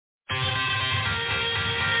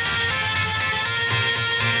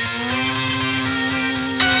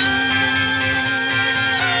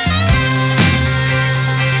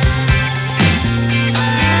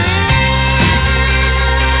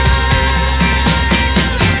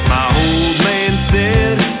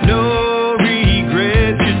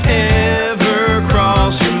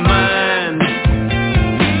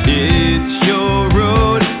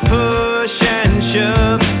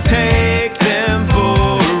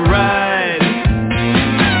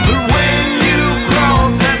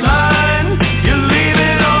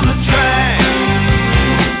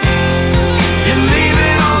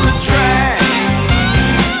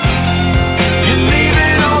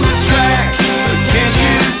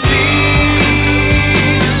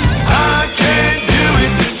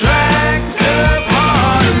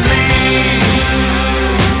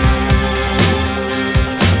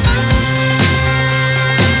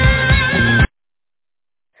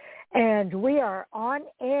And we are on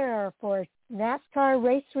air for NASCAR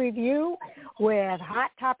Race Review with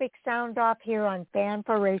Hot Topic Sound Off here on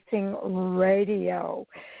Fan4Racing Radio.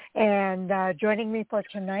 And joining me for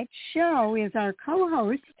tonight's show is our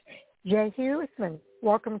co-host, Jay Husmann.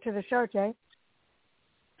 Welcome to the show, Jay.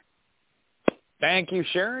 Thank you,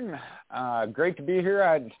 Sharon. Great to be here.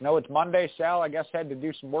 I know it's Monday. Sal, I guess, had to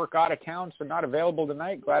do some work out of town, so not available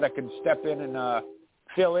tonight. Glad I could step in and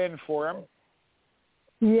fill in for him.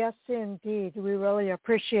 Yes, indeed. We really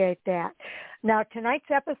appreciate that. Now, tonight's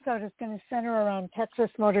episode is going to center around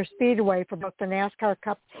Texas Motor Speedway for both the NASCAR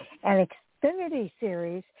Cup and Xfinity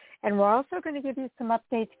Series. And we're also going to give you some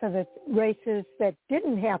updates for the races that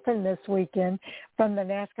didn't happen this weekend from the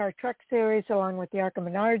NASCAR Truck Series along with the ARCA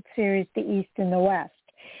Menards Series, the East and the West.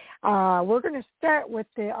 We're going to start with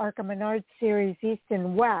the ARCA Menards Series, East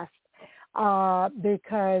and West,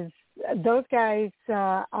 because those guys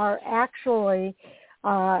are actually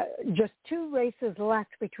just two races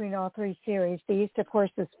left between all three series. The East, of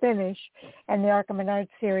course, is finished, and the ARCA Menards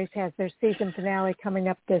Series has their season finale coming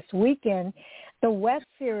up this weekend. The West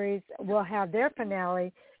Series will have their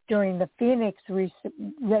finale during the Phoenix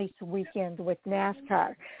race weekend with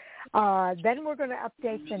NASCAR. Then we're going to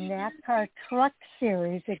update the NASCAR Truck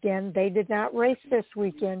Series. Again, they did not race this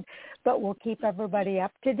weekend, but we'll keep everybody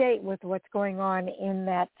up to date with what's going on in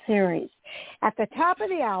that series. At the top of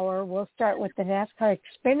the hour, we'll start with the NASCAR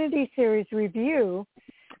Xfinity Series review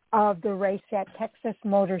of the race at Texas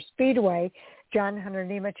Motor Speedway. John Hunter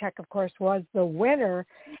Nemechek, of course, was the winner.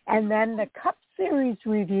 And then the Cup Series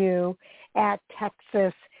review at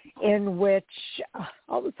Texas, in which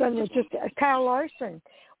all of a sudden it's just Kyle Larson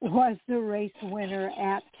was the race winner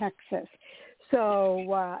at Texas.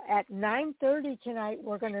 So at 9:30 tonight,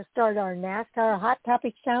 we're going to start our NASCAR Hot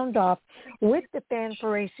Topic Sound Off with the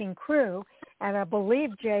Fan4Racing crew. And I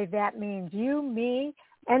believe, Jay, that means you, me,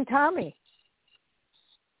 and Tommy.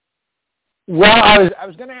 Well, I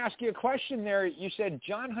was going to ask you a question there. You said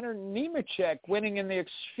John Hunter Nemechek winning in the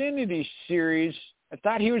Xfinity Series. I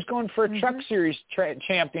thought he was going for a Truck Series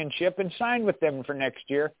championship and signed with them for next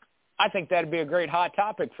year. I think that'd be a great hot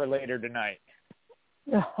topic for later tonight.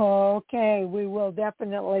 Okay, we will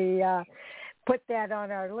definitely put that on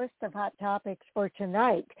our list of hot topics for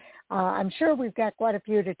tonight. I'm sure we've got quite a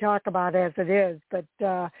few to talk about as it is, but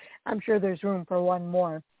I'm sure there's room for one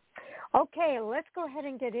more. Okay, let's go ahead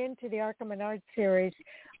and get into the ARCA Menards Series.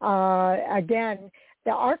 Again,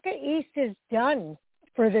 the ARCA East is done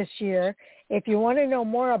for this year. If you want to know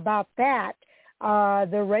more about that,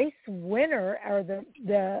 the race winner, or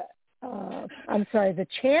the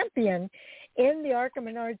champion in the ARCA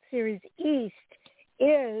Menards Series East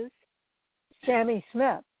is Sammy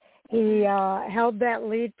Smith. He held that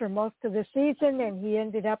lead for most of the season, and he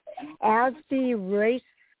ended up as the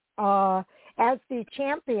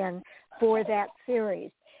champion for that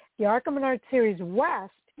series. The ARCA Menards Series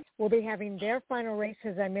West will be having their final race,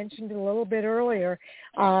 as I mentioned a little bit earlier.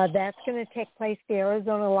 That's going to take place, the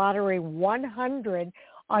Arizona Lottery 100,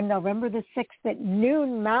 on November the 6th at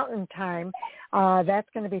noon Mountain Time. That's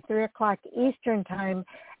going to be 3 o'clock Eastern Time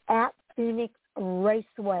at Phoenix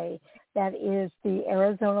Raceway. That is the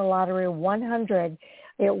Arizona Lottery 100.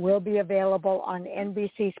 It will be available on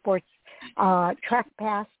NBC Sports Track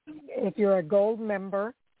Pass if you're a Gold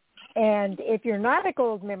member. And if you're not a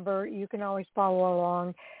Gold member, you can always follow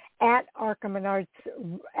along at ARCA Menards,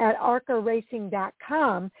 at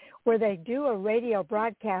ARCARacing.com, where they do a radio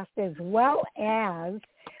broadcast, as well as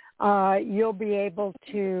you'll be able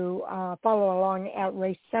to follow along at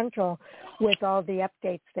Race Central with all the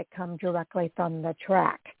updates that come directly from the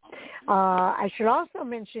track. I should also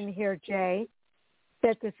mention here, Jay,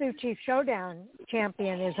 that the Sioux Chief Showdown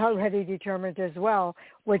champion is already determined as well,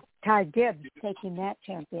 with Ty Gibbs taking that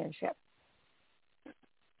championship.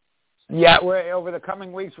 Yeah, over the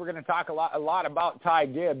coming weeks, we're going to talk a lot about Ty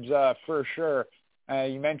Gibbs for sure.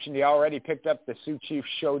 You mentioned he already picked up the Sioux Chief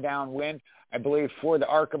Showdown win. I believe for the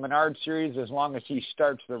ARCA Menards Series, as long as he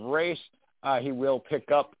starts the race, he will pick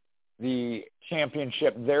up the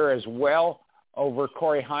championship there as well over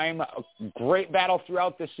Corey Heim. A great battle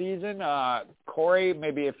throughout the season. Corey,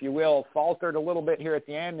 maybe if you will, faltered a little bit here at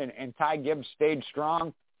the end, and Ty Gibbs stayed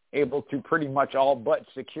strong, able to pretty much all but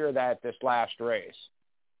secure that this last race.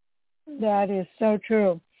 That is so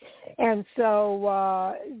true. And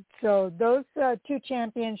so those two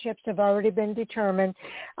championships have already been determined.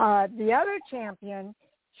 The other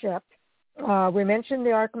championship, we mentioned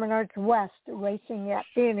the ARCA Menards West racing at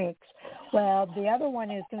Phoenix. Well, the other one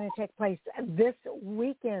is going to take place this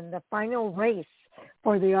weekend, the final race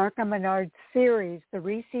for the ARCA Menards Series. The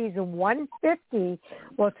reseason 150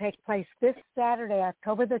 will take place this Saturday,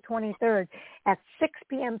 October the 23rd at 6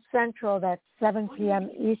 p.m. Central, that's 7 p.m.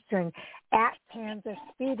 Eastern, at Kansas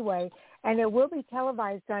Speedway, and it will be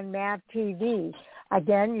televised on MAV TV.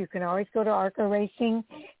 Again, you can always go to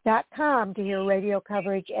ARCARacing.com to hear radio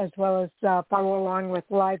coverage as well as follow along with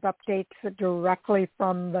live updates directly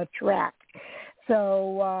from the track.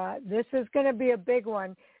 So this is going to be a big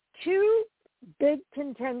one. Two big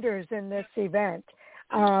contenders in this event,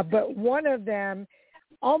 but one of them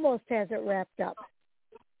almost has it wrapped up.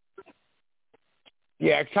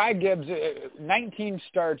 Yeah, Ty Gibbs, 19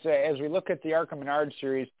 starts as we look at the ARCA Menards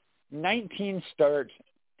Series, 19 starts,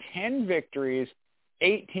 10 victories,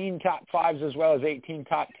 18 top fives as well as 18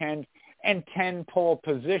 top tens, and 10 pole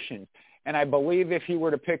positions. And I believe if he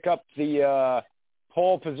were to pick up the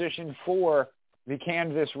pole position for the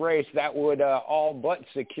Kansas race, that would all but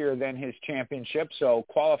secure then his championship. So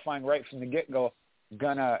qualifying right from the get-go,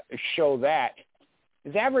 gonna show that.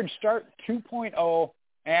 His average start, 2.0,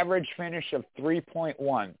 average finish of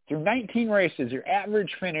 3.1. Through 19 races, your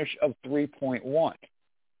average finish of 3.1.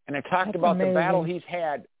 And I talked about the battle he's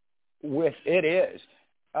had with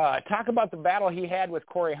talk about the battle he had with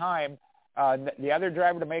Corey Heim, the other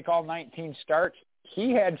driver to make all 19 starts.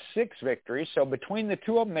 He had 6 victories, so between the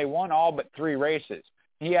two of them, they won all but 3 races.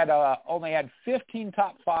 He had only had 15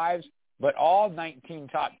 top fives, but all 19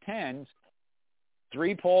 top tens,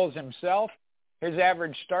 3 poles himself. His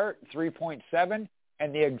average start, 3.7,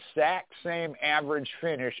 and the exact same average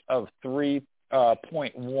finish of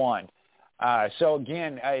 3.1. So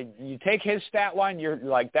again, you take his stat line, you're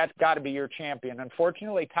like, that's got to be your champion.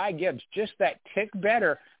 Unfortunately, Ty Gibbs, just that tick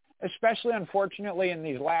better, especially unfortunately in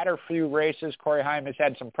these latter few races. Corey Heim has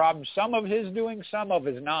had some problems, some of his doing, some of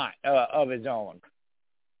his not, of his own.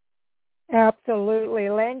 Absolutely.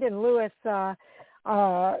 Landon Lewis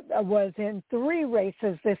was in 3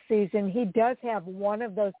 races this season. He does have one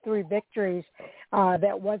of those 3 victories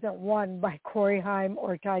that wasn't won by Corey Heim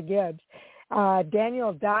or Ty Gibbs.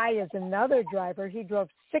 Daniel Dye is another driver. He drove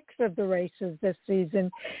 6 of the races this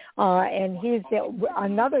season, and he's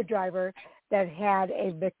another driver that had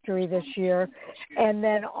a victory this year. And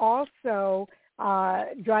then also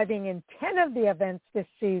driving in 10 of the events this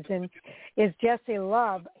season is Jesse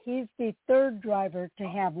Love. He's the 3rd driver to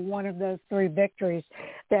have one of those 3 victories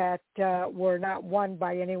that were not won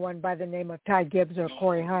by anyone by the name of Ty Gibbs or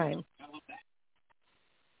Corey Heim.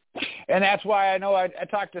 And that's why I know I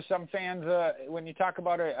talked to some fans when you talk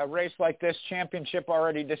about a race like this, championship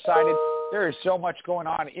already decided. There is so much going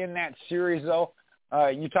on in that series, though.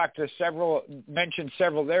 You talked to mentioned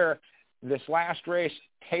several there. This last race,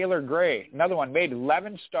 Taylor Gray, another one, made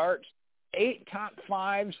 11 starts, 8 top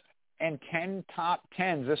fives, and 10 top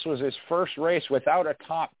tens. This was his first race without a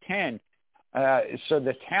top 10. So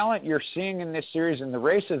the talent you're seeing in this series and the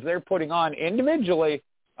races they're putting on individually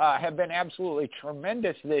have been absolutely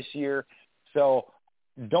tremendous this year. So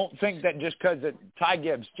don't think that just because Ty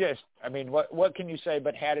Gibbs what can you say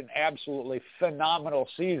but had an absolutely phenomenal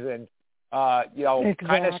season. Exactly.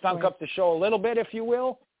 Kind of stunk up the show a little bit, if you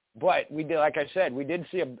will. But we did, like I said, we did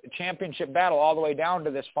see a championship battle all the way down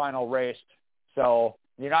to this final race. So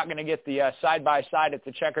you're not going to get the side-by-side at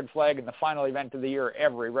the checkered flag in the final event of the year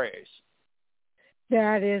every race.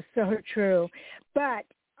 That is so true. But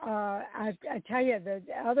I tell you, the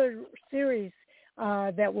other series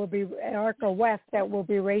that will be ARCA West that will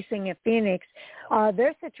be racing at Phoenix,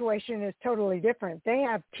 their situation is totally different. They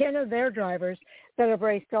have 10 of their drivers that have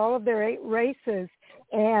raced all of their 8 races,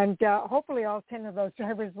 and hopefully all 10 of those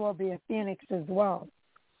drivers will be at Phoenix as well.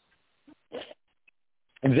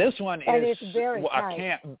 And this one it's very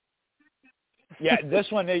tight.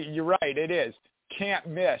 This one, you're right, it is. Can't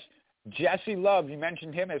miss. Jesse Love, you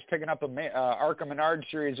mentioned him as picking up a ARCA Menards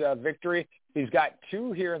Series victory. He's got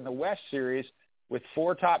 2 here in the West Series with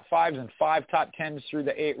 4 top fives and 5 top tens through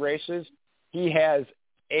the 8 races. He has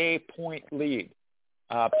a point lead.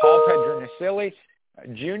 Paul Pedronisili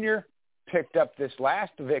Jr. picked up this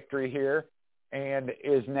last victory here and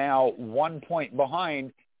is now 1 point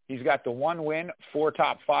behind. He's got the 1 win, 4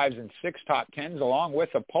 top fives, and 6 top tens, along with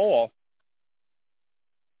a pole.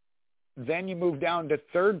 Then you move down to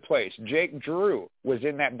 3rd place. Jake Drew was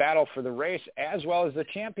in that battle for the race as well as the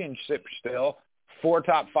championship still. 4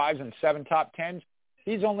 top fives and 7 top tens.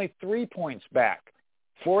 He's only 3 points back.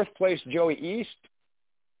 4th place, Joey East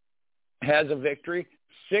has a victory.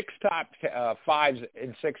 6 top fives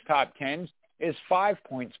and 6 top tens is 5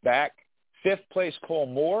 points back. 5th place, Cole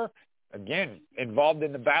Moore, again, involved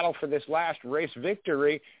in the battle for this last race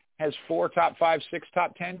victory, has 4 top 5, 6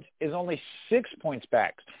 top 10s, is only 6 points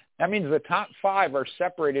back. That means the top 5 are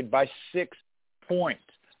separated by 6 points.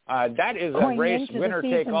 That is a race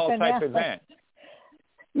winner-take-all type event.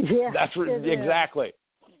 Yeah, that's exactly.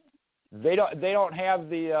 They don't have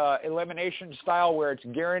the elimination style where it's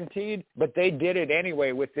guaranteed, but they did it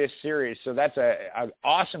anyway with this series. So that's an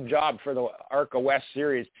awesome job for the ARCA West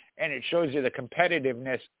Series, and it shows you the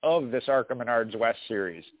competitiveness of this ARCA Menards West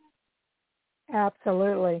Series.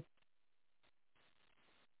 Absolutely.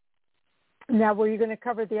 Now, were you going to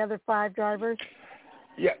cover the other 5 drivers?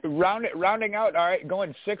 Yeah, rounding out, all right,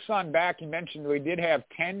 going 6 on back, you mentioned we did have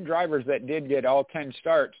 10 drivers that did get all 10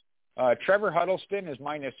 starts. Trevor Huddleston is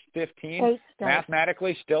minus 15. 8 starts.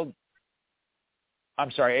 Mathematically still,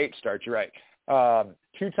 I'm sorry, 8 starts, you're right.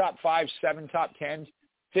 2 top 5s, 7 top 10s,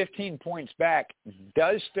 15 points back.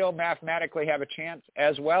 Does still mathematically have a chance,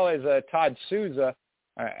 as well as Todd Souza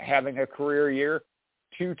having a career year.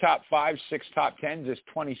 2 top 5s, 6 top 10s is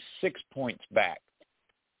 26 points back.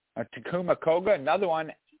 Takuma Koga, another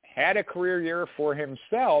one, had a career year for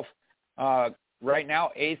himself. Right now,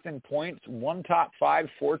 8th in points, 1 top 5,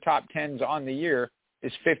 4 top 10s on the year,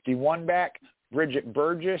 is 51 back. Bridget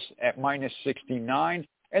Burgess at minus 69.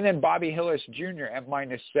 And then Bobby Hillis Jr. at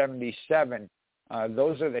minus 77.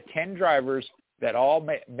 Those are the 10 drivers that all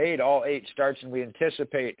made all 8 starts, and we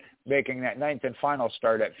anticipate making that 9th and final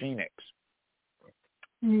start at Phoenix.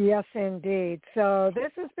 Yes, indeed. So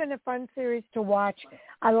this has been a fun series to watch.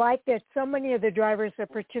 I like that so many of the drivers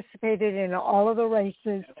have participated in all of the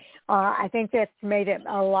races. I think that's made it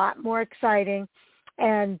a lot more exciting.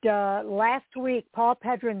 And last week, Paul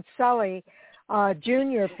Pedroncelli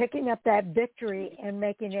Jr. picking up that victory and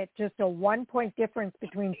making it just a 1-point difference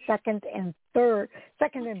between second and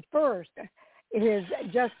first. It is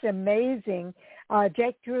just amazing.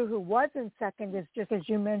 Jake Drew, who was in second, is just, as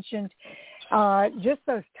you mentioned, just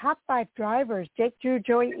those top 5 drivers, Jake Drew,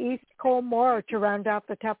 Joey East, Cole Moore, to round out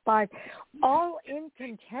the top 5, all in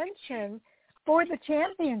contention for the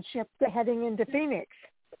championship heading into Phoenix.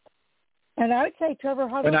 And I would say Trevor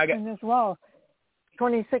Huddleston as well,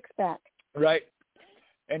 26 back. Right.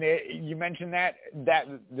 And you mentioned that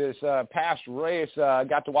this past race,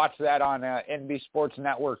 got to watch that on NB Sports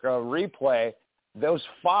Network replay. Those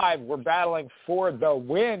 5 were battling for the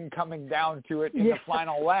win coming down to it in the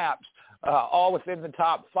final laps, all within the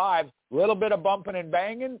top 5. A little bit of bumping and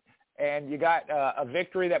banging, and you got a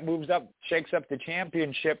victory that moves up, shakes up the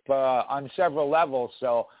championship on several levels.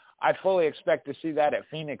 So I fully expect to see that at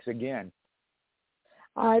Phoenix again.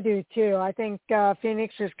 I do too. I think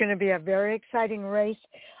Phoenix is going to be a very exciting race.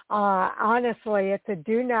 Honestly, it's a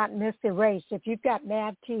do not miss the race. If you've got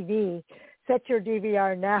Mad TV, set your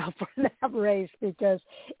DVR now for that race, because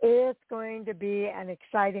it's going to be an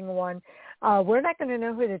exciting one. We're not going to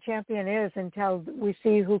know who the champion is until we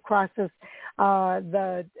see who crosses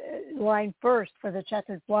the line first for the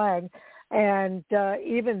checkered flag. And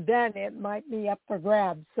even then, it might be up for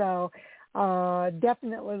grabs. So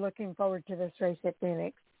definitely looking forward to this race at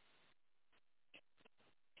Phoenix.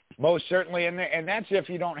 Most certainly, and that's if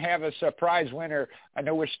you don't have a surprise winner. I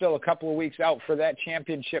know we're still a couple of weeks out for that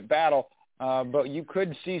championship battle, but you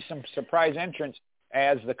could see some surprise entrants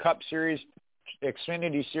as the Cup Series,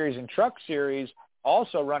 Xfinity Series, and Truck Series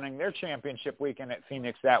also running their championship weekend at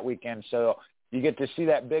Phoenix that weekend. So you get to see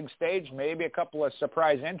that big stage, maybe a couple of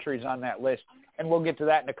surprise entries on that list, and we'll get to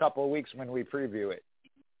that in a couple of weeks when we preview it.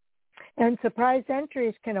 And surprise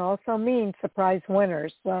entries can also mean surprise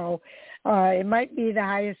winners. So it might be the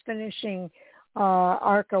highest finishing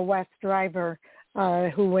ARCA West driver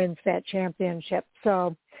who wins that championship.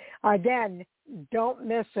 So, again, don't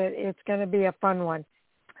miss it. It's going to be a fun one.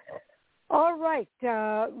 All right.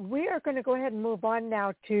 We are going to go ahead and move on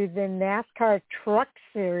now to the NASCAR Truck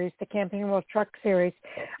Series, the Camping World Truck Series.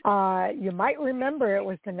 You might remember it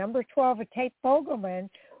was the number 12 of Tate Fogelman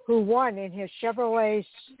who won in his Chevrolet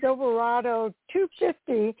Silverado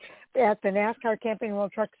 250 at the NASCAR Camping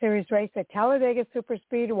World Truck Series race at Talladega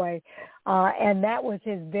Superspeedway. And that was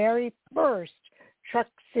his very first Truck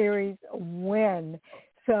Series win.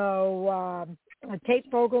 So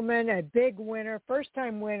Tate Fogelman, a big winner,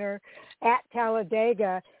 first-time winner at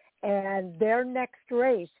Talladega, and their next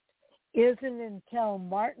race isn't until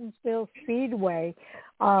Martinsville Speedway,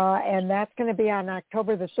 and that's going to be on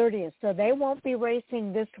October the 30th. So they won't be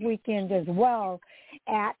racing this weekend as well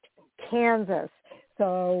at Kansas.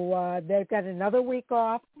 So they've got another week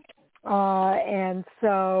off, and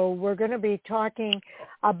so we're going to be talking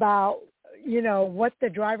about, you know, what the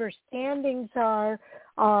driver standings are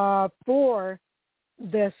for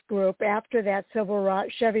this group after that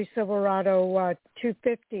Chevy Silverado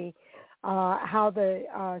 250 how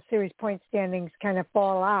the series point standings kind of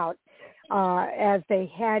fall out as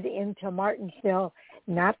they head into Martinsville,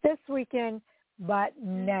 not this weekend, but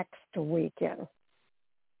next weekend.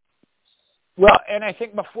 Well, and I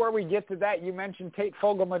think before we get to that, you mentioned Tate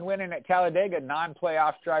Fogelman winning at Talladega,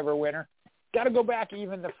 non-playoff driver winner. Got to go back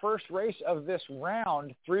even the first race of this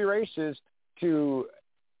round, 3 races to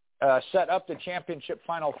set up the championship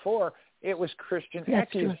Final Four. It was Christian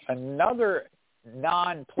Eckes, another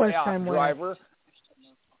non-playoff driver,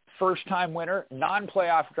 first-time winner,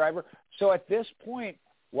 non-playoff driver. So at this point,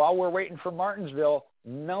 while we're waiting for Martinsville,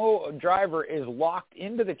 no driver is locked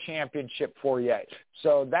into the championship for yet.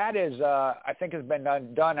 So that is, I think, has been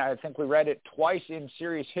done. I think we read it twice in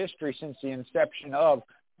series history since the inception of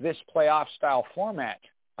this playoff-style format.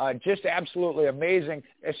 Just absolutely amazing,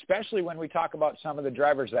 especially when we talk about some of the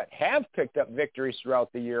drivers that have picked up victories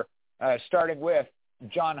throughout the year, starting with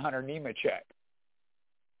John Hunter Nemechek.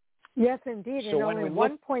 Yes, indeed. So and only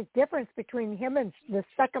 1 point difference between him and the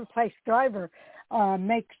second-place driver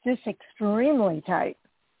makes this extremely tight.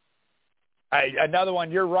 Another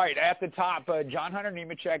one, you're right. At the top, John Hunter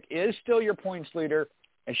Nemechek is still your points leader.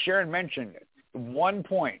 As Sharon mentioned, 1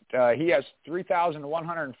 point. He has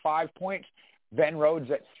 3,105 points. Ben Rhodes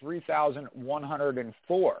at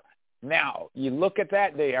 3,104. Now, you look at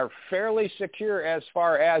that, they are fairly secure as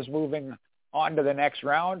far as moving on to the next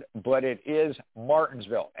round, but it is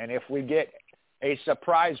Martinsville. And if we get a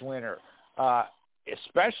surprise winner,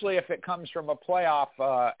 especially if it comes from a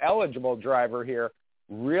playoff eligible driver here,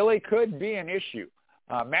 really could be an issue.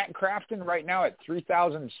 Matt Crafton right now at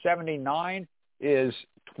 3,079 is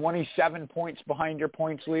 27 points behind your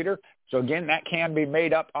points leader. So, again, that can be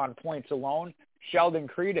made up on points alone. Sheldon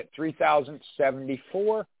Creed at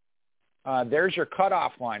 3,074. There's your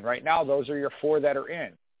cutoff line. Right now, those are your 4 that are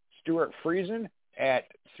in. Stuart Friesen at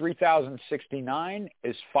 3,069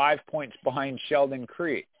 is 5 points behind Sheldon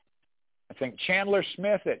Creed. I think Chandler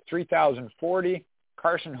Smith at 3,040.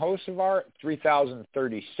 Carson Hocevar at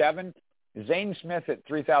 3,037. Zane Smith at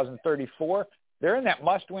 3,034. They're in that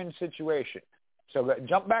must-win situation. So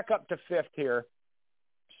jump back up to 5th here.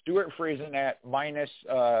 Stuart Friesen at minus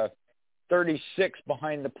 36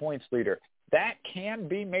 behind the points leader. That can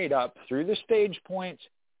be made up through the stage points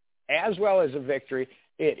as well as a victory.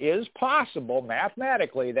 It is possible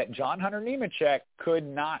mathematically that John Hunter Nemechek could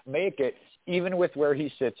not make it even with where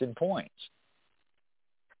he sits in points.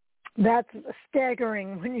 That's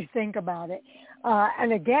staggering when you think about it.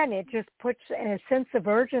 And again, it just puts a sense of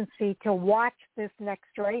urgency to watch this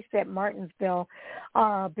next race at Martinsville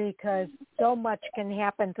because so much can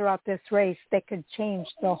happen throughout this race that could change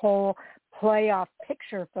the whole playoff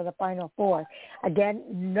picture for the Final Four. Again,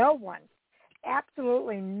 no one,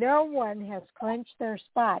 absolutely no one has clinched their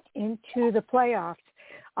spot into the playoffs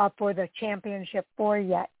for the championship 4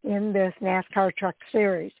 yet in this NASCAR Truck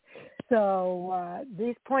Series. So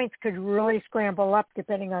these points could really scramble up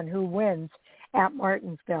depending on who wins at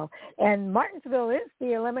Martinsville. And Martinsville is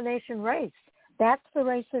the elimination race. That's the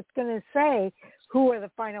race that's going to say who are the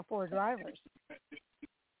Final Four drivers.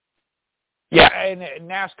 Yeah, and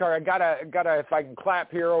NASCAR, I gotta, if I can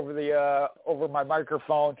clap here over my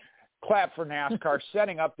microphone, clap for NASCAR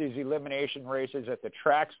setting up these elimination races at the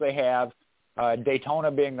tracks they have.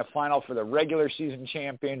 Daytona being the final for the regular season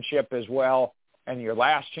championship as well, and your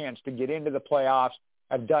last chance to get into the playoffs.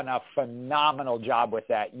 I've done a phenomenal job with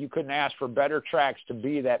that. You couldn't ask for better tracks to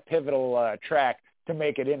be that pivotal track to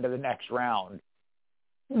make it into the next round.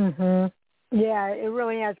 Mhm. Yeah, it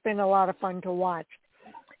really has been a lot of fun to watch.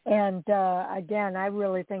 And again, I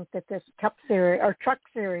really think that this Cup Series or Truck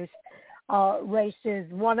Series race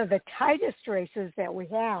is one of the tightest races that we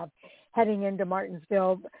have heading into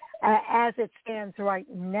Martinsville. As it stands right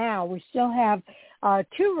now, we still have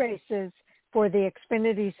 2 races for the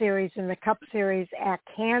Xfinity Series and the Cup Series at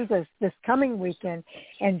Kansas this coming weekend.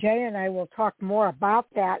 And Jay and I will talk more about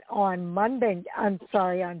that on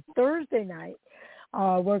Thursday night.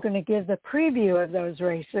 We're going to give the preview of those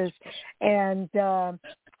races. And I'll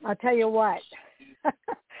tell you what,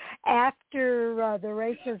 after the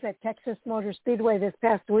races at Texas Motor Speedway this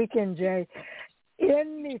past weekend, Jay,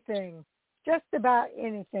 anything, just about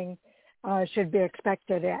anything should be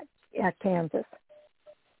expected at Kansas.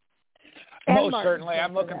 Most certainly.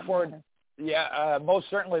 I'm looking forward. Yeah, most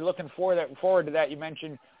certainly looking forward to that. You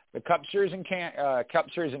mentioned the Cup Series and Cup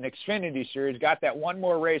Series and Xfinity Series. Got that one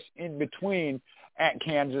more race in between at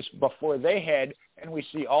Kansas before they head, and we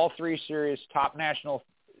see all 3 series, top national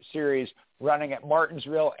series, running at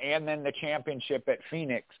Martinsville and then the championship at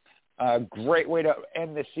Phoenix. Great way to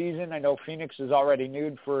end the season. I know Phoenix is already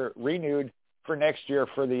renewed for next year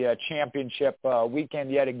for the championship weekend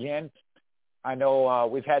yet again. I know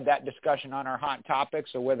we've had that discussion on our Hot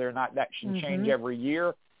Topics of whether or not that should change every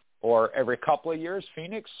year or every couple of years.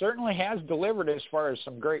 Phoenix certainly has delivered as far as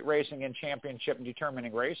some great racing and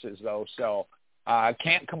championship-determining races, though, so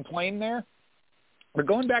can't complain there. But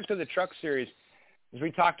going back to the Truck Series, as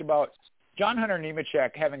we talked about, John Hunter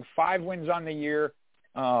Nemechek having 5 wins on the year,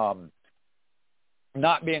 not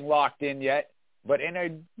being locked in yet, but in a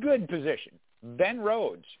good position. Ben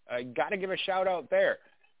Rhodes, got to give a shout-out there.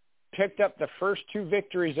 Picked up the first 2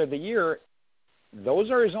 victories of the year. Those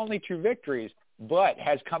are his only 2 victories, but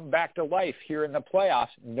has come back to life here in the playoffs.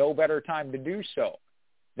 No better time to do so.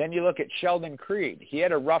 Then you look at Sheldon Creed. He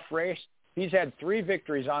had a rough race. He's had 3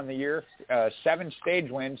 victories on the year, 7 stage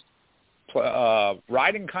wins,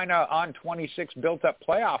 riding kind of on 26 built-up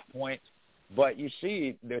playoff points. But you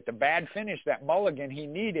see that the bad finish, that mulligan he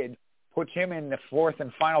needed, puts him in the 4th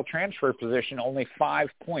and final transfer position, only 5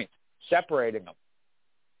 points separating them.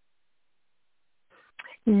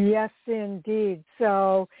 Yes, indeed.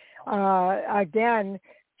 So, again,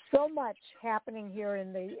 so much happening here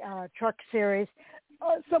in the Truck Series.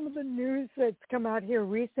 Some of the news that's come out here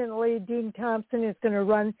recently, Dean Thompson is going to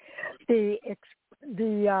run the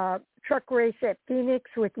truck race at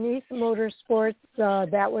Phoenix with Nice Motorsports.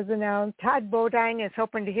 That was announced. Todd Bodine is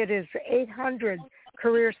hoping to hit his 800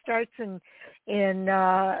 career starts in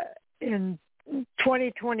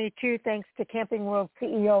 2022, thanks to Camping World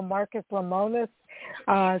CEO Marcus Lemonis.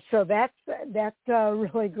 So that's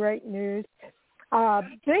really great news.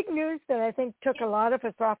 Big news that I think took a lot of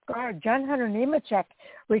us off guard, John Hunter Nemechek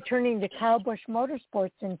returning to Kyle Busch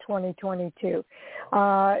Motorsports in 2022.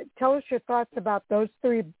 Tell us your thoughts about those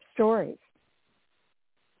 3 stories.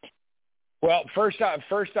 Well, first off,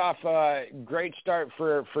 great start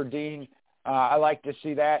for Dean. I like to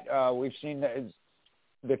see that. We've seen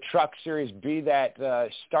the Truck Series be that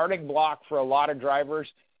starting block for a lot of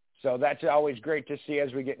drivers, so that's always great to see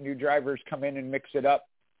as we get new drivers come in and mix it up.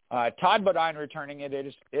 Todd Bodine returning it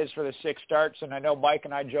is for the 6 starts, and I know Mike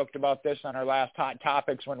and I joked about this on our last Hot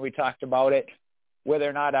Topics when we talked about it, whether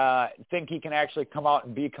or not think he can actually come out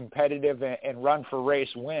and be competitive and run for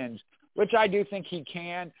race wins, which I do think he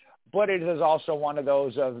can, but it is also one of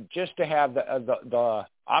those of just to have the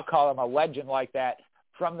I'll call him a legend like that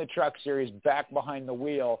from the Truck Series back behind the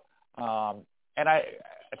wheel. And I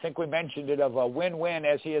think we mentioned it of a win-win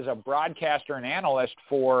as he is a broadcaster and analyst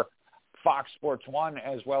for Fox Sports 1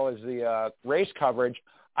 as well as the race coverage,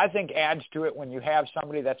 I think adds to it when you have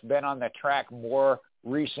somebody that's been on the track more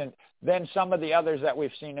recent than some of the others that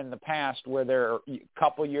we've seen in the past where they're a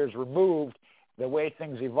couple years removed, the way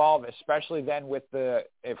things evolve, especially then with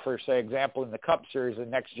for say example in the Cup Series, the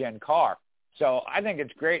next-gen car. So I think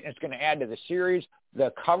it's great, and it's going to add to the series,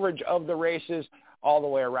 the coverage of the races all the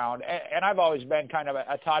way around. And I've always been kind of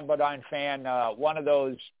a Todd Bodine fan, one of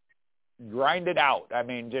those grind it out. I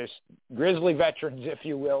mean, just grizzly veterans, if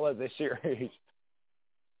you will, of the series.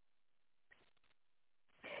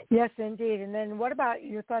 Yes, indeed. And then what about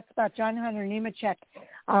your thoughts about John Hunter Nemechek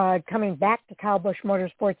coming back to Kyle Busch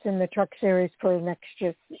Motorsports in the Truck Series for next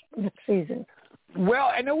season?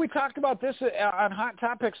 Well, I know we talked about this on Hot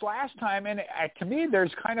Topics last time, and to me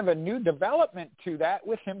there's kind of a new development to that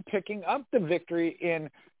with him picking up the victory in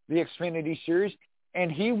the Xfinity Series,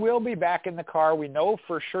 and he will be back in the car, we know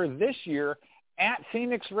for sure this year, at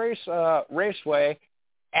Phoenix Raceway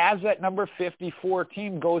as that number 54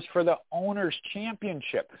 team goes for the Owners'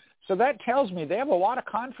 Championship. So that tells me they have a lot of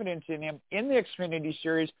confidence in him in the Xfinity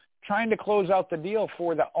Series, trying to close out the deal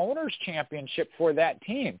for the Owners' Championship for that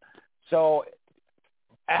team. So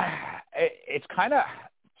it's kind of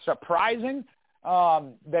surprising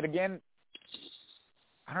that, again,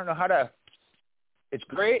 I don't know how to – it's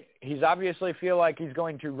great. He's obviously feel like he's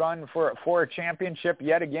going to run for a championship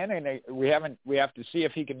yet again, and we have to see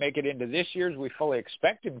if he can make it into this year's. We fully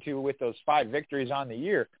expect him to with those 5 victories on the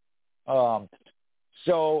year.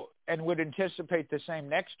 And would anticipate the same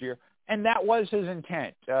next year. And that was his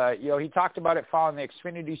intent. He talked about it following the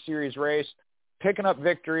Xfinity Series race, picking up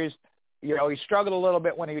victories. He struggled a little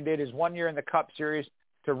bit when he did his 1 year in the Cup Series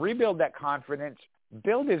to rebuild that confidence,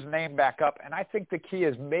 build his name back up. And I think the key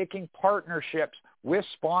is making partnerships with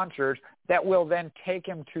sponsors that will then take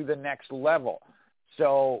him to the next level.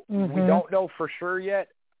 So we don't know for sure yet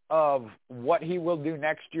of what he will do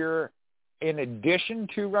next year in addition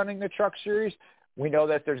to running the Truck Series. We know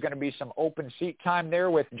that there's going to be some open seat time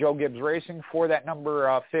there with Joe Gibbs Racing for that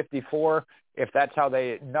number 54, if that's how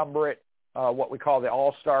they number it, what we call the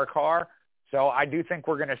all-star car. So I do think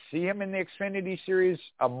we're going to see him in the Xfinity Series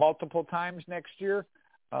multiple times next year.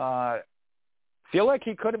 Feel like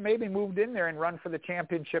he could have maybe moved in there and run for the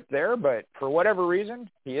championship there, but for whatever reason,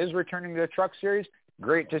 he is returning to the Truck Series.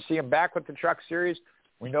 great to see him back with the Truck Series.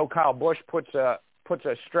 We know Kyle Busch puts a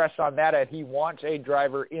stress on that he wants a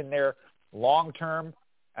driver in there long term.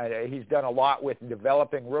 He's done a lot with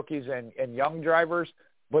developing rookies and young drivers,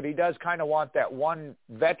 but he does kind of want that one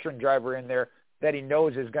veteran driver in there that he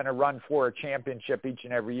knows is going to run for a championship each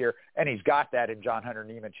and every year, and he's got that in John Hunter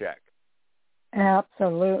Nemechek.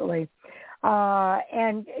 Absolutely.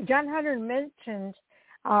 And John Hunter mentioned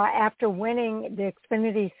after winning the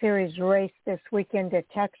Xfinity Series race this weekend at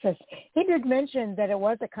Texas, he did mention that it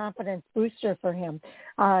was a confidence booster for him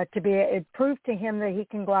it proved to him that he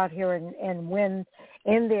can go out here and win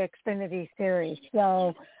in the Xfinity Series.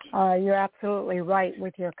 So you're absolutely right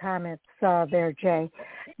with your comments there, Jay.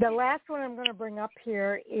 The last one I'm going to bring up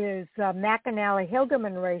here is McAnally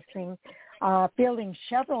Hilgeman Racing fielding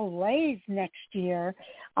Chevrolets next year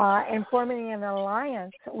and forming an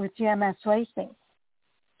alliance with GMS Racing.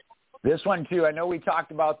 This one, too, I know we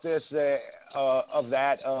talked about this, it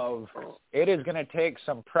is going to take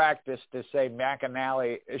some practice to say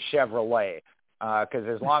McAnally Chevrolet, because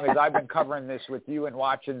as long as I've been covering this with you and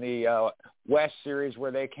watching the West Series where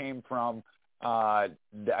they came from,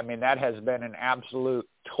 that has been an absolute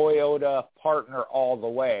Toyota partner all the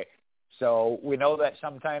way. So we know that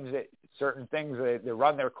sometimes certain things, they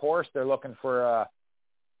run their course. They're looking for a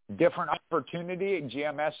different opportunity.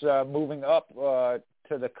 GMS moving up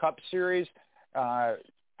to the Cup Series. I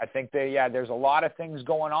think there's a lot of things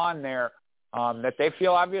going on there that they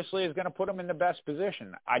feel obviously is going to put them in the best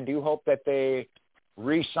position. I do hope that they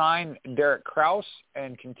re-sign Derek Kraus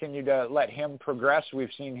and continue to let him progress. We've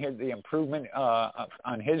seen the improvement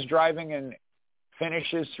on his driving and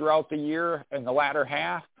finishes throughout the year in the latter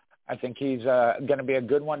half. I think he's going to be a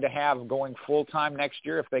good one to have going full-time next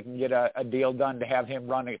year if they can get a deal done to have him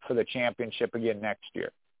run it for the championship again next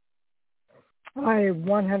year. I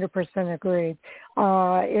 100% agree.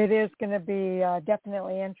 It is going to be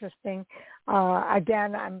definitely interesting.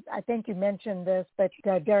 Again, I think you mentioned this, but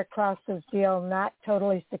Derek Kraus's deal not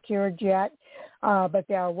totally secured yet, but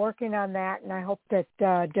they are working on that, and I hope that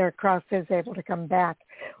Derek Kraus is able to come back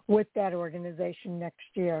with that organization next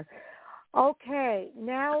year. Okay,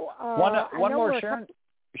 now one more, Sharon.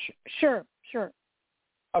 Sure.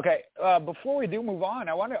 Okay, before we do move on,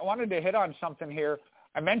 I wanted to hit on something here.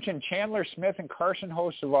 I mentioned Chandler Smith and Carson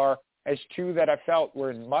Hocevar as two that I felt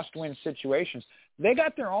were in must-win situations. They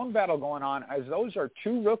got their own battle going on, as those are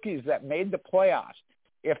two rookies that made the playoffs.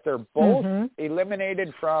 If they're both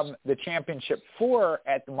eliminated from the championship 4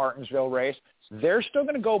 at the Martinsville race, they're still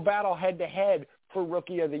going to go battle head-to-head for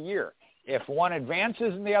Rookie of the Year. If one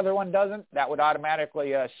advances and the other one doesn't, that would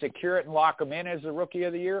automatically secure it and lock them in as the Rookie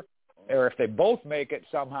of the Year. Or if they both make it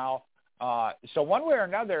somehow. So one way or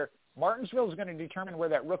another, Martinsville is going to determine where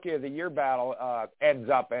that Rookie of the Year battle ends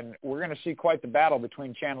up, and we're going to see quite the battle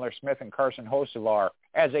between Chandler Smith and Carson Hocevar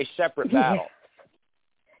as a separate battle.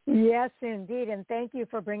 Yes, indeed, and thank you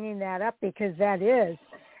for bringing that up, because that is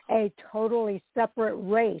a totally separate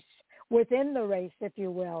race within the race, if you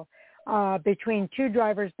will, between two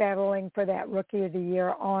drivers battling for that Rookie of the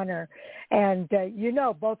Year honor, and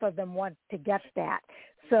both of them want to get that.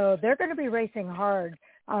 So they're going to be racing hard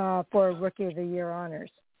for Rookie of the Year honors.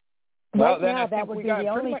 Well, right now, that would be the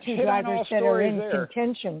only two drivers that are in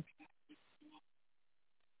contention.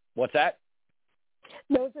 What's that?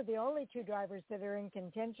 Those are the only two drivers that are in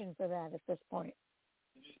contention for that at this point.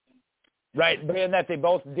 Right, being that they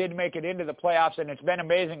both did make it into the playoffs, and it's been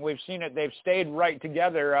amazing. We've seen it. They've stayed right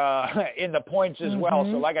together in the points as well.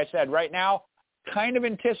 So like I said, right now, kind of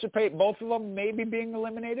anticipate both of them maybe being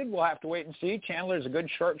eliminated. We'll have to wait and see. Chandler's a good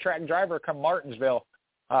short track driver come Martinsville.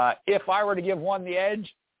 If I were to give one the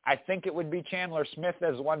edge, I think it would be Chandler Smith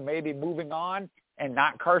as one maybe moving on and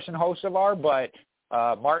not Carson Hocevar, but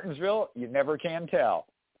Martinsville, you never can tell.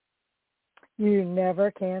 You never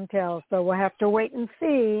can tell. So we'll have to wait and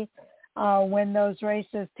see when those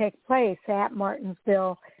races take place at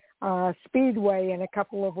Martinsville Speedway in a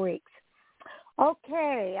couple of weeks.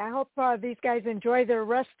 Okay, I hope these guys enjoy their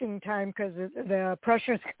resting time, because the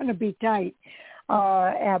pressure's going to be tight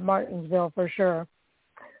at Martinsville for sure.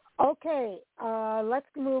 Okay, let's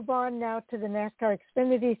move on now to the NASCAR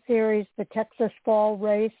Xfinity Series. The Texas Fall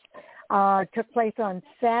Race took place on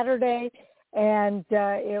Saturday, and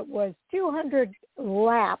it was 200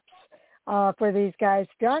 laps for these guys.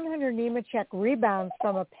 John Hunter Nemechek rebounds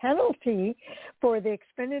from a penalty for the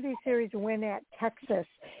Xfinity Series win at Texas.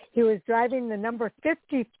 He was driving the number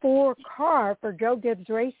 54 car for Joe Gibbs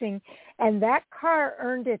Racing, and that car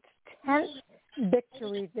earned its 10th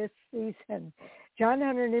victory this season. John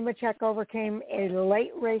Hunter Nemechek overcame a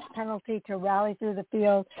late race penalty to rally through the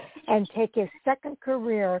field and take his second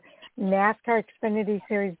career NASCAR Xfinity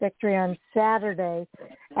Series victory on Saturday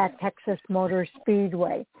at Texas Motor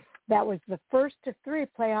Speedway. That was the first of 3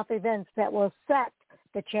 playoff events that will set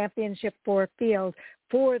the championship 4 field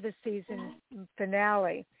for the season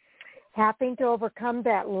finale. Having to overcome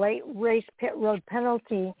that late race pit road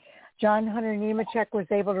penalty, John Hunter Nemechek was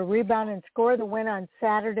able to rebound and score the win on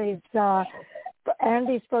Saturday's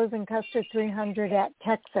Andy's Frozen Custard 300 at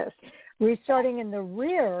Texas. Restarting in the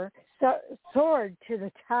rear, soared to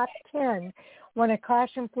the top 10 when a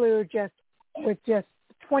caution flew with just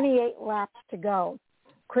 28 laps to go.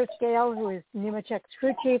 Chris Gale, who is Nemechek's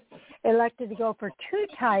crew chief, elected to go for 2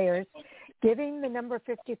 tires, giving the number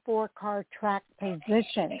 54 car track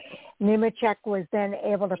position. Nemechek was then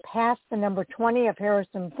able to pass the number 20 of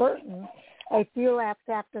Harrison Burton a few laps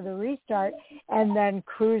after the restart and then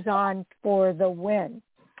cruise on for the win.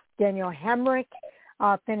 Daniel Hemrick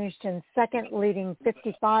finished in second, leading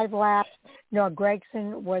 55 laps. Noah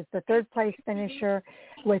Gragson was the third-place finisher,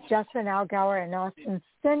 with Justin Allgaier and Austin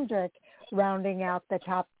Cindric rounding out the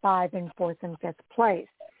top 5 in 4th and 5th place.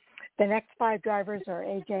 The next 5 drivers are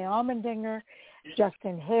A.J. Allmendinger,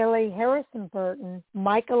 Justin Haley, Harrison Burton,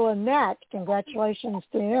 Michael Annett, congratulations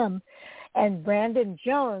to him, and Brandon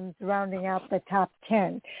Jones rounding out the top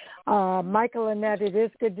 10. Michael Annett, it is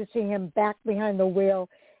good to see him back behind the wheel,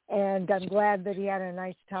 and I'm glad that he had a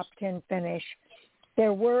nice top 10 finish.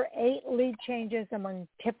 There were 8 lead changes among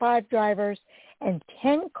top 5 drivers and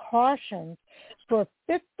 10 cautions for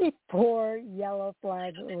 54 yellow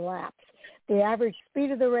flag laps. The average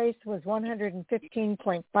speed of the race was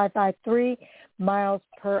 115.553 miles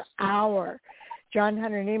per hour. John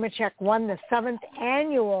Hunter Nemechek won the 7th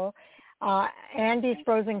annual Andy's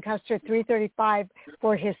Frozen Custard 335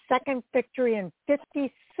 for his second victory in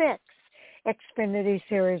 56 Xfinity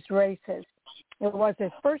Series races. It was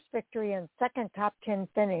his first victory and second top 10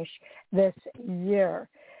 finish this year.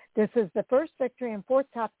 This is the first victory and 4th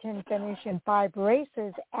top 10 finish in 5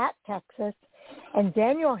 races at Texas. And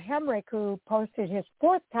Daniel Hemrick, who posted his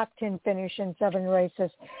 4th top 10 finish in 7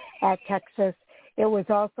 races at Texas, it was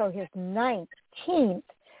also his 19th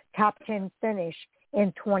top 10 finish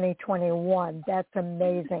in 2021. That's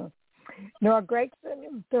amazing. Noah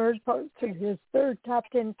Gragson, third, posted his 3rd top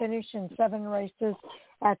 10 finish in 7 races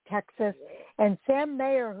at Texas. And Sam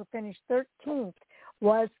Mayer, who finished 13th,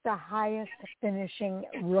 was the highest finishing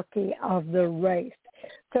rookie of the race.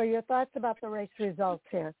 So your thoughts about the race results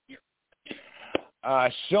here?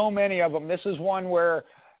 So many of them. This is one where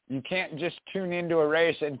you can't just tune into a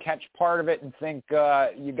race and catch part of it and think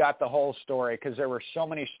you got the whole story, because there were so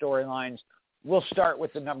many storylines. We'll start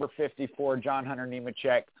with the number 54, John Hunter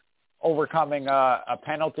Nemechek, overcoming a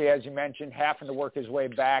penalty, as you mentioned, having to work his way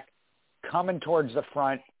back, coming towards the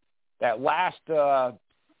front. That last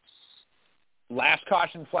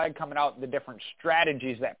caution flag coming out, the different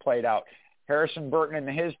strategies that played out. Harrison Burton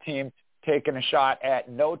and his team taking a shot at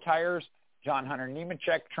no tires, John Hunter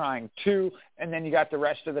Nemechek trying 2, and then you got the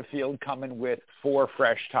rest of the field coming with 4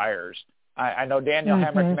 fresh tires. I know Daniel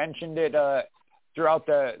Hemrick mentioned it throughout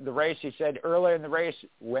the race. He said earlier in the race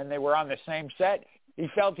when they were on the same set, he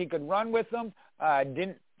felt he could run with them,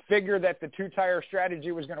 didn't figure that the 2-tire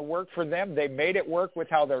strategy was going to work for them. They made it work with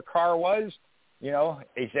how their car was. You know,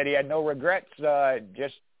 he said he had no regrets,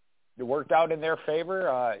 just it worked out in their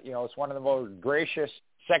favor. It's one of the most gracious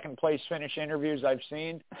second-place finish interviews I've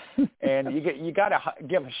seen. And you got to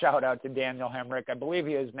give a shout-out to Daniel Hemrick. I believe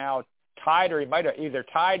he is now tied, or he might have either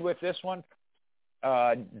tied with this one,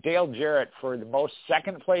 Dale Jarrett, for the most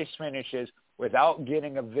second-place finishes without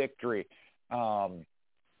getting a victory in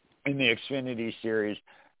the Xfinity Series.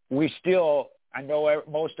 I know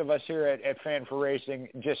most of us here at Fan4Racing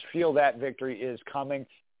just feel that victory is coming,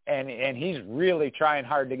 and he's really trying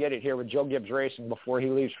hard to get it here with Joe Gibbs Racing before he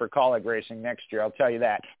leaves for Colleague Racing next year, I'll tell you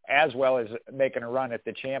that, as well as making a run at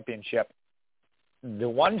the championship. The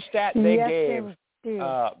one stat they gave,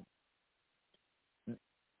 the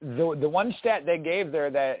one stat they gave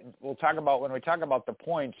there that we'll talk about when we talk about the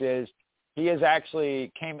points is he has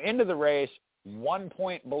actually came into the race 1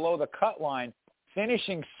 point below the cut line.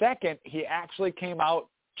 Finishing second, he actually came out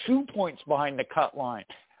 2 points behind the cut line.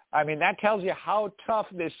 I mean, that tells you how tough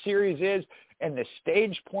this series is, and the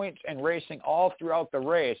stage points and racing all throughout the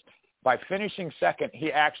race. By finishing second,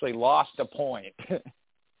 he actually lost a point.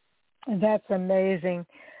 That's amazing.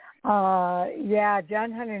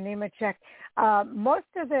 John Hunter Nemechek. Most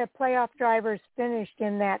of the playoff drivers finished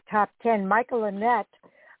in that top 10. Michael Annett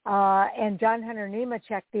and John Hunter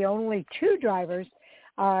Nemechek, the only 2 drivers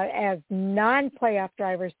as non-playoff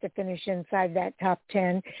drivers to finish inside that top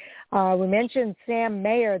 10. We mentioned Sam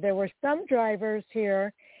Mayer. There were some drivers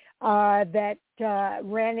here that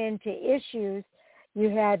ran into issues. You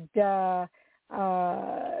had J.J.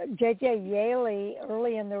 Yaley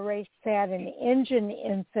early in the race had an engine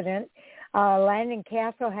incident. Landon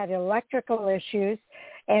Castle had electrical issues,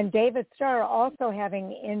 and David Starr also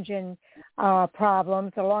having engine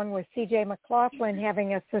problems, along with C.J. McLaughlin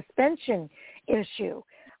having a suspension issue.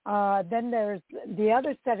 Then there's the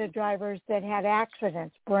other set of drivers that had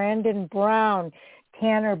accidents: Brandon Brown,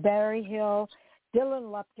 Tanner Berryhill, Dylan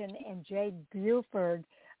Lupton, and Jade Buford,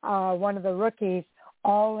 one of the rookies,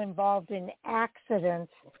 all involved in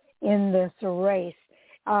accidents in this race.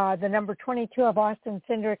 The number 22 of Austin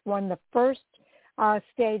Cindric won the first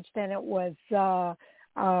stage. Then it was John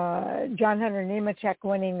Hunter Nemechek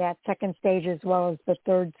winning that second stage as well as the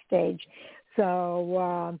third stage.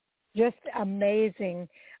 So just amazing.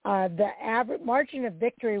 The average margin of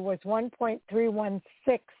victory was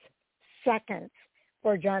 1.316 seconds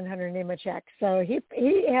for John Hunter Nemechek. So he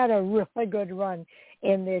had a really good run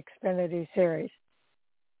in the Xfinity Series.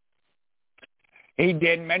 He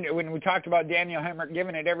did. When we talked about Daniel Hemrick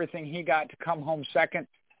giving it everything he got to come home second,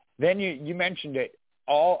 then you mentioned it.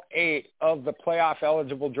 All 8 of the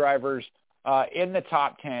playoff-eligible drivers in the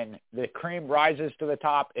top 10. The cream rises to the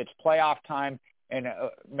top. It's playoff time. And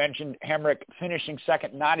mentioned Hemrick finishing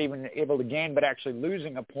second, not even able to gain, but actually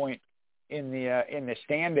losing a point in the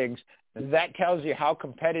standings. That tells you how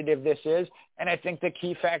competitive this is. And I think the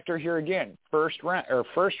key factor here again, first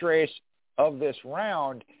race of this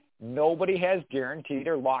round, nobody has guaranteed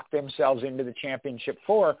or locked themselves into the championship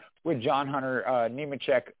 4 with John Hunter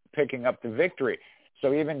Nemechek picking up the victory.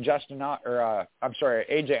 So even AJ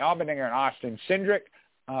Allmendinger and Austin Cindric,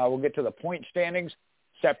 we'll get to the point standings,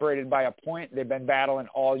 separated by a point. They've been battling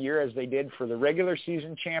all year as they did for the regular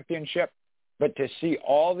season championship. But to see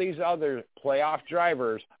all these other playoff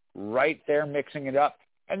drivers right there mixing it up.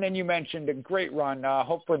 And then you mentioned a great run.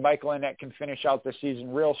 Hopefully Michael Annett can finish out the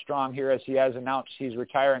season real strong here, as he has announced he's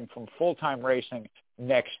retiring from full-time racing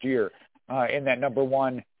next year in that number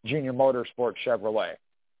 1 Junior Motorsport Chevrolet.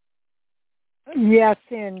 Yes,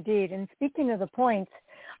 indeed. And speaking of the points,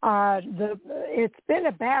 it's been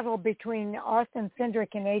a battle between Austin Cindric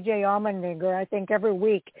and A.J. Allmendinger. I think every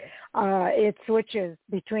week it switches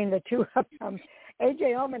between the two of them.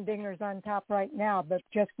 A.J. Allmendinger's on top right now, but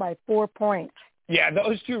just by 4 points. Yeah,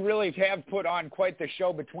 those two really have put on quite the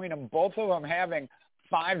show between them, both of them having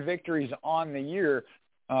 5 victories on the year.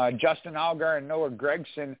 Justin Allgaier and Noah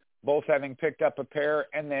Gragson both having picked up a pair,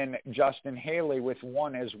 and then Justin Haley with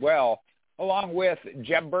 1 as well, along with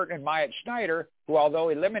Jeb Burton and Myatt Schneider, who, although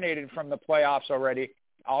eliminated from the playoffs already,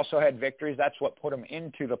 also had victories. That's what put them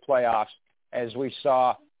into the playoffs, as we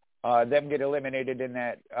saw them get eliminated in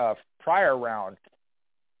that prior round.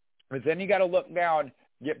 But then you got to look down,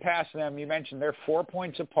 get past them. You mentioned they're 4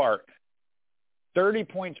 points apart, 30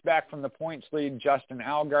 points back from the points lead, Justin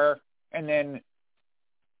Allgaier, and then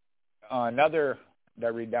another, did I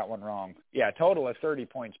read that one wrong? Yeah, total of 30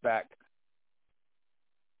 points back.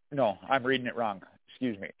 No, I'm reading it wrong.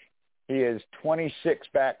 Excuse me. He is 26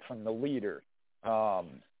 back from the leader. Noah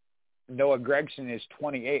Gragson is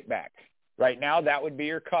 28 back. Right now, that would be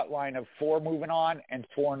your cut line of 4 moving on and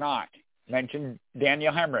 4 not. Mentioned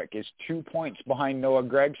Daniel Hemrick is 2 points behind Noah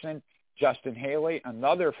Gragson. Justin Haley,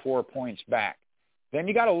 another 4 points back. Then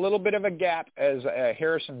you got a little bit of a gap as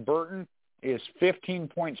Harrison Burton is 15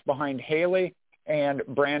 points behind Haley and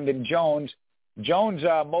Brandon Jones. Jones,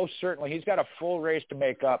 most certainly, he's got a full race to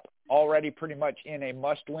make up, already pretty much in a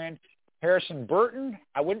must-win. Harrison Burton,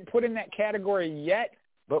 I wouldn't put in that category yet,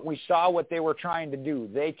 but we saw what they were trying to do.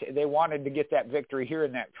 They wanted to get that victory here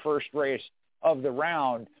in that first race of the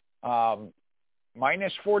round.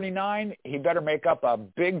 Minus 49, he better make up a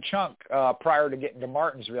big chunk prior to getting to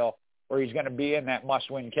Martinsville, where he's going to be in that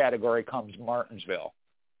must-win category comes Martinsville.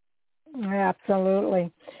 Absolutely.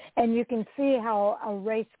 And you can see how a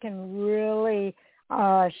race can really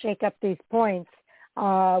shake up these points.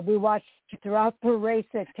 We watched throughout the race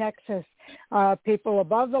at Texas, people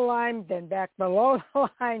above the line, then back below the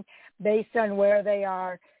line, based on where they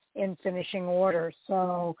are in finishing order.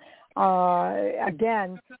 So,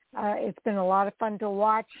 again, it's been a lot of fun to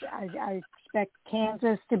watch. I expect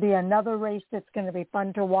Kansas to be another race that's going to be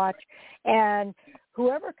fun to watch. And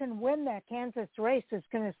whoever can win that Kansas race is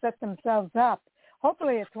going to set themselves up.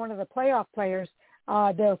 Hopefully it's one of the playoff players.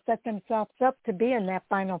 They'll set themselves up to be in that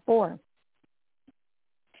Final Four.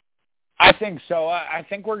 I think so. I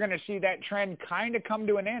think we're going to see that trend kind of come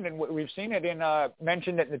to an end, and we've seen it in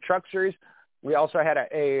mentioned it in the Truck Series. We also had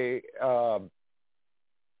a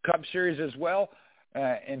Cup Series as well,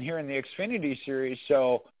 and here in the Xfinity Series.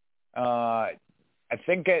 So I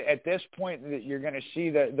think at this point that you're going to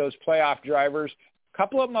see those playoff drivers A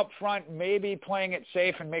couple of them up front, maybe playing it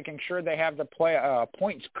safe and making sure they have the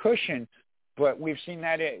points cushion. But we've seen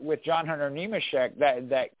that with John Hunter Nemechek,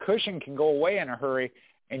 that cushion can go away in a hurry,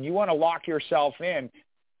 and you want to lock yourself in,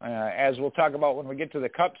 as we'll talk about when we get to the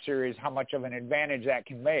Cup Series, how much of an advantage that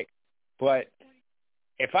can make. But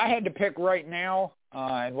if I had to pick right now,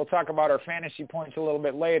 and we'll talk about our fantasy points a little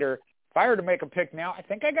bit later, if I were to make a pick now, I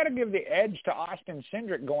think I got to give the edge to Austin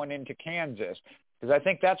Cindric going into Kansas, because I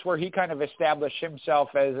think that's where he kind of established himself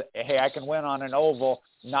as, hey, I can win on an oval,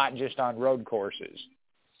 not just on road courses.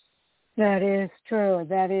 That is true.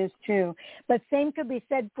 That is true. But same could be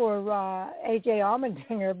said for A.J.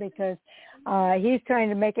 Allmendinger, because he's trying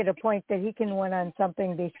to make it a point that he can win on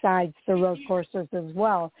something besides the road courses as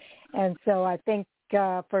well. And so I think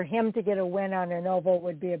for him to get a win on an oval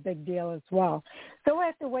would be a big deal as well. So we'll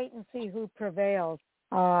have to wait and see who prevails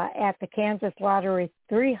at the Kansas Lottery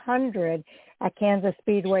 300 at Kansas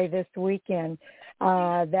Speedway this weekend.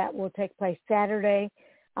 That will take place Saturday,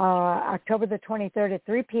 October the 23rd at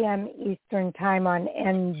 3 p.m. Eastern Time on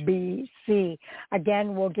NBC.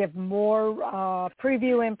 Again, we'll give more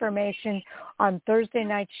preview information on Thursday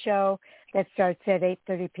night's show that starts at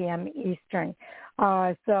 8:30 p.m. Eastern.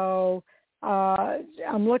 So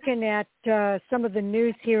I'm looking at some of the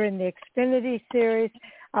news here in the Xfinity Series.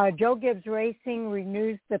 Joe Gibbs Racing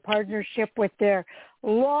renews the partnership with their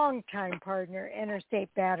longtime partner, Interstate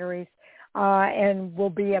Batteries, and will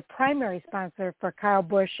be a primary sponsor for Kyle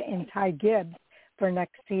Busch and Ty Gibbs for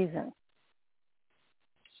next season.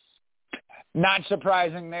 Not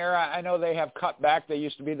surprising there. I know they have cut back. They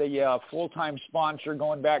used to be the full-time sponsor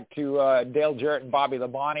going back to Dale Jarrett and Bobby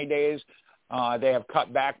Labonte days. They have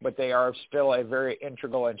cut back, but they are still a very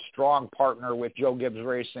integral and strong partner with Joe Gibbs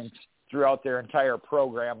Racing throughout their entire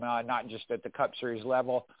program, not just at the Cup Series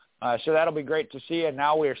level. So that'll be great to see. And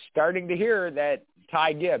now we're starting to hear that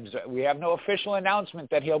Ty Gibbs, we have no official announcement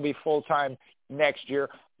that he'll be full-time next year,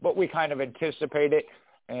 but we kind of anticipate it.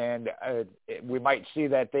 And we might see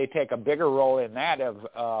that they take a bigger role in that,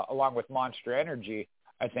 along with Monster Energy,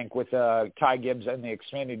 I think, with Ty Gibbs and the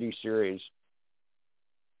Xfinity Series.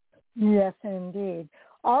 Yes, indeed.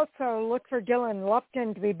 Also, look for Dylan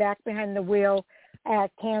Lupton to be back behind the wheel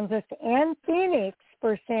at Kansas and Phoenix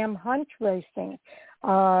for Sam Hunt Racing.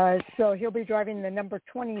 So he'll be driving the number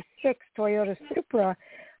 26 Toyota Supra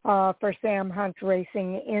for Sam Hunt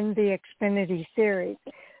Racing in the Xfinity Series.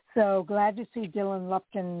 So glad to see Dylan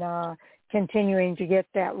Lupton continuing to get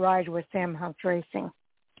that ride with Sam Hunt Racing.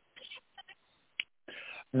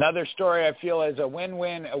 Another story I feel is a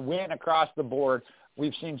win-win, a win across the board.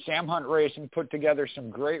 We've seen Sam Hunt Racing put together some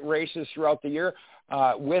great races throughout the year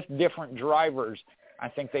with different drivers. I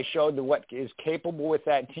think they showed what is capable with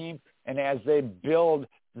that team, and as they build,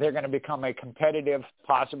 they're going to become a competitive,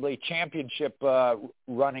 possibly championship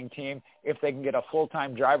running team if they can get a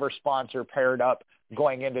full-time driver sponsor paired up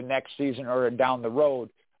going into next season or down the road.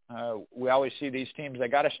 We always see these teams, they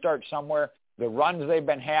got to start somewhere. The runs they've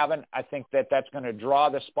been having, I think that's going to draw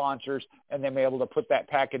the sponsors, and they'll be able to put that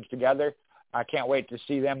package together. I can't wait to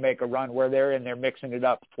see them make a run where they're in there mixing it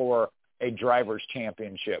up for a driver's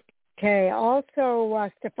championship. Okay.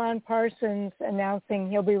 Also, Stefan Parsons announcing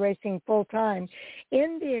he'll be racing full-time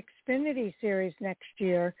in the Xfinity Series next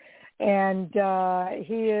year. And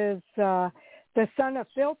he is the son of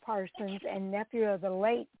Phil Parsons and nephew of the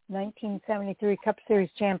late 1973 Cup Series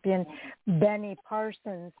champion Benny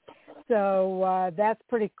Parsons. So that's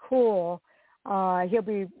pretty cool. He'll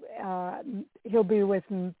be with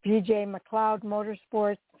BJ McLeod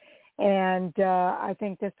Motorsports, and I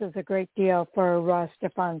think this is a great deal for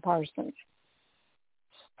Stefan Parsons.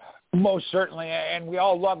 Most certainly, and we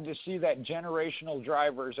all love to see that generational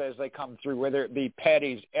drivers as they come through, whether it be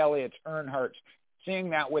Petty's, Elliott's, Earnhardt's.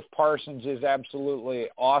 Seeing that with Parsons is absolutely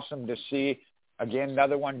awesome to see. Again,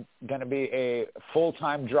 another one going to be a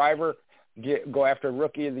full-time driver, go after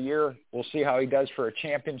Rookie of the Year. We'll see how he does for a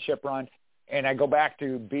championship run. And I go back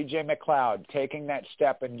to B.J. McLeod taking that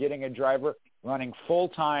step and getting a driver running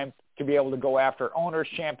full-time to be able to go after Owners'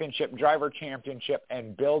 Championship, Driver Championship,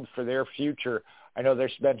 and build for their future. I know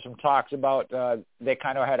there's been some talks about they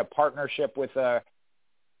kind of had a partnership with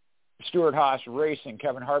Stewart-Haas Racing.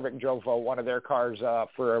 Kevin Harvick drove one of their cars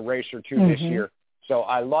for a race or two this year. So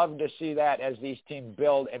I love to see that as these teams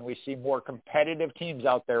build and we see more competitive teams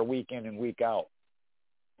out there week in and week out.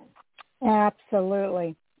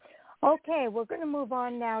 Absolutely. Okay, we're going to move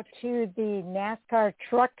on now to the NASCAR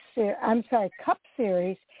Cup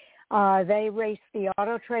Series. They raced the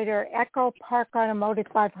Auto Trader Echo Park Automotive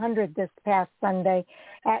 500 this past Sunday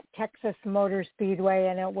at Texas Motor Speedway,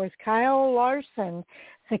 and it was Kyle Larson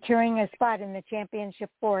securing a spot in the Championship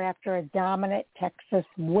 4 after a dominant Texas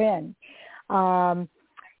win.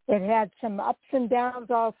 It had some ups and downs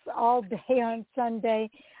all day on Sunday,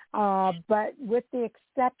 but with the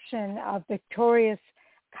exception of victorious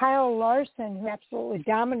Kyle Larson, who absolutely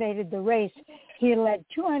dominated the race, he led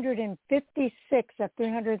 256 of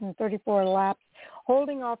 334 laps,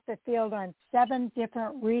 holding off the field on 7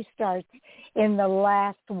 different restarts in the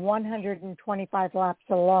last 125 laps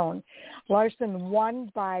alone. Larson won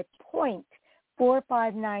by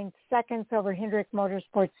 0.459 seconds over Hendrick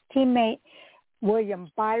Motorsports teammate William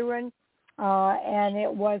Byron, and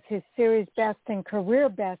it was his series best and career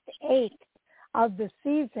best 8th of the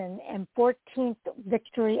season and 14th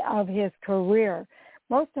victory of his career.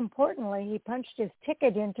 Most importantly, he punched his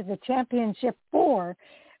ticket into the championship for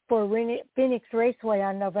Phoenix Raceway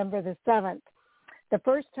on November the 7th. The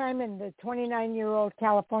first time in the 29-year-old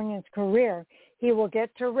Californian's career, he will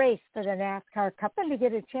get to race for the NASCAR Cup and to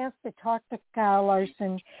get a chance to talk to Kyle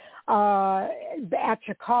Larson at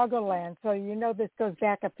Chicagoland. So this goes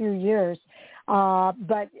back a few years.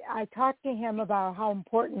 But I talked to him about how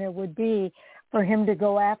important it would be for him to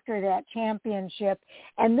go after that championship.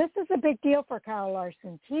 And this is a big deal for Kyle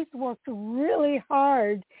Larson. He's worked really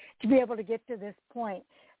hard to be able to get to this point.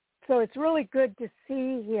 So it's really good to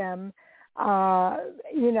see him,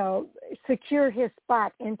 secure his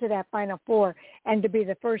spot into that Final Four and to be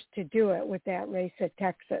the first to do it with that race at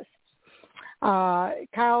Texas.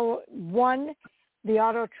 Kyle won the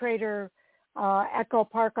Auto Trader Echo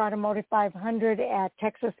Park Automotive 500 at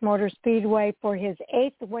Texas Motor Speedway for his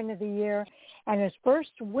 8th win of the year and his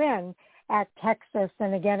first win at Texas.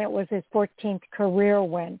 And again, it was his 14th career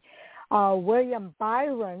win. William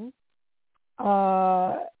Byron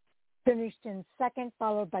finished in second,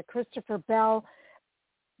 followed by Christopher Bell,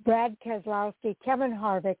 Brad Keselowski, Kevin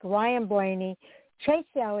Harvick, Ryan Blaney, Chase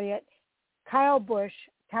Elliott, Kyle Busch,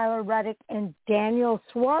 Tyler Reddick, and Daniel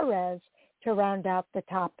Suarez to round out the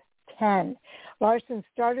top 10. Larson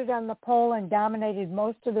started on the pole and dominated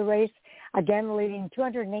most of the race, again leading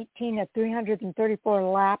 218 of 334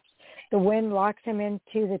 laps. The win locks him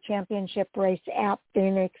into the championship race at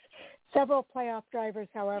Phoenix. Several playoff drivers,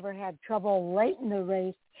 however, had trouble late in the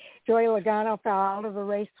race. Joey Logano fell out of the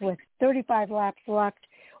race with 35 laps left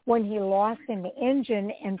when he lost in the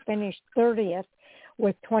engine and finished 30th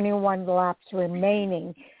with 21 laps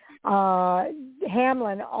remaining.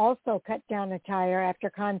 Hamlin also cut down a tire after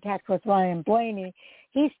contact with Ryan Blaney.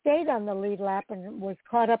 He stayed on the lead lap and was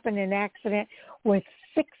caught up in an accident with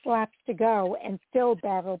 6 laps to go and still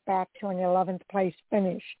battled back to an 11th place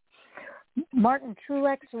finish. Martin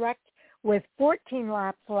Truex wrecked with 14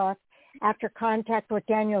 laps left after contact with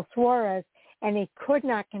Daniel Suarez, and he could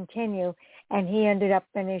not continue, and he ended up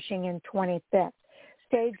finishing in 25th.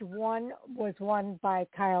 Stage 1 was won by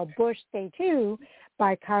Kyle Busch. Stage 2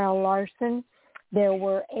 by Kyle Larson. There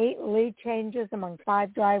were 8 lead changes among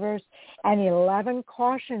 5 drivers and 11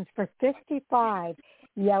 cautions for 55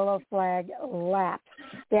 yellow flag laps.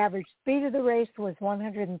 The average speed of the race was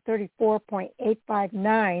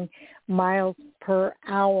 134.859 miles per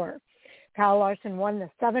hour. Kyle Larson won the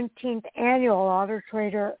 17th annual Auto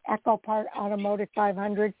Trader Echo Park Automotive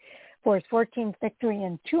 500 for his 14th victory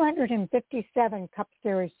in 257 Cup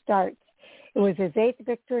Series starts. It was his 8th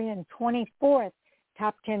victory and 24th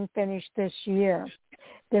top 10 finish this year.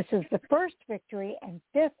 This is the first victory and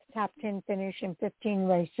 5th top 10 finish in 15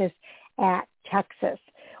 races at Texas.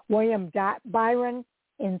 William Byron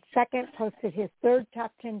in second posted his 3rd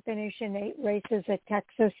top 10 finish in 8 races at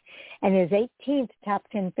Texas and his 18th top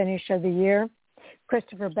 10 finish of the year.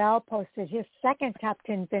 Christopher Bell posted his 2nd top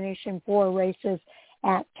 10 finish in 4 races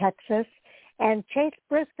at Texas. And Chase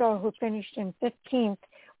Briscoe, who finished in 15th,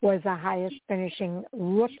 was the highest finishing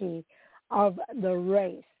rookie of the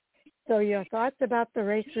race. So your thoughts about the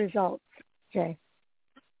race results, Jay?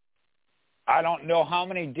 I don't know how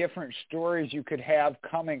many different stories you could have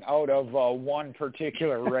coming out of one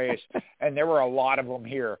particular race, and there were a lot of them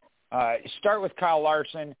here. Start with Kyle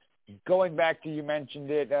Larson. Going back to, you mentioned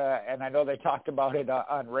it, and I know they talked about it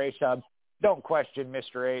on Race Hub. Don't question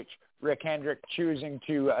Mr. H. Rick Hendrick choosing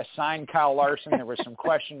to assign Kyle Larson. There was some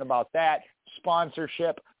question about that.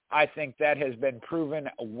 Sponsorship, I think that has been proven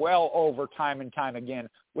well over time and time again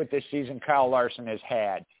with this season Kyle Larson has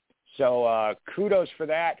had. So kudos for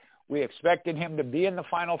that. We expected him to be in the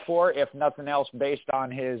Final Four, if nothing else, based on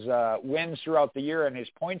his wins throughout the year and his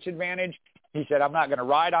points advantage. He said, I'm not going to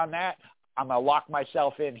ride on that. I'm going to lock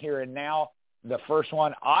myself in here and now. The first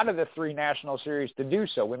one out of the 3 National Series to do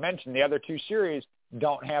so. We mentioned the other 2 series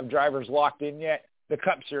don't have drivers locked in yet. The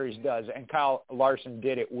Cup Series does, and Kyle Larson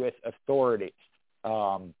did it with authority.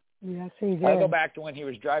 Yes, he did. I go back to when he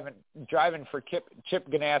was driving for Chip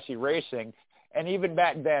Ganassi Racing, And even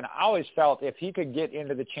back then, I always felt if he could get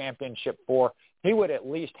into the championship 4, he would at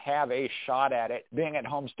least have a shot at it, being at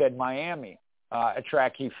Homestead, Miami, a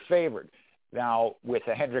track he favored. Now, with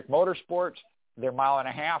the Hendrick Motorsports, their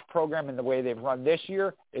 1.5-mile program and the way they've run this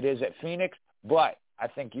year, it is at Phoenix. But I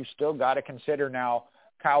think you still got to consider now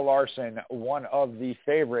Kyle Larson one of the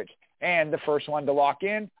favorites and the first one to lock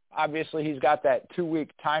in. Obviously, he's got that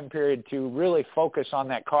 2-week time period to really focus on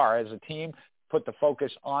that car as a team, put the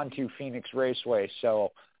focus onto Phoenix Raceway.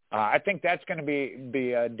 So I think that's going to be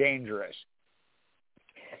dangerous.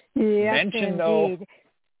 Yes, Mention, indeed. though,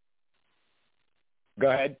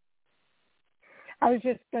 go ahead. I was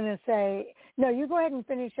just going to say, no, you go ahead and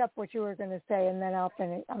finish up what you were going to say, and then I'll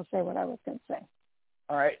say what I was going to say.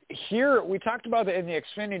 All right. Here, we talked about in the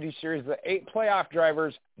Xfinity Series, the 8 playoff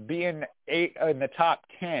drivers being 8 in the top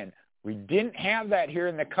 10. We didn't have that here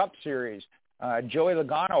in the Cup Series. Joey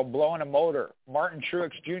Logano blowing a motor. Martin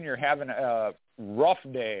Truex Jr. having a rough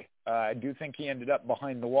day. I do think he ended up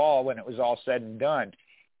behind the wall when it was all said and done.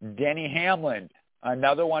 Denny Hamlin,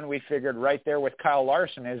 another one we figured right there with Kyle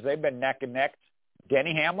Larson, as they've been neck and neck.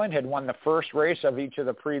 Denny Hamlin had won the first race of each of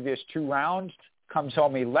the previous 2 rounds, comes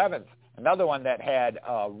home 11th. Another one that had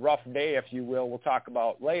a rough day, if you will, we'll talk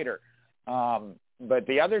about later. But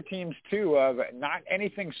the other teams, too, not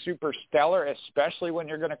anything super stellar, especially when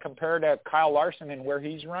you're going to compare to Kyle Larson and where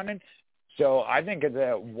he's running. So I think it's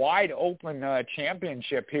a wide-open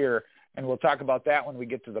championship here, and we'll talk about that when we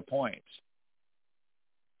get to the points.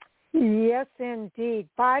 Yes, indeed.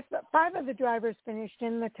 Five of the drivers finished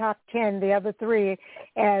in the top 10. The other 3,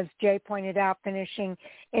 as Jay pointed out, finishing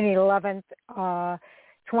in 11th,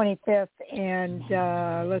 25th, and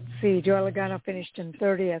let's see, Joey Logano finished in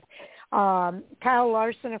 30th. Kyle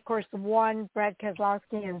Larson, of course, won. Brad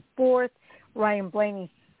Keselowski in 4th. Ryan Blaney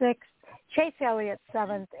 6th. Chase Elliott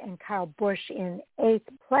 7th, and Kyle Busch in 8th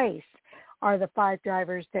place are the 5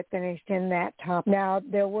 drivers that finished in that top. Now,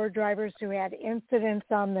 there were drivers who had incidents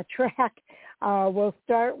on the track. We'll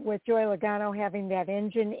start with Joey Logano having that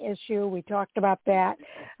engine issue. We talked about that.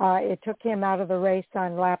 It took him out of the race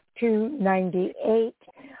on lap 298.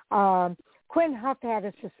 Quinn Huff had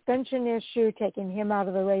a suspension issue, taking him out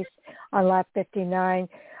of the race on lap 59.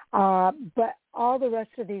 But all the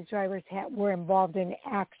rest of these drivers were involved in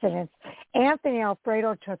accidents. Anthony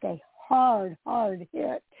Alfredo took a hard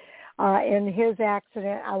hit in his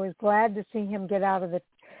accident. I was glad to see him get out of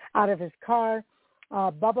his car.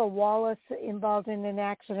 Bubba Wallace involved in an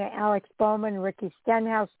accident. Alex Bowman, Ricky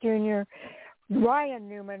Stenhouse Jr., Ryan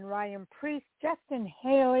Newman, Ryan Preece, Justin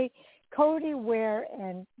Haley, Cody Ware,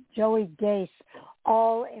 and Joey Gase,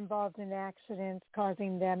 all involved in accidents,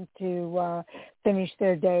 causing them to finish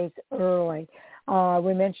their days early.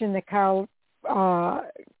 We mentioned that Kyle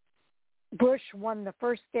Busch won the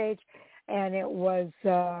first stage, and it was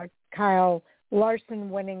Kyle Larson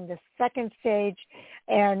winning the second stage,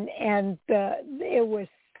 and it was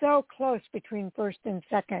so close between first and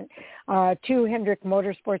second. 2 Hendrick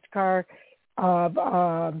Motorsports car of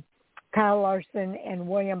Kyle Larson and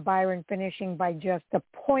William Byron finishing by just a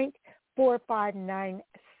 0.459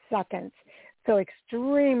 seconds. So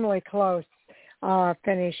extremely close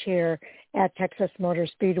finish here at Texas Motor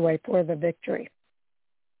Speedway for the victory.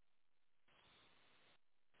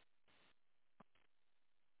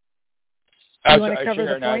 You want to cover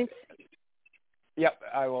the points? Yep,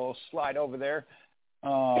 I will slide over there.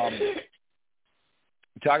 Talk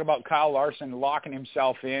about Kyle Larson locking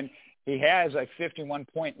himself in. He has a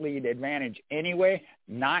 51-point lead advantage anyway,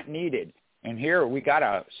 not needed. And here we got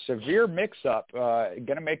a severe mix-up, going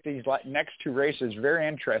to make these next 2 races very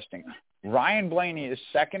interesting. Ryan Blaney is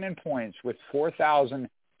second in points with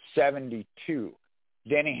 4,072.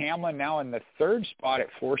 Denny Hamlin now in the 3rd spot at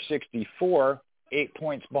 464, 8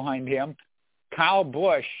 points behind him. Kyle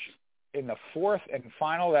Busch in the 4th and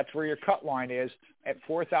final, that's where your cut line is, at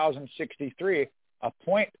 4,063, a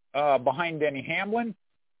point behind Denny Hamlin,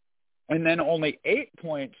 and then only 8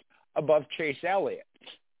 points above Chase Elliott.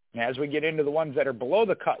 And as we get into the ones that are below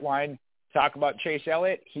the cut line, talk about Chase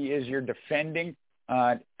Elliott. He is your defending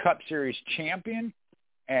Cup Series champion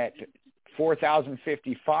at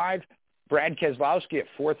 4,055. Brad Keselowski at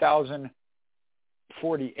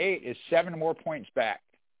 4,048 is 7 more points back.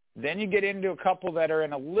 Then you get into a couple that are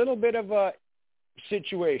in a little bit of a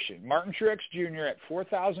situation. Martin Truex Jr. at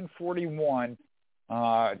 4,041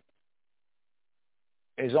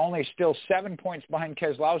 is only still 7 points behind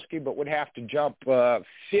Keselowski, but would have to jump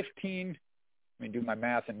 15. Let me do my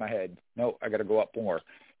math in my head. No, I got to go up more.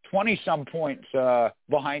 20-some points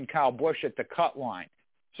behind Kyle Busch at the cut line.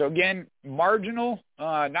 So, again, marginal,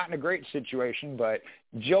 not in a great situation, but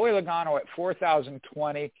Joey Logano at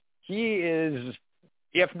 4,020. He is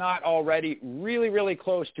if not already, really, really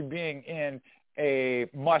close to being in a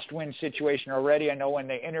must-win situation already. I know when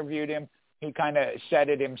they interviewed him, he kind of said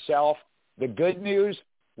it himself. The good news,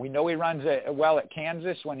 we know he runs well at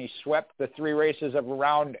Kansas when he swept the 3 races of a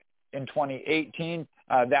round in 2018.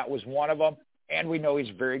 That was one of them. And we know he's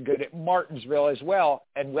very good at Martinsville as well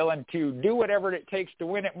and willing to do whatever it takes to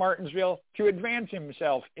win at Martinsville to advance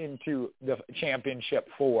himself into the championship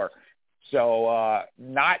 4. So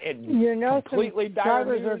not completely some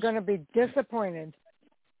drivers are going to be disappointed.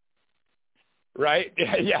 Right?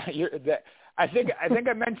 Yeah. I think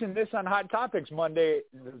I mentioned this on Hot Topics Monday.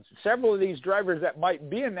 Several of these drivers that might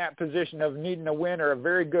be in that position of needing a win or a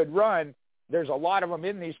very good run, there's a lot of them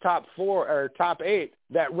in these top 4 or top 8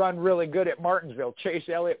 that run really good at Martinsville. Chase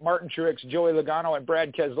Elliott, Martin Truex, Joey Logano, and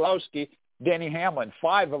Brad Keselowski, Denny Hamlin,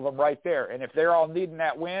 5 of them right there. And if they're all needing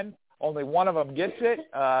that win, only one of them gets it,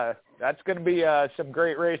 that's going to be some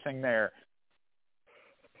great racing there.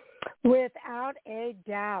 Without a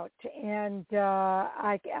doubt. And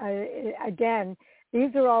again,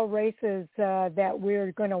 these are all races that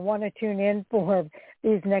we're going to want to tune in for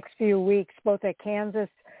these next few weeks, both at Kansas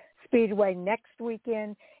Speedway next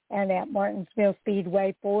weekend and at Martinsville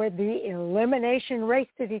Speedway for the elimination race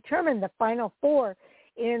to determine the final 4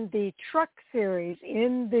 in the Truck Series,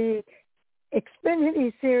 in the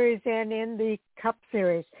Xfinity Series, and in the Cup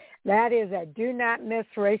Series. That is a do-not-miss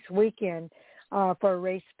race weekend for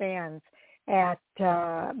race fans at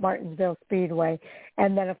Martinsville Speedway.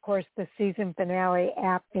 And then, of course, the season finale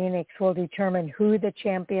at Phoenix will determine who the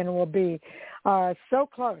champion will be. So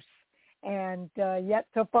close, and yet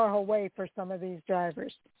so far away for some of these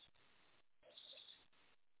drivers.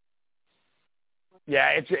 Yeah,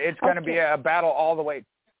 it's going to be a battle all the way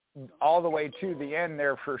to the end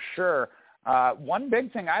there for sure. One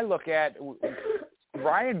big thing I look at,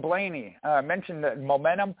 Ryan Blaney mentioned the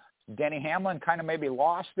momentum. Denny Hamlin kind of maybe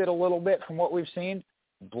lost it a little bit from what we've seen.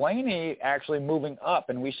 Blaney actually moving up,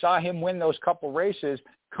 and we saw him win those couple races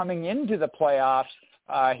coming into the playoffs.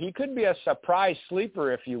 He could be a surprise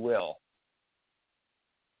sleeper, if you will.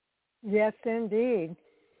 Yes, indeed.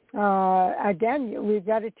 Again, we've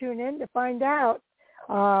got to tune in to find out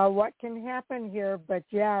what can happen here. But,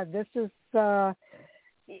 yeah, this is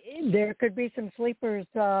there could be some sleepers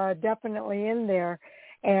definitely in there,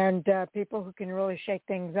 and people who can really shake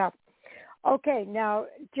things up. Okay, now,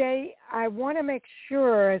 Jay, I want to make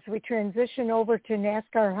sure as we transition over to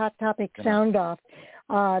NASCAR Hot Topic Sound Off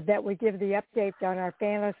that we give the update on our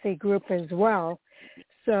fantasy group as well.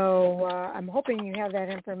 So I'm hoping you have that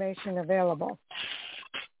information available.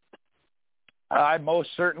 I most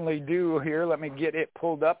certainly do here. Let me get it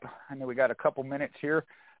pulled up. I know we got a couple minutes here.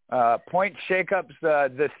 Point shakeups,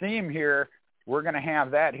 the theme here, we're going to have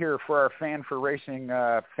that here for our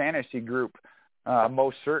Fan4Racing fantasy group,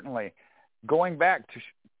 most certainly. Going back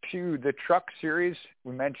to the Truck Series,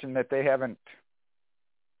 we mentioned that they haven't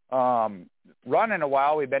run in a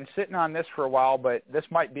while. We've been sitting on this for a while, but this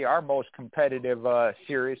might be our most competitive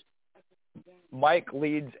series. Mike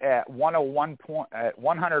leads at 101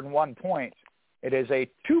 points. It is a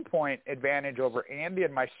 2-point advantage over Andy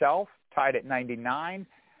and myself, tied at 99.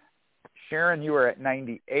 Sharon, you are at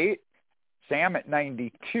 98. Sam at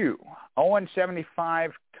 92. Owen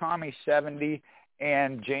 75. Tommy 70.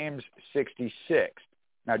 And James 66.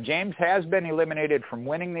 Now, James has been eliminated from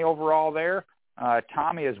winning the overall there.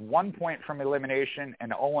 Tommy is 1 point from elimination,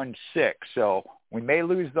 and Owen 6. So we may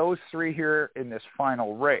lose those 3 here in this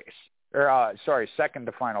final race. Second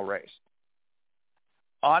to final race.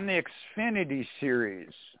 On the Xfinity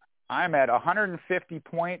Series, I'm at 150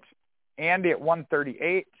 points. Andy at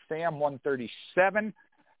 138. Sam 137.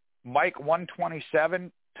 Mike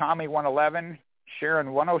 127. Tommy 111.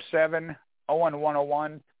 Sharon 107. Owen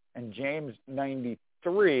 101, and James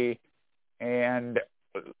 93. And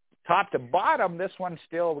top to bottom, this one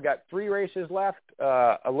still, we got 3 races left,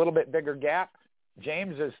 a little bit bigger gap.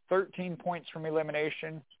 James is 13 points from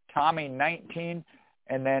elimination, Tommy 19,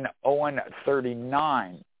 and then Owen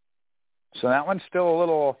 39. So that one's still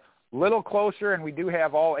a little closer, and we do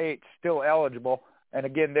have all 8 still eligible. And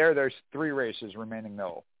again, there's 3 races remaining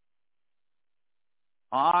though.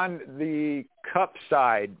 On the Cup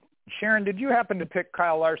side, Sharon, did you happen to pick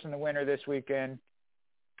Kyle Larson the winner this weekend?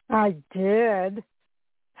 I did.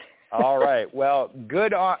 All right. Well,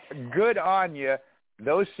 good on you.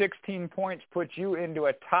 Those 16 points put you into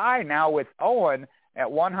a tie now with Owen at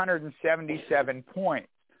 177 points.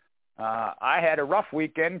 I had a rough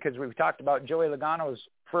weekend because we've talked about Joey Logano's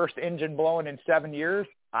first engine blowing in 7 years.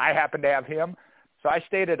 I happened to have him. So I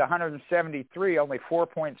stayed at 173, only 4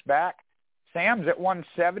 points back. Sam's at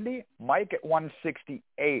 170, Mike at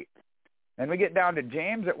 168. Then we get down to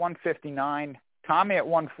James at 159, Tommy at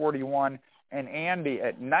 141, and Andy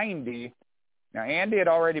at 90. Now, Andy had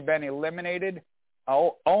already been eliminated.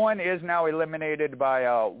 Owen is now eliminated by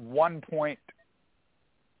 1 point.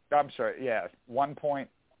 I'm sorry, 1 point.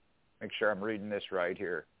 Make sure I'm reading this right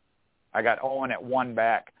here. I got Owen at 1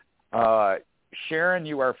 back. Sharon,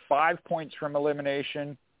 you are 5 points from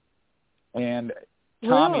elimination, and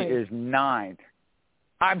Tommy is 9.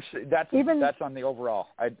 That's on the overall.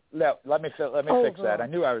 Let me fix that. I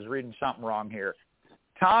knew I was reading something wrong here.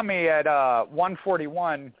 Tommy at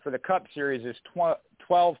 141 for the Cup Series is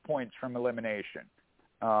 12 points from elimination.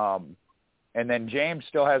 And then James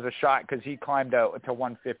still has a shot because he climbed out to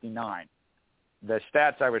 159. The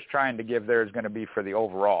stats I was trying to give there is going to be for the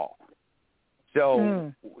overall.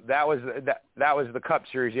 So that was the Cup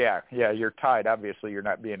Series. Yeah, you're tied. Obviously, you're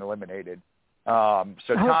not being eliminated. So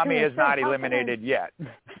Tommy is not eliminated yet.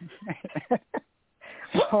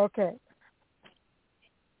 Okay.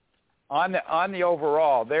 On the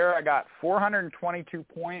overall, there I got 422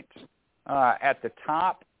 points at the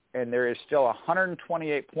top, and there is still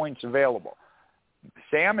 128 points available.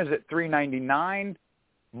 Sam is at 399,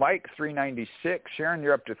 Mike 396, Sharon,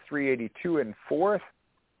 you're up to 382 in fourth,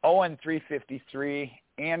 Owen 353,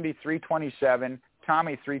 Andy 327,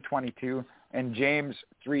 Tommy 322, and James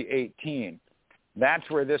 318. That's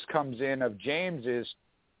where this comes in of James is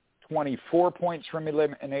 24 points from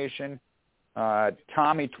elimination,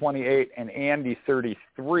 Tommy 28, and Andy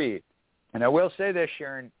 33. And I will say this,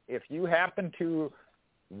 Sharon, if you happen to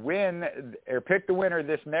win or pick the winner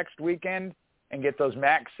this next weekend and get those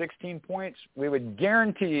max 16 points, we would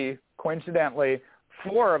guarantee, coincidentally,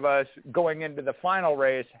 4 of us going into the final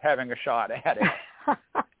race having a shot at it.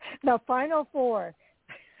 The final 4.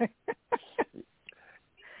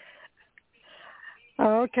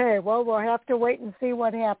 Okay, well, we'll have to wait and see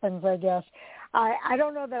what happens, I guess. I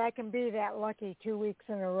don't know that I can be that lucky 2 weeks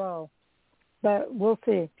in a row, but we'll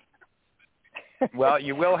see. Well,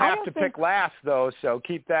 you will have to pick last, though, so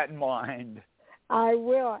keep that in mind. I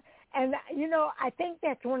will. And, I think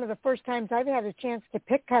that's one of the first times I've had a chance to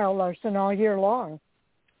pick Kyle Larson all year long.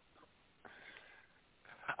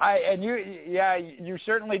 You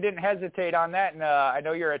certainly didn't hesitate on that, and I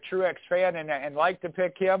know you're a Truex fan and like to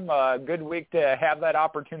pick him. Good week to have that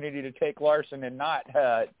opportunity to take Larson and not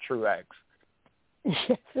Truex.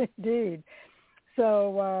 Yes, indeed.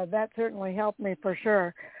 So that certainly helped me for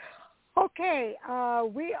sure. Okay,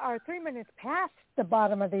 we are 3 minutes past the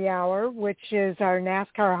bottom of the hour, which is our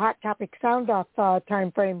NASCAR Hot Topic Sound-Off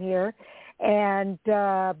time frame here. And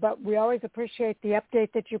but we always appreciate the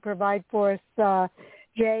update that you provide for us,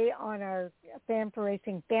 Jay, on our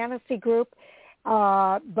Fan4Racing Fantasy Group.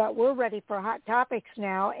 But we're ready for Hot Topics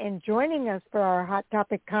now. And joining us for our Hot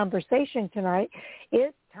Topic conversation tonight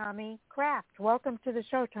is Tommy Kraft. Welcome to the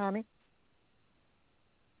show, Tommy.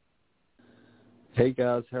 Hey,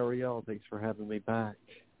 guys. How are y'all? Thanks for having me back.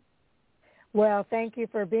 Well, thank you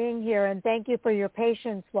for being here, and thank you for your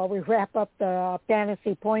patience while we wrap up the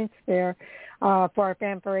fantasy points there for our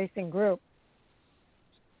Fan4Racing group.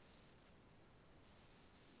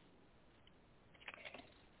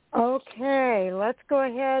 Okay, let's go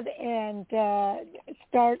ahead and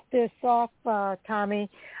start this off, Tommy.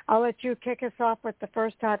 I'll let you kick us off with the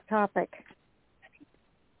first hot topic.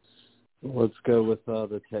 Let's go with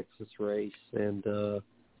the Texas race and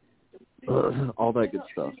all that good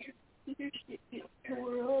stuff.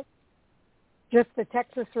 Just the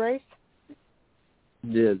Texas race?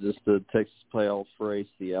 Yeah, just the Texas playoff race,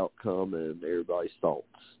 the outcome, and everybody's thoughts.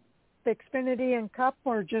 The Xfinity and Cup,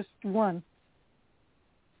 or just one?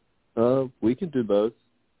 We can do both.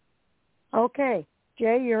 Okay.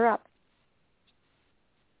 Jay, you're up.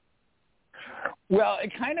 Well,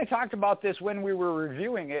 it kind of talked about this when we were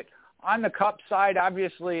reviewing it. On the Cup side,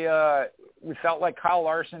 obviously, we felt like Kyle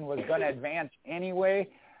Larson was going to advance anyway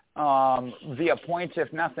via points,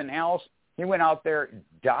 if nothing else. He went out there,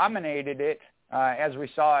 dominated it, as we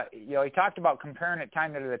saw. He talked about comparing it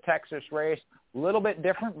kind of to the Texas race. A little bit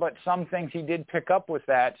different, but some things he did pick up with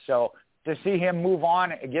that. So to see him move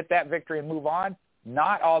on, get that victory and move on,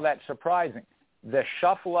 not all that surprising. The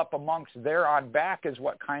shuffle up amongst there on back is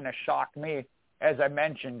what kind of shocked me. As I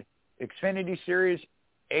mentioned, Xfinity Series,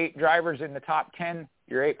 8 drivers in the top 10,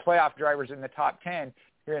 your 8 playoff drivers in the top 10.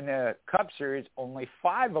 Here in the Cup Series, only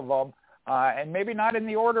 5 of them, and maybe not in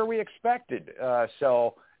the order we expected.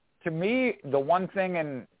 So to me, the one thing,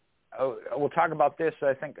 and we'll talk about this,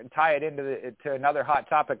 I think, and tie it to another hot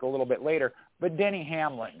topic a little bit later, but Denny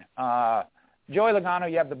Hamlin. Joey Logano,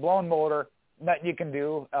 you have the blown motor, nothing you can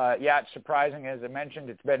do. It's surprising. As I mentioned,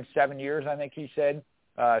 it's been 7 years, I think he said,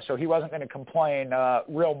 So he wasn't going to complain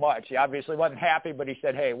real much. He obviously wasn't happy, but he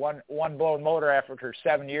said, hey, one blown motor after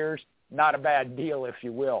 7 years, not a bad deal, if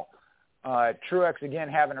you will. Truex, again,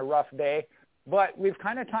 having a rough day. But we've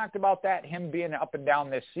kind of talked about that, him being up and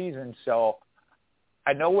down this season. So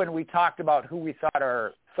I know when we talked about who we thought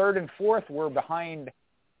our third and fourth were behind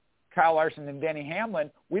Kyle Larson and Denny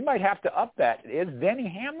Hamlin, we might have to up that. Is Denny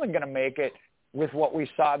Hamlin going to make it with what we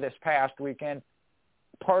saw this past weekend?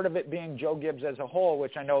 Part of it being Joe Gibbs as a whole,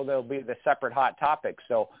 which I know there'll be the separate hot topic.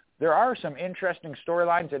 So there are some interesting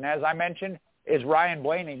storylines. And as I mentioned, is Ryan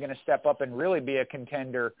Blaney going to step up and really be a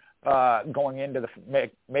contender going into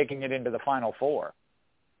making it into the Final Four?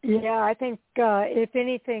 Yeah, I think if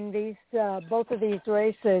anything, these both of these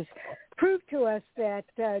races prove to us that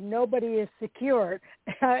nobody is secure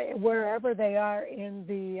wherever they are in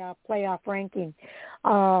the playoff ranking.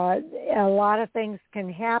 A lot of things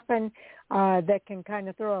can happen that can kind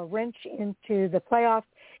of throw a wrench into the playoffs.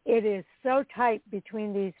 It is so tight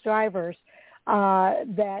between these drivers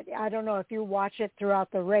that I don't know if you watch it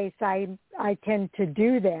throughout the race. I tend to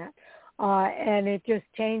do that. And it just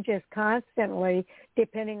changes constantly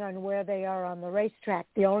depending on where they are on the racetrack.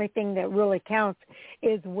 The only thing that really counts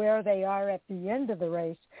is where they are at the end of the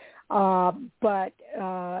race. But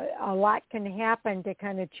a lot can happen to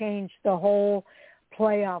kind of change the whole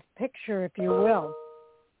playoff picture, if you will.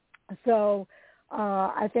 So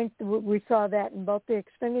I think we saw that in both the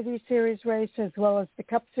Xfinity Series race as well as the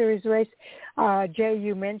Cup Series race. Jay,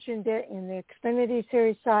 you mentioned it in the Xfinity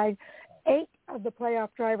Series side. 8 of the playoff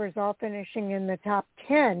drivers all finishing in the top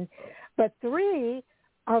 10, but 3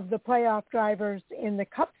 of the playoff drivers in the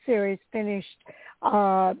Cup Series finished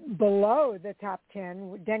below the top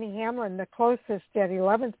 10. Denny Hamlin, the closest at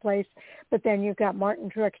 11th place, but then you've got Martin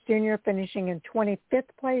Truex Jr. finishing in 25th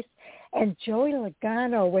place, and Joey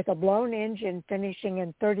Logano with a blown engine finishing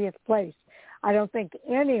in 30th place. I don't think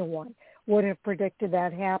anyone would have predicted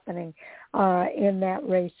that happening in that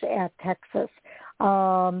race at Texas.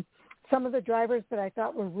 Some of the drivers that I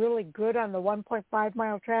thought were really good on the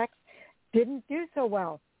 1.5-mile tracks didn't do so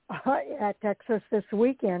well at Texas this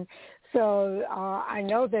weekend. So I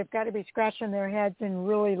know they've got to be scratching their heads and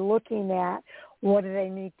really looking at what do they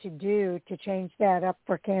need to do to change that up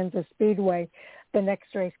for Kansas Speedway, the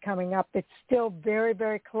next race coming up. It's still very,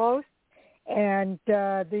 very close, and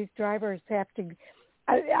these drivers have to –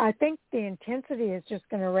 I think the intensity is just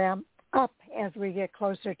going to ramp up as we get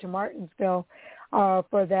closer to Martinsville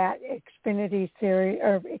for that Xfinity Series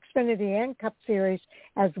or Xfinity and Cup Series,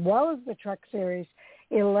 as well as the Truck Series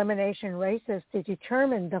elimination races to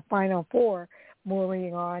determine the Final Four,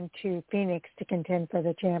 moving on to Phoenix to contend for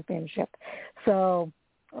the championship. So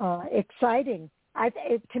exciting.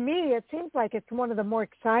 To me, it seems like it's one of the more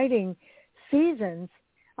exciting seasons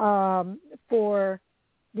for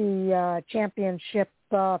the championship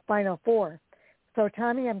Final Four. So,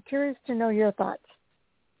 Tommy, I'm curious to know your thoughts.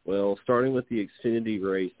 Well, starting with the Xfinity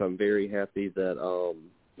race, I'm very happy that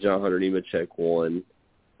John Hunter Nemechek won.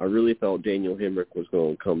 I really thought Daniel Hemrick was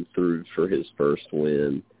going to come through for his first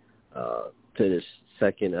win. Finished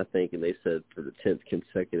second, I think, and they said for the 10th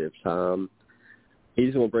consecutive time.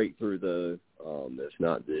 He's going to break through, though, if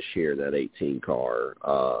not this year, that 18 car,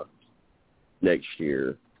 next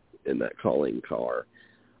year in that calling car.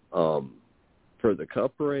 For the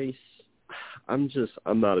Cup race, I'm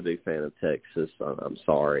not a big fan of Texas. I'm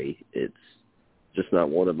sorry. It's just not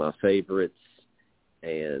one of my favorites.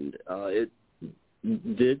 And it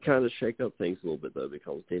did kind of shake up things a little bit, though,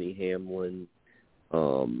 because Denny Hamlin,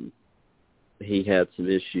 he had some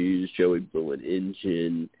issues. Joey blew an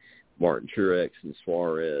engine. Martin Truex and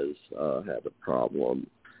Suarez had a problem.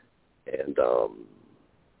 And,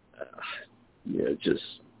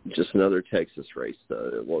 just another Texas race,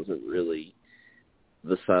 though. It wasn't really –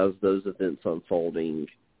 besides those events unfolding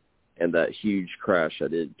and that huge crash, I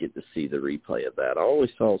did get to see the replay of that. I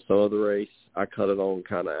only saw some of the race. I cut it on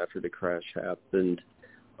kind of after the crash happened.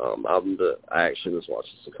 I actually was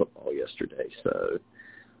watching some football yesterday. So,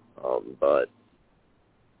 but,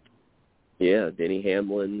 yeah, Denny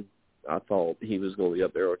Hamlin, I thought he was going to be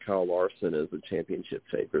up there with Kyle Larson as a championship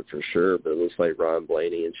favorite for sure, but it looks like Ryan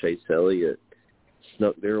Blaney and Chase Elliott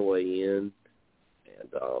snuck their way in. And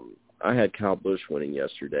I had Kyle Busch winning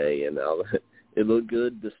yesterday, and it looked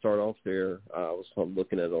good to start off there. I was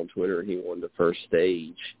looking at it on Twitter, and he won the first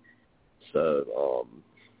stage. So,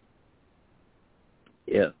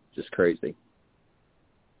 yeah, just crazy.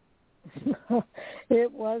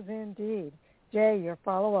 It was indeed. Jay, your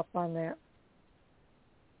follow-up on that.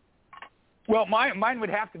 Well, mine would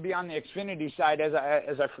have to be on the Xfinity side, as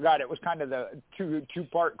I forgot. It was kind of the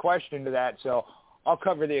two-part question to that, so I'll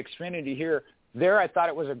cover the Xfinity here. there I thought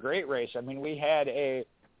it was a great race. I mean, we had a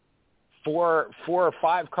four or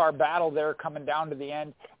five car battle there coming down to the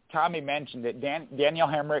end. Tommy mentioned it. Daniel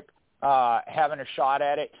Hemrick having a shot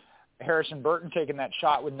at it. Harrison Burton taking that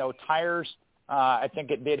shot with no tires. I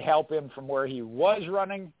think it did help him from where he was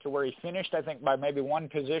running to where he finished, I think, by maybe one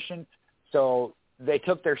position. So they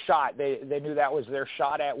took their shot. They knew that was their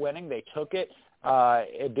shot at winning. They took it.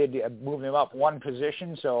 It did move him up one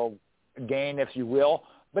position, so gain, if you will.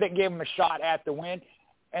 But it gave him a shot at the win.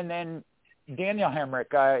 And then Daniel Hemrick,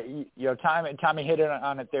 Tommy hit it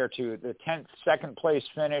on it there too. The 10th, second place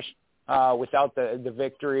finish without the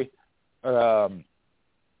victory,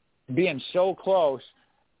 being so close.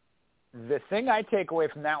 The thing I take away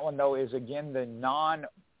from that one, though, is, again, the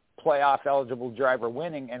non-playoff eligible driver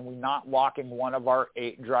winning, and we not locking one of our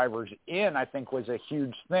 8 drivers in, I think, was a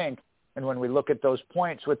huge thing. And when we look at those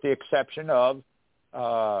points, with the exception of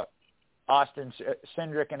Austin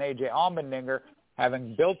Cindric and A.J. Allmendinger,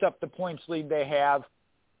 having built up the points lead they have,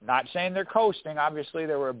 not saying they're coasting. Obviously,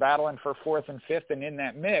 they were battling for 4th and 5th and in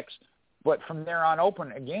that mix. But from there on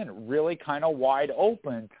open, again, really kind of wide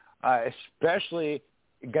open, especially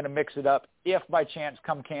going to mix it up if by chance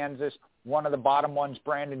come Kansas, one of the bottom ones,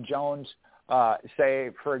 Brandon Jones,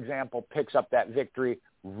 say, for example, picks up that victory,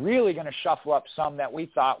 really going to shuffle up some that we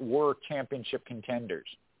thought were championship contenders.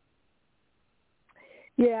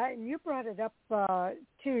 Yeah, and you brought it up,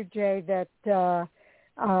 too, Jay, that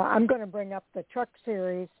I'm going to bring up the Truck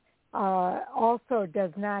Series also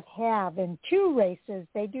does not have, in 2 races,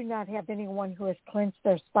 they do not have anyone who has clinched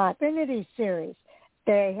their spot. Xfinity Series,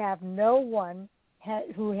 they have no one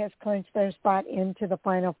who has clinched their spot into the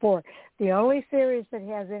Final Four. The only series that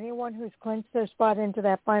has anyone who's clinched their spot into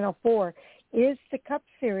that Final Four is the Cup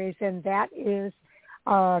Series, and that is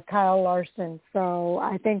Kyle Larson. So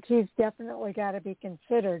I think he's definitely got to be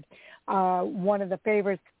considered one of the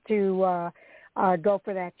favorites to go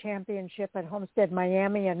for that championship at Homestead,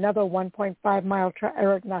 Miami, another 1.5-mile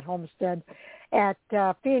not Homestead, at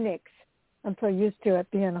Phoenix. I'm so used to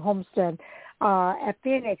it being Homestead. At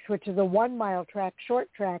Phoenix, which is a 1-mile track,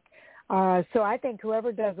 short track. So I think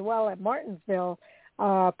whoever does well at Martinsville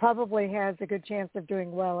probably has a good chance of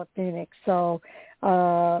doing well at Phoenix. So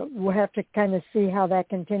we'll have to kind of see how that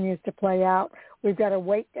continues to play out. We've got to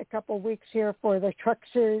wait a couple of weeks here for the Truck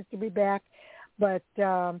Series to be back. But,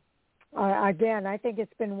 again, I think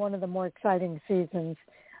it's been one of the more exciting seasons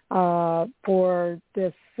for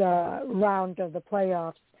this round of the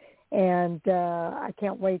playoffs. And I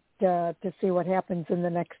can't wait to see what happens in the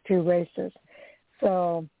next 2 races.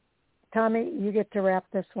 So, Tommy, you get to wrap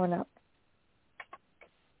this one up.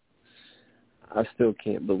 I still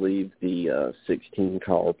can't believe the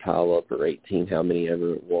 16-car pileup or 18, how many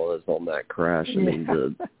ever it was on that crash. I mean,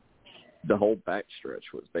 the whole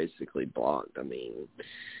backstretch was basically blocked. I mean,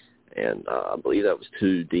 and I believe that was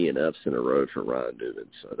 2 DNFs in a row for Ryan Newman,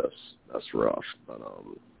 so that's rough. But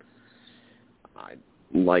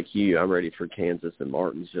like you, I'm ready for Kansas and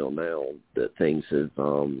Martinsville now that things have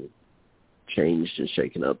changed and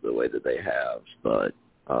shaken up the way that they have. But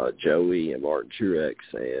Joey and Martin Truex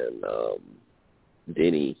and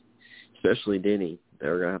Denny, especially Denny,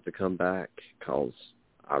 they're going to have to come back because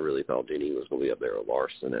I really thought Denny was going to be up there with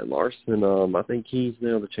Larson. And Larson, I think he's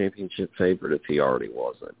now the championship favorite if he already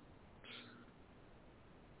wasn't.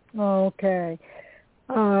 Okay.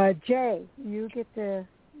 Jay, you get to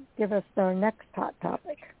give us our next hot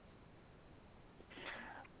topic.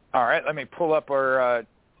 All right, let me pull up our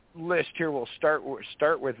list here. We'll start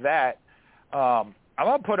with that. I'm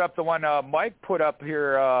going to put up the one Mike put up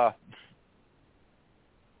here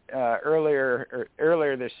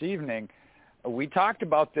earlier this evening. We talked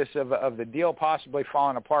about this of the deal possibly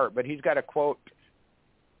falling apart, but he's got a quote.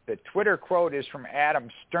 The Twitter quote is from Adam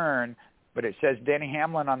Stern, but it says Denny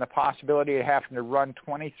Hamlin on the possibility of having to run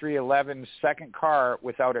 23XI's second car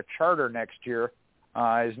without a charter next year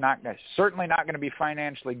is certainly not going to be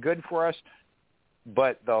financially good for us,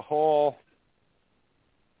 but the whole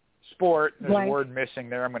sport, there's a word missing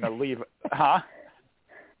there. I'm going to leave.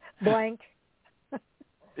 Blank.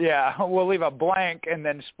 Yeah, we'll leave a blank, and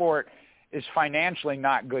then sport is financially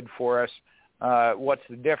not good for us. What's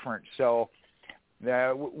the difference? So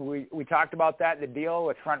we talked about that, the deal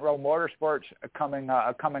with Front Row Motorsports coming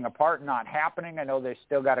apart, not happening. I know they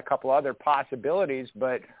still got a couple other possibilities,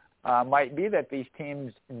 but might be that these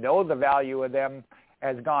teams know the value of them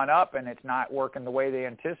has gone up, and it's not working the way they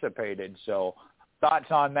anticipated. So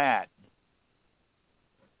thoughts on that?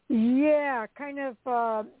 Yeah, kind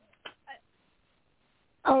of.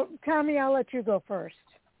 Tommy, I'll let you go first.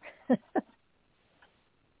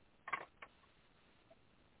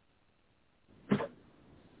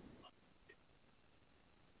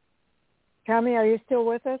 Tommy, are you still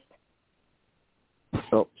with us?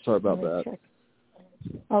 Oh, sorry about that. Check.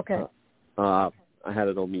 Okay. I had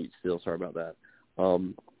it on mute still. Sorry about that. I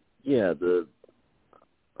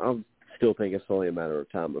still think it's only a matter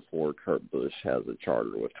of time before Kurt Busch has a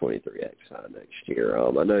charter with 23XI next year.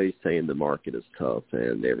 I know he's saying the market is tough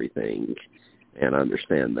and everything, and I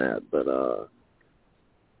understand that, but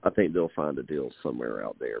I think they'll find a deal somewhere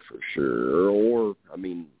out there for sure. Or,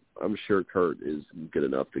 I'm sure Kurt is good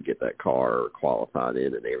enough to get that car qualified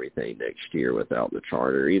in and everything next year without the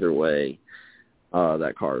charter. Either way,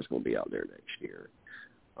 that car is going to be out there next year.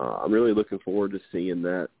 I'm really looking forward to seeing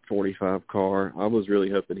that 45 car. I was really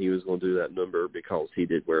hoping he was going to do that number because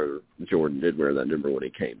Jordan did wear that number when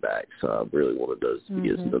he came back. So I really wanted those to be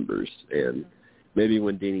his numbers. And maybe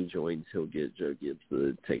when Denny joins, he'll get Joe Gibbs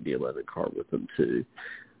to take the 11 car with him too.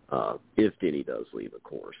 If Denny does leave, of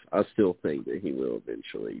course. I still think that he will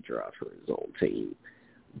eventually drive for his own team.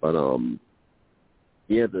 But,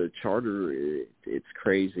 the charter, it's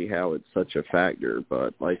crazy how it's such a factor.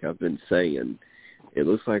 But like I've been saying, it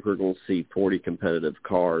looks like we're going to see 40 competitive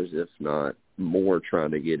cars, if not more,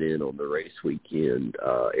 trying to get in on the race weekend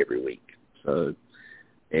every week. So,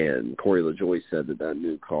 and Corey LaJoie said that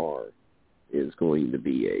new car is going to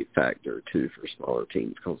be a factor, too, for smaller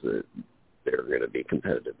teams because they're going to be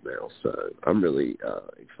competitive now. So I'm really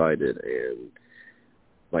excited, and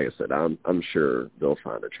like I said, I'm sure they'll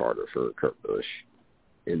find a charter for Kurt Busch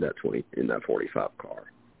in that 45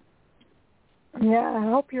 car. Yeah, I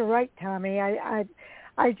hope you're right, Tommy. I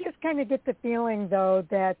just kind of get the feeling, though,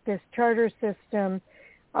 that this charter system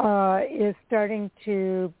is starting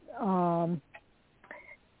to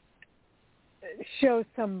show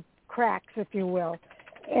some cracks, if you will.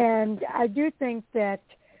 And I do think that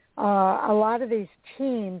a lot of these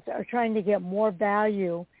teams are trying to get more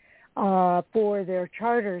value for their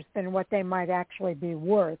charters than what they might actually be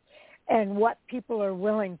worth and what people are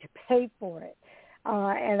willing to pay for it.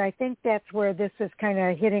 And I think that's where this is kind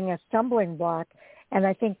of hitting a stumbling block. And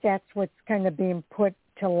I think that's what's kind of being put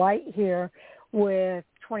to light here with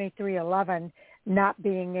 2311 not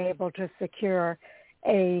being able to secure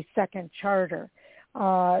a second charter.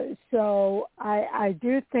 So I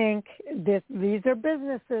do think that these are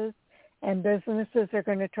businesses, and businesses are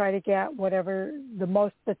going to try to get whatever the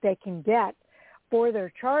most that they can get for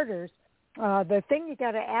their charters. The thing you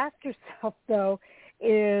got to ask yourself, though,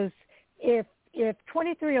 is if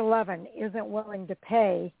 2311 isn't willing to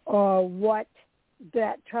pay what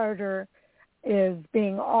that charter is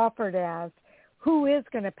being offered as, who is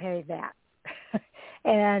going to pay that?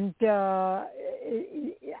 And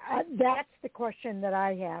that's the question that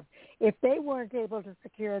I have. If they weren't able to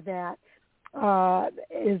secure that,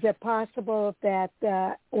 is it possible that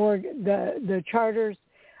or the charters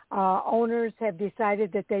owners have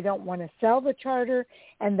decided that they don't want to sell the charter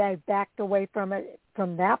and they've backed away from it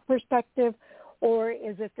from that perspective? Or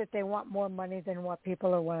is it that they want more money than what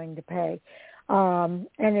people are willing to pay? And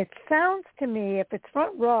it sounds to me, if it's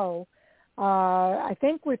Front Row, I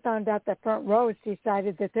think we found out that Front Row has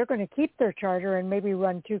decided that they're going to keep their charter and maybe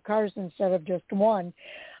run two cars instead of just one.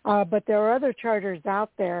 But there are other charters out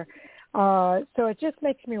there. So it just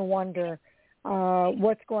makes me wonder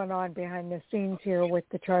what's going on behind the scenes here with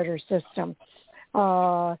the charter system.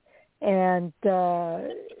 And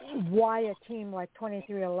why a team like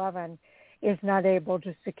 2311 is not able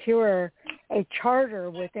to secure a charter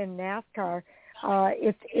within NASCAR.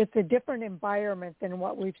 It's a different environment than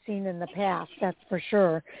what we've seen in the past, that's for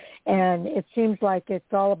sure. And it seems like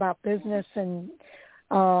it's all about business and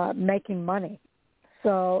making money,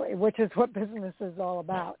 so which is what business is all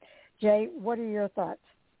about. Jay, what are your thoughts?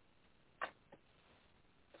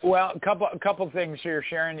 Well, a couple things here,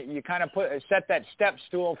 Sharon. You kind of set that step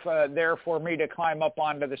stool there for me to climb up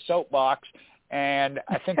onto the soapbox. And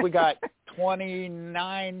I think we got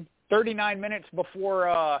 39 minutes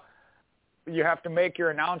before you have to make your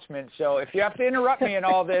announcement. So if you have to interrupt me in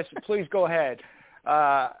all this, please go ahead.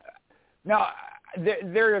 Now,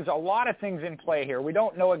 there is a lot of things in play here. We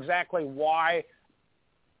don't know exactly what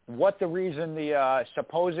the reason the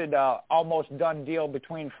supposed almost done deal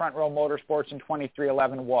between Front Row Motorsports and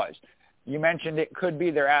 2311 was. You mentioned it could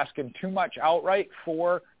be they're asking too much outright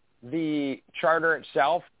for the charter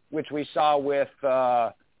itself, which we saw with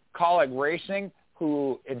Colleague Racing,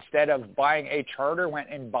 who instead of buying a charter went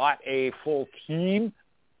and bought a full team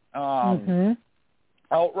outright.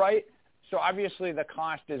 So obviously the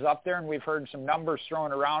cost is up there, and we've heard some numbers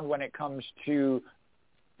thrown around when it comes to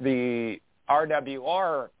the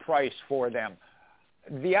RWR price for them.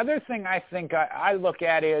 The other thing I think I look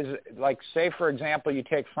at is, like, say, for example, you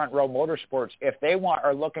take Front Row Motorsports. If they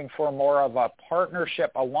are looking for more of a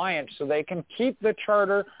partnership alliance so they can keep the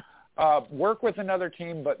charter work with another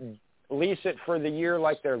team, but lease it for the year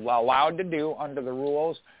like they're allowed to do under the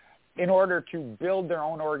rules in order to build their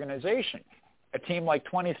own organization. A team like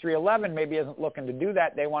 2311 maybe isn't looking to do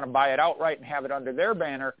that. They want to buy it outright and have it under their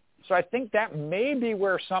banner. So I think that may be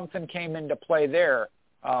where something came into play there,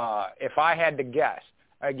 if I had to guess.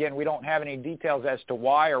 Again, we don't have any details as to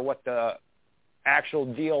why or what the actual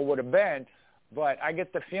deal would have been, but I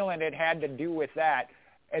get the feeling it had to do with that.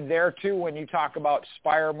 And there, too, when you talk about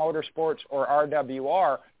Spire Motorsports or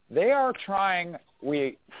RWR, they are trying,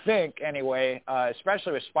 we think anyway,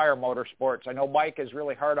 especially with Spire Motorsports. I know Mike is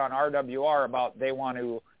really hard on RWR about they want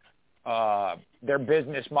to, their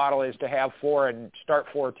business model is to have start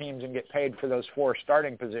four teams and get paid for those four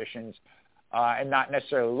starting positions and not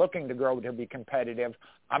necessarily looking to grow to be competitive.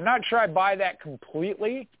 I'm not sure I buy that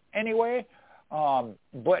completely anyway,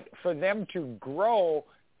 but for them to grow,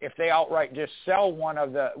 if they outright just sell one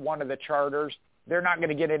of the charters, they're not going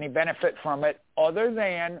to get any benefit from it other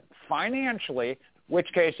than financially,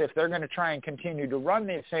 which case if they're going to try and continue to run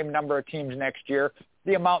the same number of teams next year,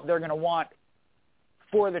 the amount they're going to want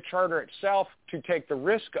for the charter itself to take the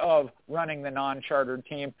risk of running the non-chartered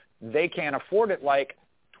team, they can't afford it like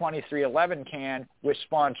 2311 can with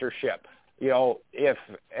sponsorship. You know,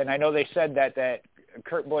 and I know they said that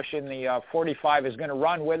Kurt Busch in the 45 is going to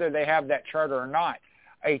run whether they have that charter or not.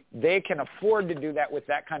 They can afford to do that with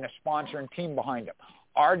that kind of sponsor and team behind them.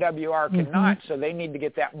 RWR cannot, so they need to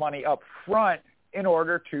get that money up front in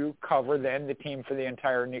order to cover then the team for the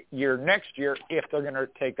entire year next year if they're going to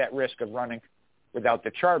take that risk of running without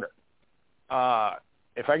the charter.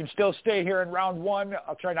 If I can still stay here in round one,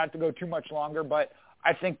 I'll try not to go too much longer, but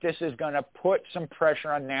I think this is going to put some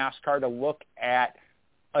pressure on NASCAR to look at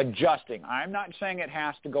adjusting. I'm not saying it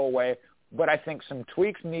has to go away, but I think some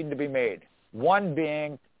tweaks need to be made. One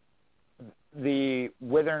being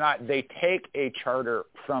whether or not they take a charter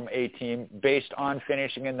from a team based on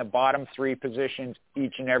finishing in the bottom three positions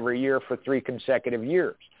each and every year for 3 consecutive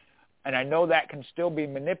years. And I know that can still be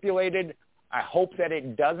manipulated. I hope that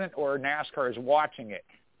it doesn't, or NASCAR is watching it,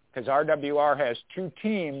 because RWR has 2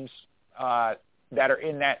 teams that are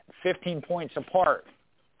in that 15 points apart.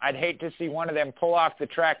 I'd hate to see one of them pull off the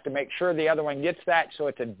track to make sure the other one gets that, so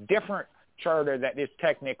it's a different charter that is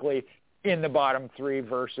technically in the bottom 3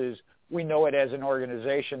 versus we know it as an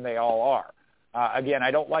organization they all are. Again,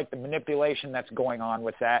 I don't like the manipulation that's going on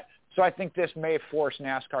with that. So I think this may force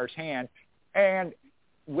NASCAR's hand. And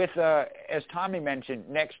with, as Tommy mentioned,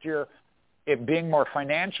 next year it being more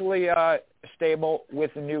financially stable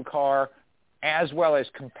with the new car as well as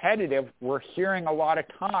competitive, we're hearing a lot of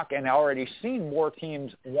talk and already seen more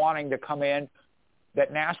teams wanting to come in,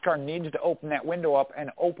 that NASCAR needs to open that window up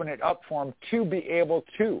and open it up for them to be able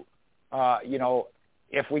to.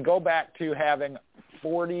 If we go back to having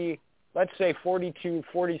 40, let's say 42,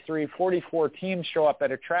 43, 44 teams show up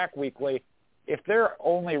at a track weekly, if they're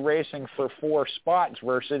only racing for 4 spots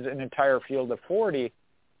versus an entire field of 40,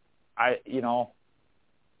 I'm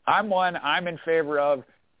in favor of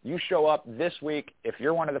you show up this week. If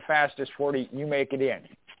you're one of the fastest 40, you make it in.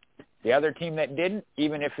 The other team that didn't,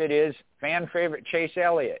 even if it is fan favorite Chase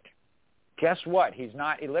Elliott, guess what? He's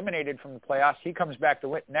not eliminated from the playoffs. He comes back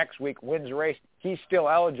to next week, wins a race. He's still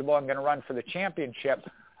eligible and going to run for the championship.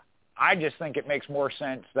 I just think it makes more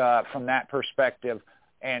sense from that perspective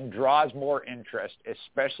and draws more interest,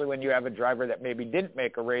 especially when you have a driver that maybe didn't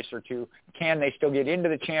make a race or two. Can they still get into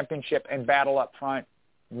the championship and battle up front?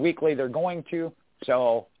 Weekly they're going to.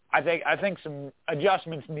 So I think some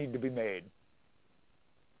adjustments need to be made.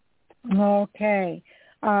 Okay.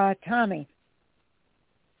 Tommy.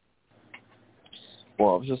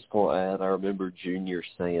 Well, I was just going to add, I remember Junior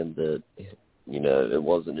saying that, it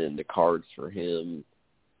wasn't in the cards for him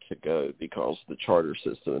to go because of the charter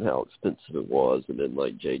system and how expensive it was. And then,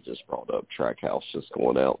 like Jay just brought up, Trackhouse just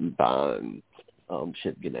going out and buying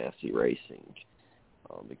Chip Ganassi Racing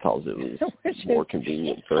because it was more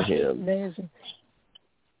convenient for him. Amazing.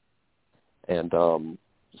 And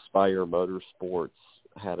Spire Motorsports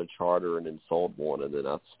had a charter and then sold one, and then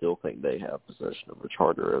I still think they have possession of a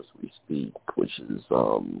charter as we speak, which is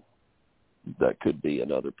that could be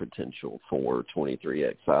another potential for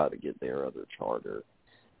 23XI to get their other charter.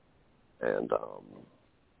 And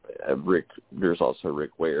there's also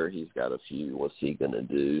Rick Ware. He's got a few. What's he going to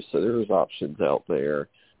do? So there's options out there.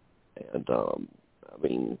 And,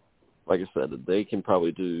 like I said, they can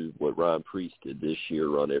probably do what Ryan Preece did this year,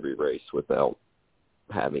 run every race without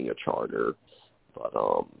having a charter. But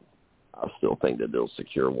I still think that they'll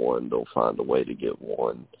secure one. They'll find a way to get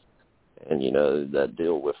one. And, that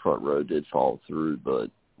deal with Front Row did fall through,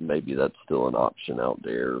 but maybe that's still an option out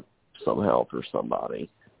there somehow for somebody.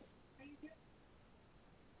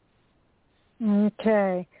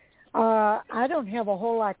 Okay. I don't have a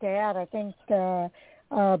whole lot to add. I think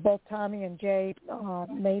both Tommy and Jay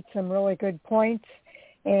made some really good points.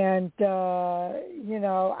 And,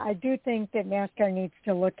 I do think that NASCAR needs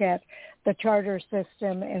to look at the charter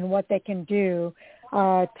system and what they can do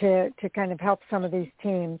to kind of help some of these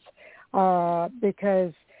teams.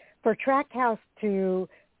 Because for Trackhouse to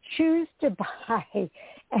choose to buy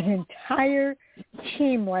an entire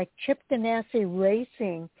team like Chip Ganassi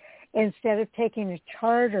Racing instead of taking a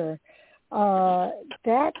charter,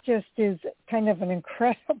 that just is kind of an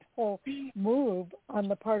incredible move on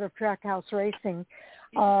the part of Trackhouse Racing,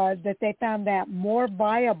 that they found that more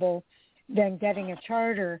viable than getting a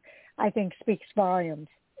charter, I think speaks volumes.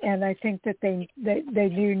 And I think that they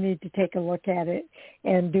do need to take a look at it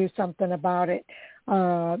and do something about it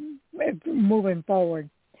moving forward.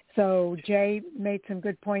 So Jay made some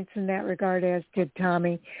good points in that regard, as did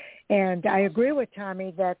Tommy. And I agree with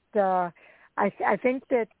Tommy that I think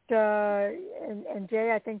that, and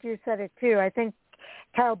Jay, I think you said it too, I think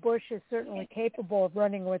Kyle Busch is certainly capable of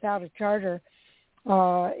running without a charter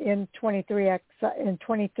in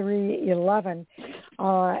 2311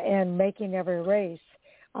 and making every race.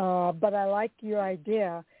 But I like your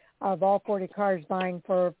idea of all 40 cars buying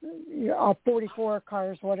for, all 44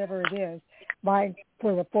 cars, whatever it is, buying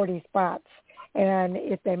for the 40 spots. And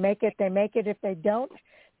if they make it, they make it. If they don't,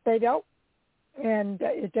 they don't. And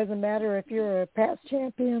it doesn't matter if you're a past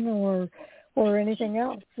champion or anything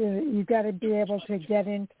else. You've got to be able to get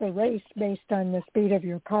into the race based on the speed of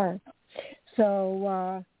your car.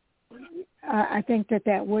 So I think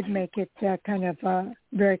that would make it kind of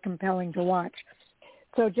very compelling to watch.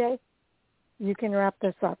 So, Jay, you can wrap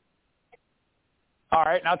this up. All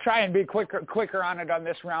right, and I'll try and be quicker on it on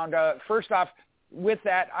this round. First off, with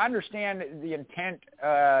that, I understand the intent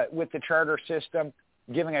with the charter system,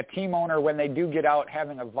 giving a team owner, when they do get out,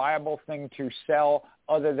 having a viable thing to sell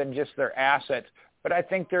other than just their assets. But I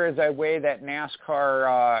think there is a way that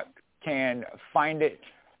NASCAR can find it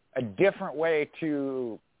a different way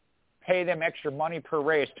to pay them extra money per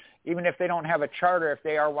race, even if they don't have a charter. If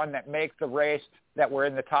they are one that makes the race, that were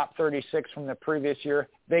in the top 36 from the previous year,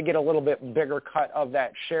 they get a little bit bigger cut of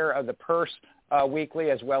that share of the purse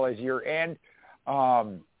weekly as well as year end.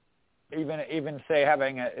 Even say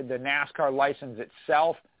having the NASCAR license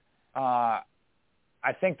itself, I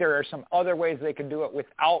think there are some other ways they can do it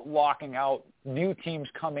without locking out new teams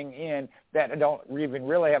coming in that don't even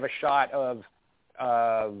really have a shot of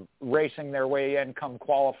racing their way in come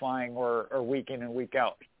qualifying or week in and week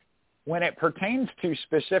out. When it pertains to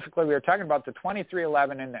specifically, we were talking about the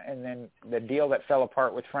 2311 and then the deal that fell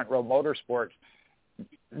apart with Front Row Motorsports.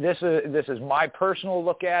 This is my personal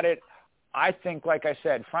look at it. I think, like I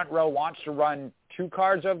said, Front Row wants to run two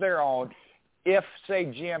cars of their own. If, say,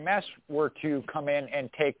 GMS were to come in and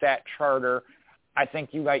take that charter, I think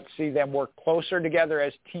you might see them work closer together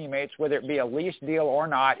as teammates, whether it be a lease deal or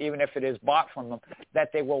not, even if it is bought from them,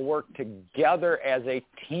 that they will work together as a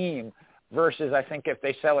team versus I think if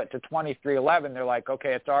they sell it to 2311, they're like,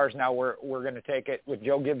 okay, it's ours now. We're going to take it with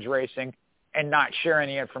Joe Gibbs Racing and not share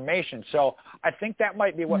any information. So I think that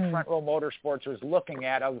might be what Front Row Motorsports was looking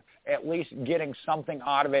at, of at least getting something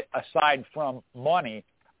out of it aside from money,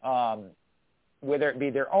 whether it be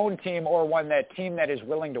their own team or team that is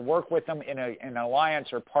willing to work with them in an alliance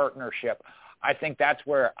or partnership. I think I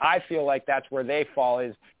feel like that's where they fall,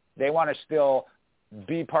 is they want to still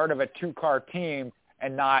be part of a two-car team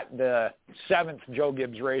and not the seventh Joe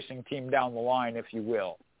Gibbs Racing team down the line, if you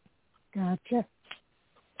will. Gotcha.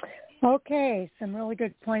 Okay, some really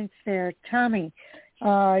good points there. Tommy,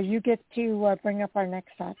 you get to bring up our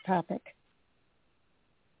next topic.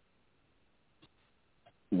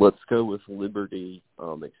 Let's go with Liberty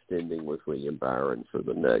extending with William Byron for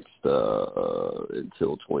the next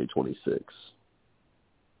until 2026.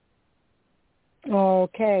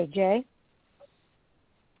 Okay, Jay?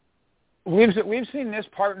 We've seen this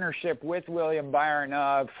partnership with William Byron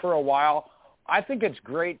for a while. I think it's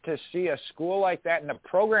great to see a school like that and the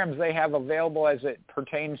programs they have available as it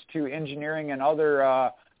pertains to engineering and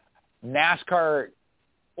other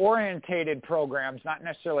NASCAR-orientated programs, not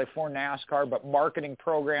necessarily for NASCAR, but marketing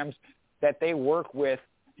programs that they work with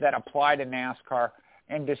that apply to NASCAR.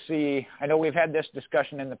 And to see, I know we've had this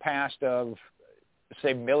discussion in the past of,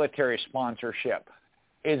 say, military sponsorship.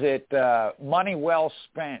 Is it money well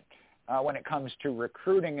spent when it comes to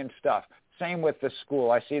recruiting and stuff? Same with the school.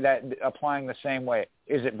 I see that applying the same way.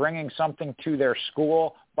 Is it bringing something to their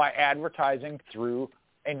school by advertising through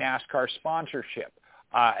a NASCAR sponsorship?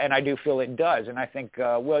 And I do feel it does. And I think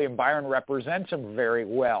William Byron represents them very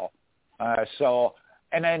well.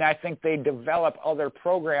 And then I think they develop other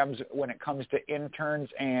programs when it comes to interns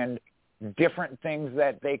and different things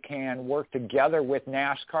that they can work together with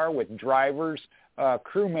NASCAR, with drivers,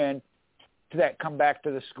 crewmen, that come back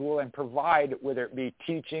to the school and provide, whether it be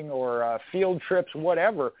teaching or field trips,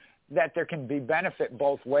 whatever, that there can be benefit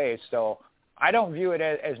both ways. So I don't view it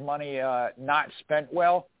as money not spent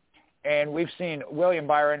well. And we've seen William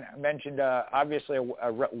Byron mentioned, obviously,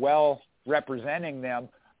 well representing them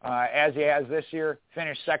as he has this year,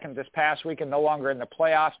 finished second this past week and no longer in the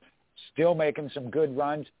playoffs, still making some good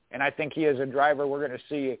runs. And I think he is a driver we're going to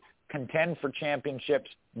see contend for championships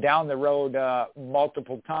down the road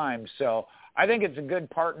multiple times. So I think it's a good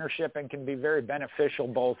partnership and can be very beneficial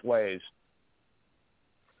both ways.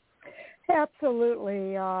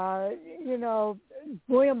 Absolutely.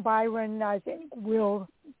 William Byron, I think, will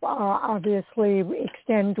obviously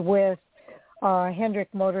extend with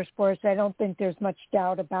Hendrick Motorsports. I don't think there's much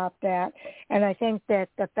doubt about that. And I think that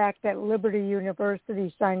the fact that Liberty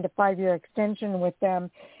University signed a 5-year extension with them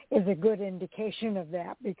is a good indication of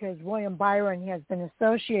that, because William Byron has been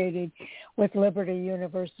associated with Liberty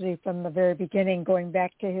University from the very beginning, going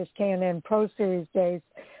back to his K&N Pro Series days.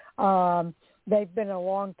 They've been a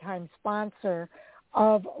long-time sponsor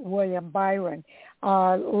of William Byron.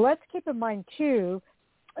 Let's keep in mind, too,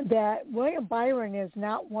 that William Byron is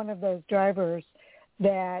not one of those drivers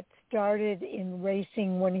that started in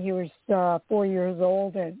racing when he was 4 years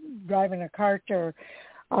old and driving a kart or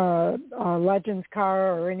a Legends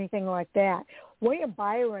car or anything like that. William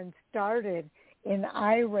Byron started in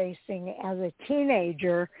iRacing as a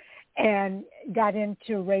teenager and got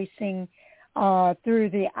into racing through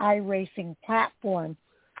the iRacing platform.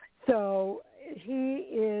 So he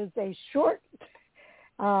is a short,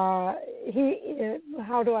 how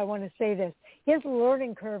do I want to say this? His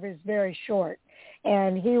learning curve is very short,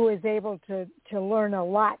 and he was able to learn a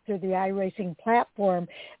lot through the iRacing platform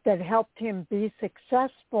that helped him be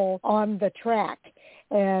successful on the track.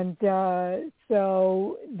 And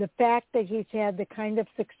so the fact that he's had the kind of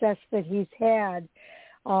success that he's had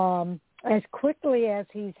as quickly as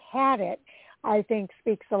he's had it, I think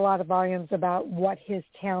speaks a lot of volumes about what his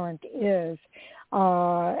talent is.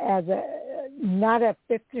 As not a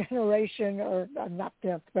fifth generation, or not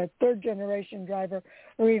fifth, but third generation driver,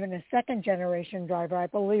 or even a second generation driver. I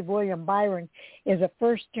believe William Byron is a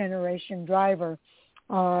first generation driver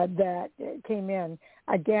that came in,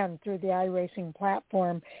 again, through the iRacing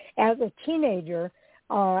platform as a teenager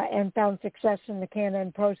and found success in the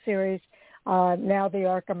K&N Pro Series, now the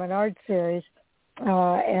ARCA Menards Series,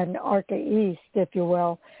 and ARCA East, if you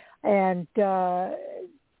will, and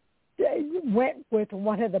went with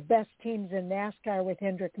one of the best teams in NASCAR with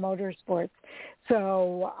Hendrick Motorsports.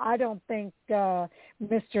 So I don't think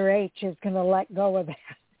Mr. H is going to let go of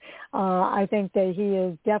that. I think that he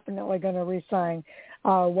is definitely going to re-sign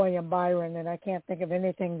William Byron, and I can't think of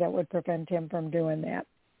anything that would prevent him from doing that.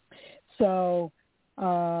 So,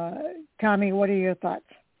 Tommy, what are your thoughts?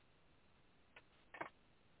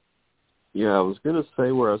 Yeah, I was going to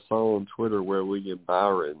say where I saw on Twitter where William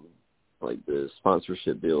Byron, like the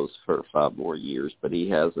sponsorship deal is for 5 more years, but he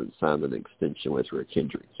hasn't signed an extension with Rick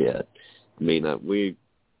Hendrick yet. I mean, we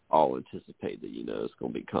all anticipate that, it's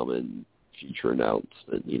going to be coming, future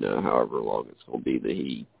announcement, however long it's going to be that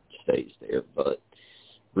he stays there. But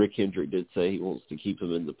Rick Hendrick did say he wants to keep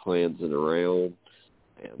him in the plans and around.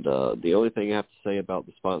 And the only thing I have to say about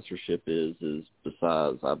the sponsorship is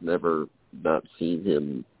besides, I've never not seen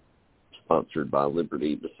him sponsored by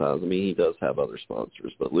Liberty besides, he does have other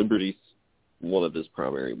sponsors, but Liberty's one of his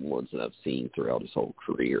primary ones that I've seen throughout his whole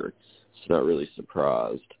career. So not really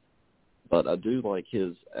surprised. But I do like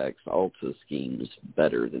his ex-Alta schemes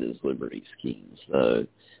better than his Liberty schemes. So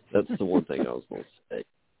that's the one thing I was going to say.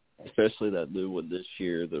 Especially that new one this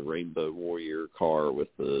year, the Rainbow Warrior car with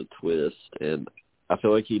the twist. And I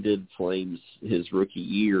feel like he did Flames his rookie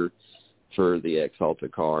year for the ex-Alta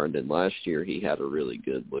car, and then last year he had a really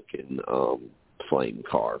good-looking flame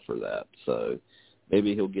car for that. So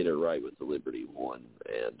maybe he'll get it right with the Liberty one.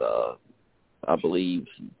 And I believe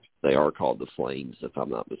they are called the Flames, if I'm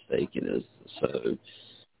not mistaken. So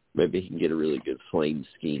maybe he can get a really good flame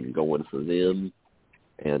scheme going for them.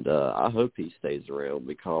 And I hope he stays around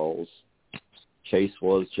because Chase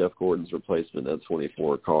was Jeff Gordon's replacement in that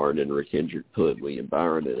 24 car, and then Rick Hendrick put William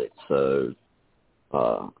Byron in it. So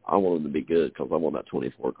I want him to be good because I want that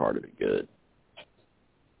 24 car to be good.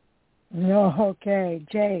 No, okay.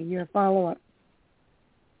 Jay, your follow-up.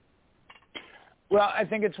 Well, I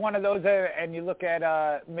think it's one of those, and you look at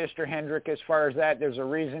Mr. Hendrick as far as that, there's a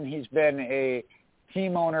reason he's been a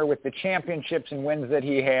team owner with the championships and wins that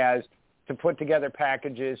he has to put together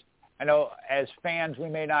packages. I know as fans we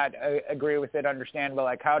may not agree with it, understand, but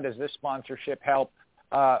like how does this sponsorship help?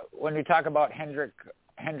 When we talk about Hendrick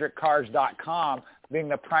HendrickCars.com being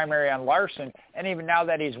the primary on Larson. And even now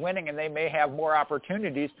that he's winning and they may have more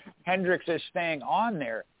opportunities, Hendricks is staying on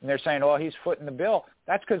there. And they're saying, well, he's footing the bill.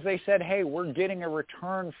 That's because they said, hey, we're getting a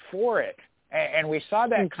return for it. And we saw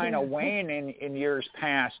that kind of wane in years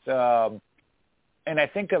past. And I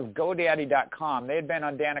think of GoDaddy.com. They had been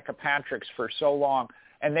on Danica Patrick's for so long,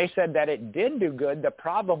 and they said that it did do good. The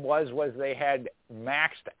problem was they had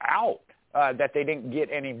maxed out, that they didn't get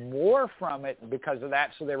any more from it because of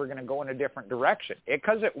that, so they were going to go in a different direction.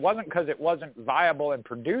 Because it wasn't viable and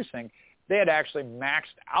producing. They had actually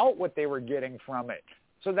maxed out what they were getting from it.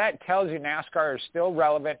 So that tells you NASCAR is still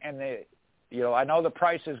relevant, and I know the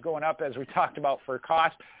price is going up as we talked about for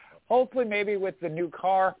cost. Hopefully maybe with the new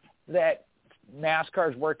car that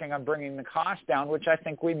NASCAR is working on bringing the cost down, which I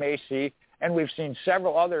think we may see. And we've seen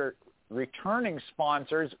several other returning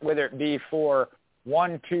sponsors, whether it be for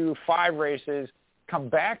 1, 2, 5 races, come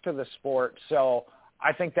back to the sport. So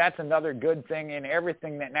I think that's another good thing in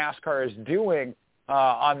everything that NASCAR is doing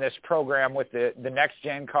on this program with the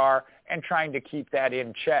next-gen car and trying to keep that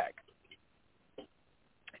in check.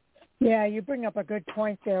 Yeah, you bring up a good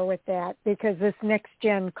point there with that, because this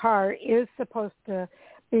next-gen car is supposed to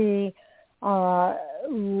be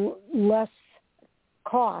less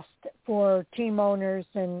cost for team owners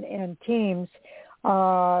and teams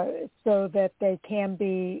so that they can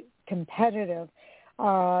be competitive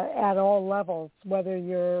at all levels, whether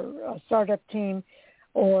you're a startup team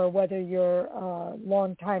or whether you're a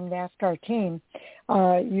long-time NASCAR team.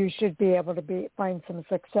 You should be able to find some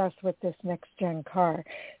success with this next-gen car.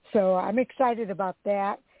 So I'm excited about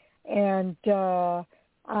that, and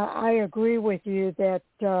I agree with you that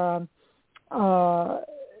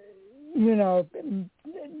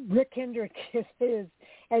Rick Hendrick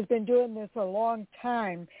has been doing this a long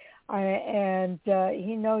time, and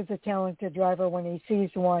he knows a talented driver when he sees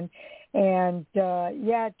one. And,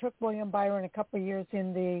 it took William Byron a couple of years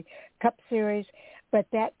in the Cup Series, but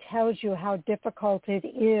that tells you how difficult it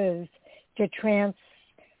is to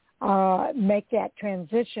make that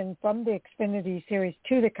transition from the Xfinity Series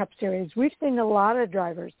to the Cup Series. We've seen a lot of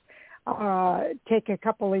drivers take a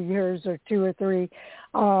couple of years or 2 or 3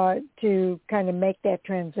 to kind of make that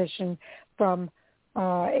transition from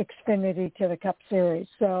Xfinity to the Cup Series.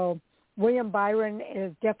 So William Byron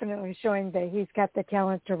is definitely showing that he's got the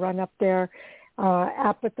talent to run up there,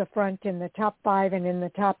 up at the front in the top 5 and in the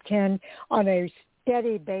top 10 on a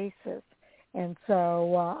steady basis. And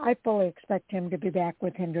so I fully expect him to be back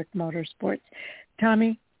with Hendrick Motorsports.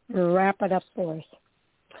 Tommy, wrap it up for us.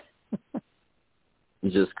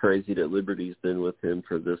 It's just crazy that Liberty's been with him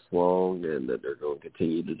for this long and that they're going to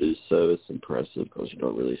continue to do so. It's impressive because you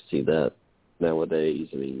don't really see that nowadays.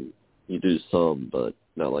 I mean, you do some, but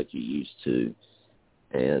not like you used to.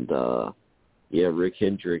 And, Rick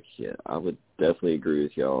Hendrick, I would definitely agree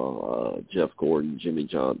with y'all. Jeff Gordon, Jimmy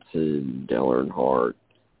Johnson, Dale Earnhardt.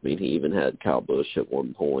 I mean, he even had Kyle Busch at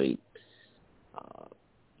one point.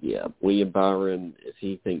 William Byron, if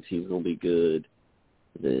he thinks he's going to be good,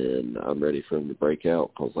 then I'm ready for him to break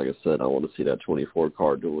out because, like I said, I want to see that 24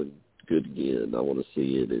 car doing good again. I want to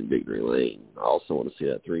see it in Victory Lane. I also want to see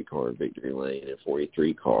that 3 car in Victory Lane and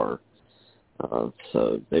 43 car.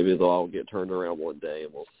 So maybe they'll all get turned around one day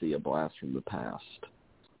and we'll see a blast from the past.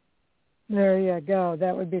 There you go.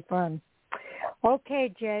 That would be fun.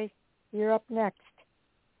 Okay, Jay, you're up next.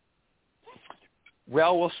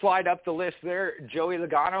 Well, we'll slide up the list there. Joey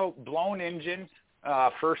Logano, blown engine,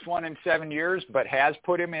 first one in 7 years, but has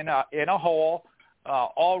put him in a hole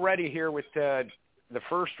already here with the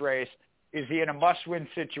first race. Is he in a must-win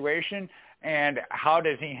situation, and how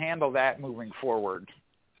does he handle that moving forward?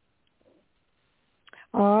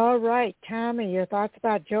 All right, Tommy, your thoughts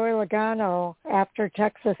about Joey Logano after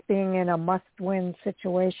Texas being in a must-win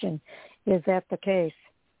situation. Is that the case?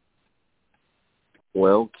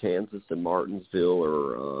 Well, Kansas and Martinsville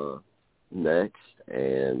are next,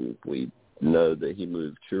 and we know that he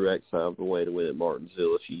moved Truex out of the way to win at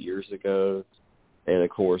Martinsville a few years ago. And, of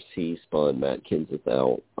course, he spun Matt Kenseth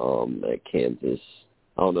out at Kansas.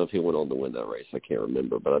 I don't know if he went on to win that race. I can't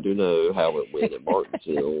remember. But I do know how it went at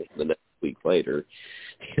Martinsville the next week later.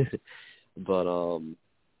 But, I'm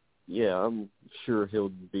sure he'll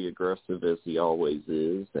be aggressive as he always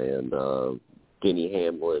is. And Denny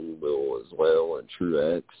Hamlin will as well, and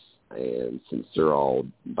Truex. And since they're all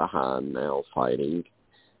behind now fighting,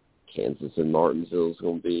 Kansas and Martinsville is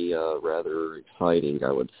going to be rather exciting,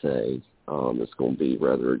 I would say. It's going to be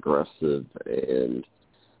rather aggressive, and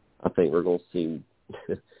I think we're going to see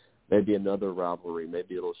maybe another rivalry.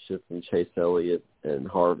 Maybe it'll shift from Chase Elliott and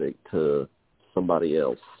Harvick to somebody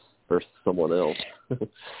else or someone else.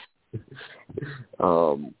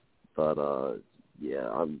 But yeah,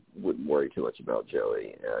 I wouldn't worry too much about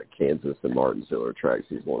Joey. Kansas and Martinsville are tracks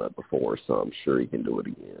he's won at before, so I'm sure he can do it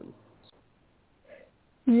again.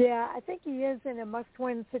 Yeah, I think he is in a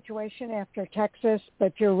must-win situation after Texas,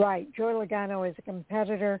 but you're right. Joey Logano is a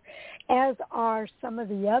competitor, as are some of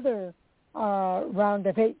the other round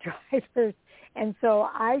of 8 drivers. And so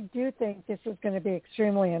I do think this is going to be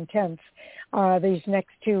extremely intense, these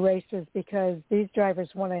next 2 races, because these drivers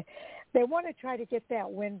want to try to get that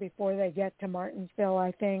win before they get to Martinsville,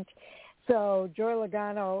 I think. So Joey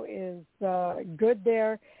Logano is good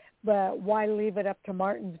there, but why leave it up to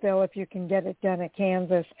Martinsville if you can get it done at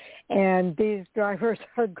Kansas? And these drivers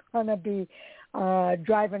are going to be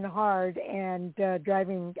driving hard and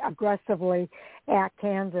driving aggressively at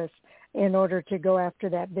Kansas in order to go after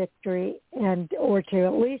that victory or to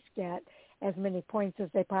at least get as many points as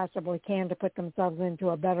they possibly can to put themselves into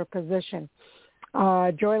a better position.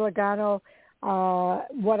 Joey Logano,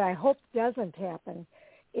 what I hope doesn't happen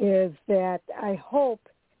is that I hope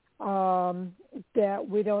that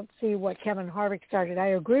we don't see what Kevin Harvick started. I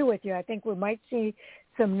agree with you. I think we might see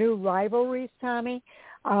some new rivalries, Tommy,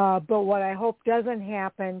 but what I hope doesn't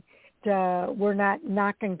happen, we're not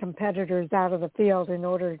knocking competitors out of the field in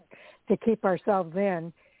order to keep ourselves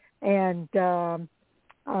in. And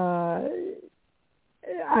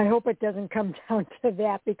I hope it doesn't come down to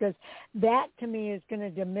that, because that, to me, is going to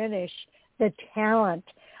diminish the talent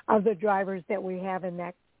of the drivers that we have in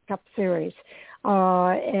that Cup Series.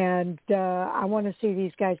 And I want to see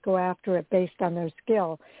these guys go after it based on their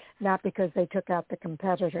skill, not because they took out the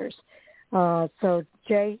competitors. So,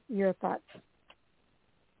 Jay, your thoughts?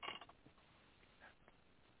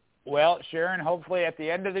 Well, Sharon, hopefully at the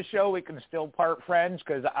end of the show we can still part friends,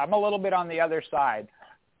 because I'm a little bit on the other side.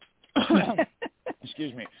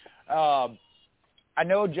 Excuse me. I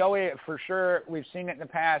know Joey, for sure, we've seen it in the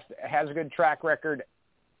past, has a good track record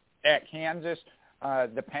at Kansas.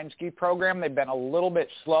 The Penske program, they've been a little bit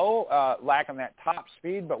slow, lacking that top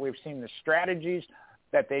speed, but we've seen the strategies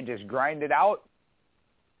that they just grind it out.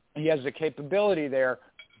 He has the capability there,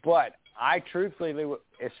 but I truthfully,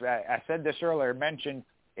 I said this earlier, mentioned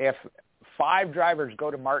if 5 drivers go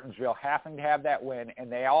to Martinsville having to have that win, and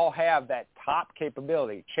they all have that top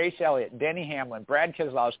capability, Chase Elliott, Denny Hamlin, Brad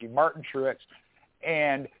Keselowski, Martin Truex,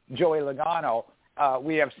 and Joey Logano,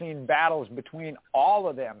 we have seen battles between all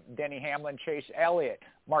of them, Denny Hamlin, Chase Elliott,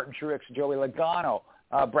 Martin Truex, Joey Logano,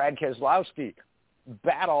 Brad Keselowski,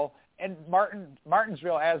 battle. And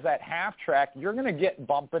Martinsville, as that half track, you're going to get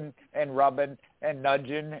bumping and rubbing and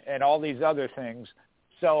nudging and all these other things.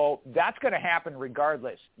 So that's going to happen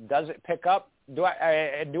regardless. Does it pick up?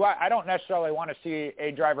 I don't necessarily want to see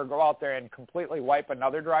a driver go out there and completely wipe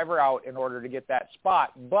another driver out in order to get that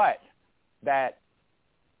spot, but that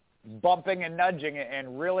bumping and nudging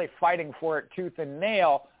and really fighting for it tooth and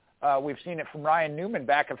nail. We've seen it from Ryan Newman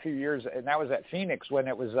back a few years, and that was at Phoenix when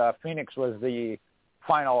it was Phoenix was the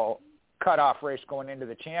final cutoff race going into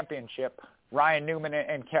the championship. Ryan Newman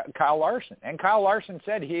and Kyle Larson. And Kyle Larson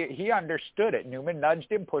said he understood it. Newman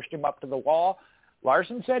nudged him, pushed him up to the wall.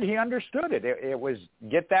 Larson said he understood it. It was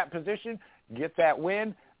get that position, get that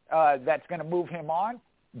win. That's going to move him on.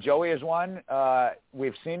 Joey has won.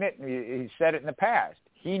 We've seen it. He said it in the past.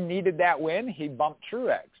 He needed that win. He bumped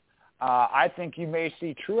Truex. I think you may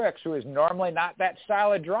see Truex, who is normally not that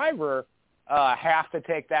style of driver, have to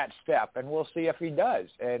take that step, and we'll see if he does.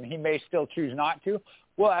 And he may still choose not to.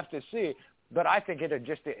 We'll have to see. But I think it'll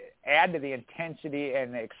just add to the intensity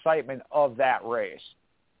and the excitement of that race.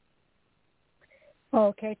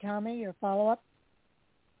 Okay, Tommy, your follow-up?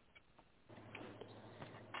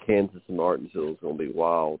 Kansas and Martinsville is going to be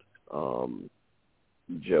wild.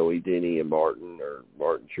 Joey, Denny, and Martin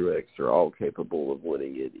Truex are all capable of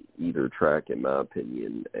winning at either track, in my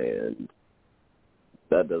opinion, and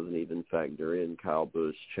that doesn't even factor in Kyle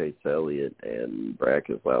Busch, Chase Elliott, and Brad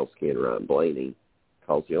Keselowski and Ryan Blaney.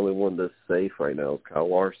 Because the only one that's safe right now is Kyle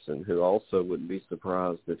Larson, who also wouldn't be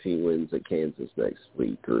surprised if he wins at Kansas next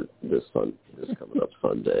week or this coming up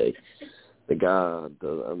Sunday. The guy,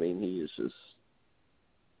 he is just,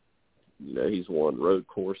 he's won road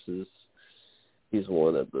courses. He's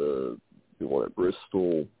won at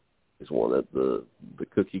Bristol. He's won at the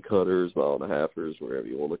cookie cutters, mile and a halfers, whatever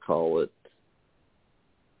you want to call it.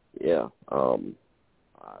 Yeah.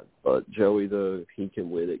 But Joey, though, he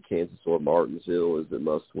can win at Kansas or Martinsville. Is it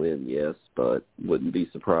must win? Yes, but wouldn't be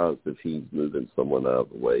surprised if he's moving someone out of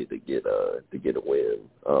the way to get a win,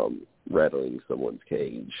 rattling someone's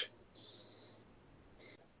cage.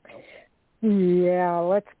 Yeah,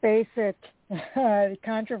 let's face it.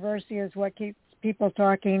 Controversy is what keeps people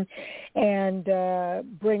talking and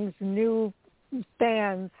brings new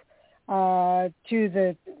fans to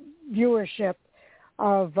the viewership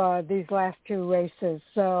of these last two races.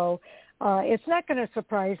 So it's not going to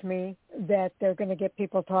surprise me that they're going to get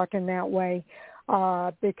people talking that way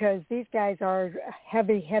because these guys are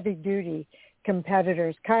heavy-duty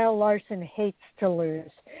competitors. Kyle Larson hates to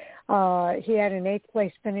lose. He had an 8th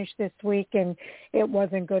place finish this week, and it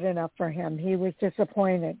wasn't good enough for him. He was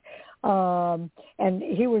disappointed. And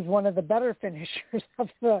he was one of the better finishers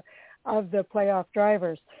of the playoff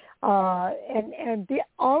drivers.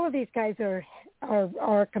 All of these guys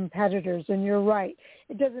are competitors, and you're right.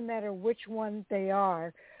 It doesn't matter which one they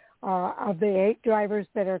are. Of the 8 drivers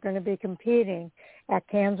that are going to be competing at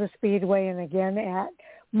Kansas Speedway and again at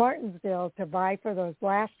Martinsville to vie for those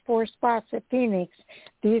last 4 spots at Phoenix,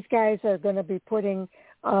 these guys are going to be putting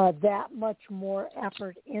that much more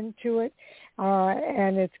effort into it,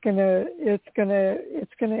 and it's going to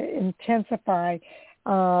intensify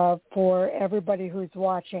for everybody who's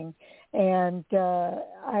watching. And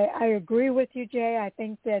I agree with you, Jay. I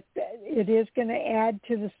think that it is going to add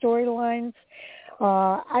to the storylines.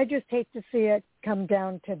 I just hate to see it come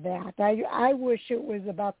down to that. I wish it was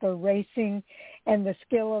about the racing and the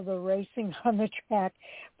skill of the racing on the track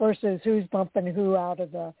versus who's bumping who out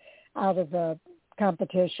of the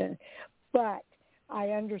competition. But I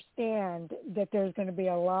understand that there's going to be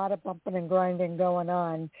a lot of bumping and grinding going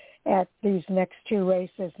on at these next 2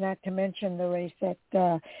 races, not to mention the race at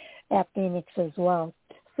Phoenix as well.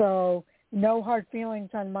 So no hard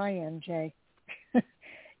feelings on my end, Jay.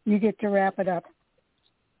 You get to wrap it up.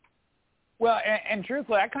 Well, and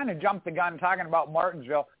truthfully, I kind of jumped the gun talking about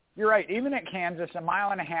Martinsville. You're right. Even at Kansas, 1.5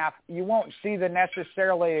 miles, you won't see the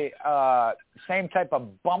necessarily same type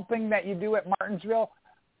of bumping that you do at Martinsville.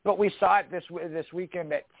 But we saw it this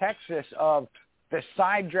weekend at Texas of the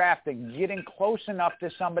side drafting, getting close enough to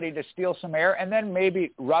somebody to steal some air, and then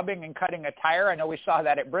maybe rubbing and cutting a tire. I know we saw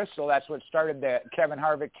that at Bristol. That's what started the Kevin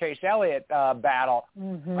Harvick-Chase Elliott battle.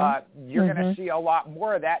 Mm-hmm. You're going to see a lot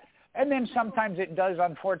more of that. And then sometimes it does,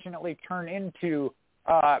 unfortunately, turn into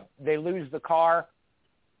they lose the car.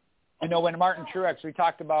 You know, when Martin Truex, we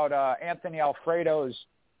talked about Anthony Alfredo's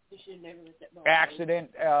accident.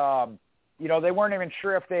 You know, they weren't even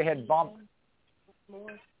sure if they had bumped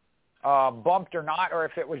or not, or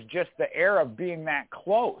if it was just the air of being that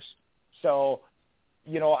close. So,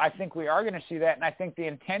 you know, I think we are going to see that, and I think the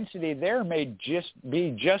intensity there may just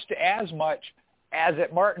be just as much as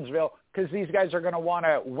at Martinsville, because these guys are going to want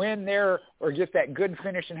to win there or get that good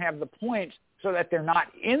finish and have the points so that they're not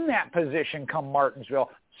in that position come Martinsville.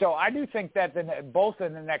 So I do think that both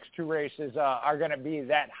in the next 2 races are going to be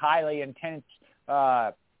that highly intense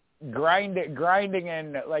grinding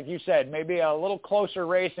and, like you said, maybe a little closer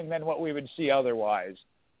racing than what we would see otherwise.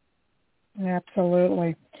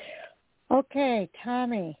 Absolutely. Okay,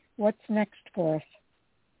 Tommy, what's next for us?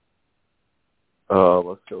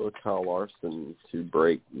 Let's go with Kyle Larson to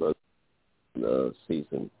break the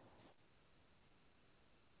season.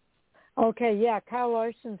 Okay, yeah, Kyle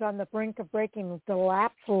Larson's on the brink of breaking the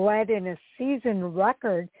laps led in a season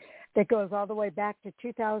record that goes all the way back to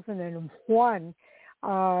 2001.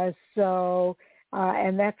 And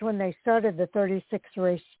that's when they started the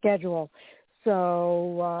 36-race schedule.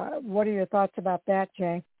 So what are your thoughts about that,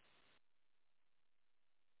 Jay?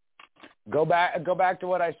 Go back to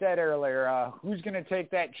what I said earlier. Who's going to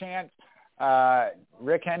take that chance?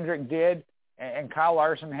 Rick Hendrick did, and Kyle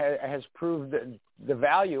Larson has proved the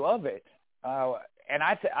value of it. And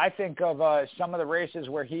I think of some of the races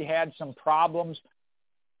where he had some problems.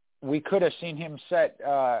 We could have seen him set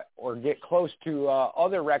or get close to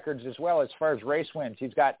other records as well as far as race wins.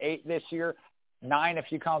 He's got 8 this year, 9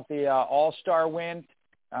 if you count the All-Star win.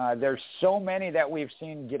 There's so many that we've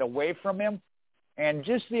seen get away from him. And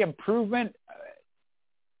just the improvement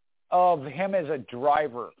of him as a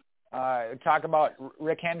driver. Talk about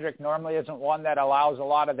Rick Hendrick normally isn't one that allows a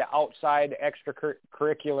lot of the outside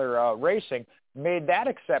extracurricular racing. Made that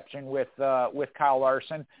exception with Kyle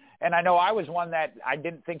Larson. And I know I was one that I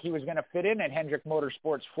didn't think he was going to fit in at Hendrick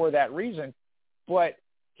Motorsports for that reason. But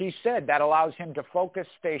he said that allows him to focus,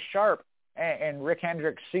 stay sharp. And Rick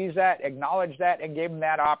Hendrick sees that, acknowledged that, and gave him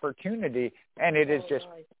that opportunity. And it is just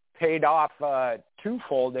paid off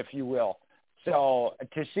twofold, if you will. So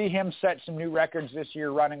to see him set some new records this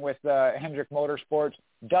year running with Hendrick Motorsports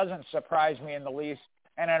doesn't surprise me in the least,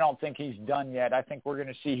 and I don't think he's done yet. I think we're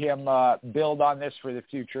going to see him build on this for the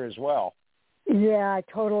future as well. Yeah, I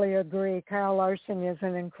totally agree. Kyle Larson is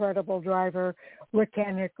an incredible driver. Rick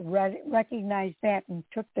Hendrick recognized that and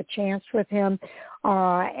took the chance with him,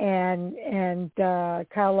 and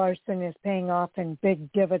Kyle Larson is paying off in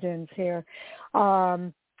big dividends here.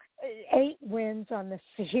 8 wins on the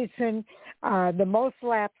season, the most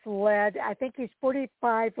laps led. I think he's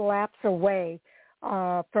 45 laps away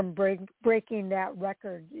from breaking that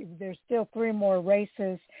record. There's still 3 more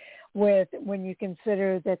races when you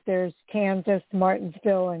consider that there's Kansas,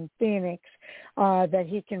 Martinsville, and Phoenix, that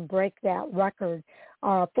he can break that record.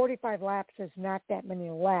 45 laps is not that many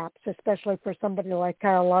laps, especially for somebody like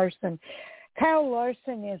Kyle Larson. Kyle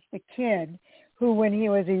Larson is the kid who, when he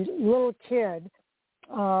was a little kid,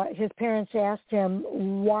 his parents asked him,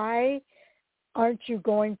 why aren't you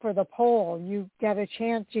going for the pole? You got a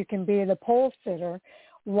chance you can be the pole sitter.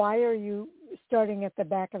 Why are you starting at the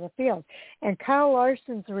back of the field? And Kyle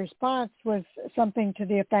Larson's response was something to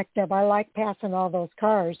the effect of, I like passing all those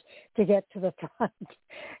cars to get to the front.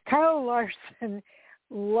 Kyle Larson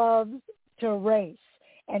loves to race,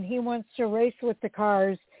 and he wants to race with the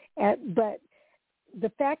cars, but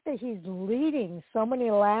the fact that he's leading so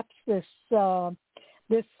many laps this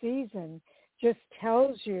season just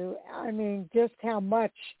tells you, just how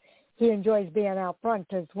much he enjoys being out front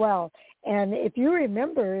as well. And if you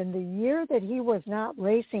remember, in the year that he was not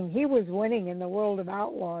racing, he was winning in the World of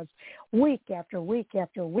Outlaws week after week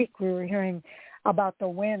after week. We were hearing about the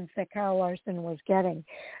wins that Kyle Larson was getting.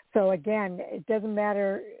 So again, it doesn't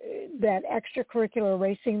matter that extracurricular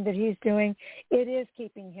racing that he's doing, it is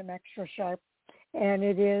keeping him extra sharp, and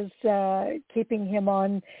it is keeping him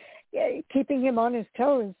on his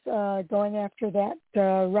toes, going after that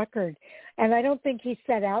record. And I don't think he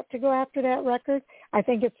set out to go after that record. I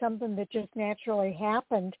think it's something that just naturally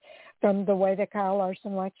happened from the way that Kyle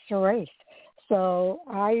Larson likes to race. So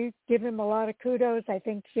I give him a lot of kudos. I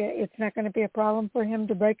think it's not going to be a problem for him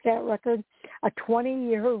to break that record. A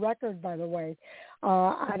 20-year record, by the way.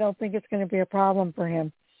 I don't think it's going to be a problem for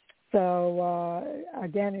him. So,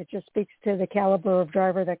 again, it just speaks to the caliber of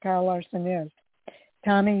driver that Kyle Larson is.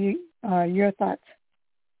 Tommy, your thoughts?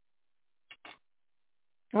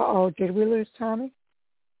 Uh-oh, did we lose Tommy?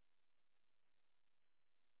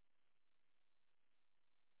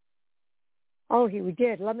 Oh, we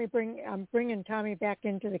did. I'm bringing Tommy back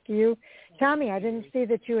into the queue. Tommy, I didn't see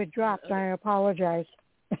that you had dropped. I apologize.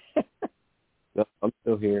 No, I'm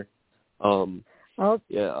still here.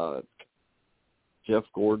 Jeff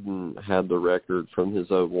Gordon had the record from his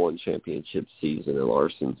 01 championship season, and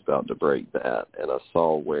Larson's about to break that. And I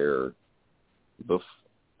saw where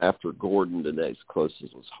after Gordon, the next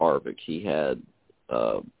closest was Harvick. He had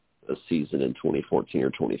a season in 2014 or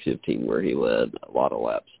 2015 where he led a lot of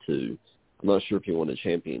laps too. I'm not sure if he won a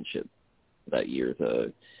championship that year,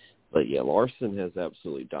 though. But, yeah, Larson has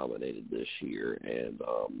absolutely dominated this year, and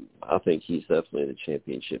I think he's definitely the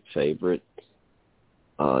championship favorite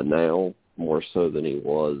now, more so than he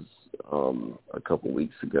was a couple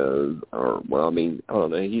weeks ago. I don't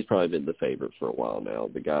know. He's probably been the favorite for a while now.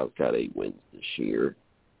 The guy's got 8 wins this year,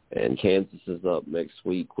 and Kansas is up next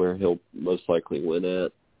week where he'll most likely win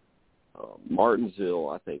at. Martinsville,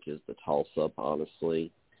 I think, is the toss-up,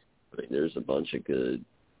 honestly. There's a bunch of good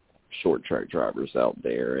short track drivers out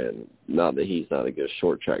there, and not that he's not a good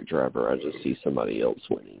short track driver. I just see somebody else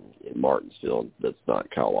winning in Martinsville that's not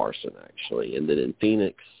Kyle Larson, actually. And then in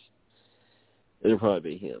Phoenix, it'll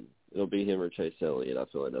probably be him. It'll be him or Chase Elliott. I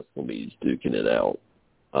feel like that's going to be duking it out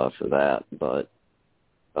for that. But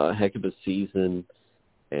a heck of a season,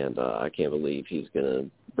 and I can't believe he's going to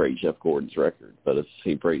break Jeff Gordon's record. But if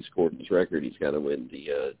he breaks Gordon's record, he's got to win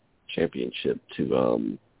the championship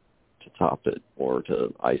to top it or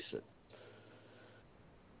to ice it.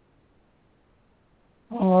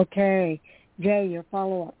 Okay. Jay, your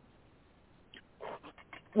follow-up.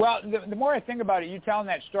 Well, the more I think about it, you telling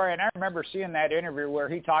that story, and I remember seeing that interview where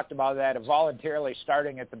he talked about that of voluntarily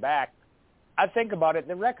starting at the back. I think about it,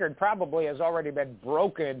 the record probably has already been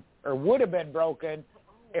broken or would have been broken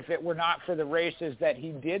if it were not for the races that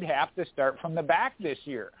he did have to start from the back this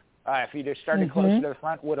year. If he just started closer to the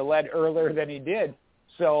front, would have led earlier than he did.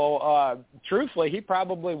 So, truthfully, he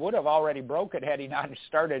probably would have already broke it had he not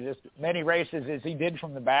started as many races as he did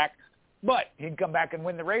from the back. But he'd come back and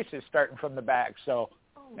win the races starting from the back. So,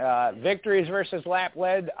 victories versus lap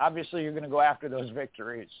led, obviously you're going to go after those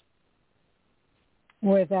victories.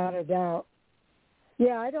 Without a doubt.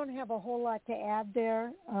 Yeah, I don't have a whole lot to add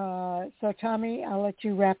there. So, Tommy, I'll let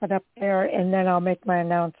you wrap it up there, and then I'll make my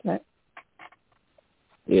announcement.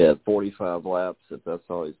 Yeah, 45 laps, if that's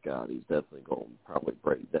all he's got, he's definitely going to probably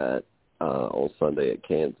break that on Sunday at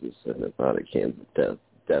Kansas, and if not at Kansas,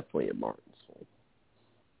 definitely at Martinsville.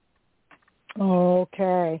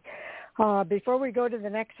 Okay. Before we go to the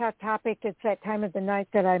next hot topic, it's that time of the night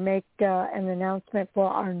that I make an announcement for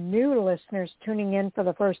our new listeners tuning in for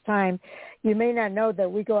the first time. You may not know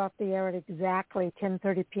that we go off the air at exactly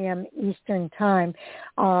 10:30 p.m. Eastern Time,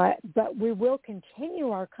 but we will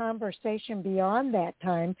continue our conversation beyond that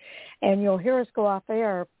time, and you'll hear us go off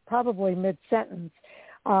air probably mid-sentence.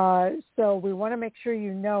 So we want to make sure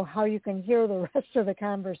you know how you can hear the rest of the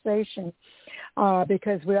conversation,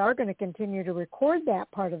 because we are going to continue to record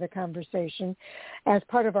that part of the conversation as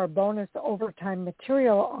part of our bonus overtime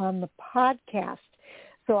material on the podcast.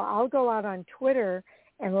 So I'll go out on Twitter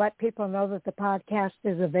and let people know that the podcast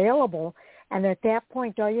is available. And at that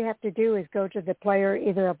point, all you have to do is go to the player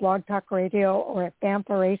either at Blog Talk Radio or at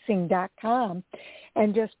Fan4Racing.com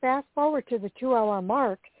and just fast forward to the 2-hour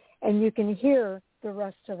mark, and you can hear the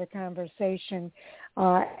rest of the conversation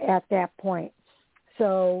at that point.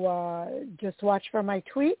 So just watch for my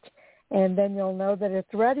tweet, and then you'll know that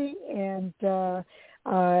it's ready, and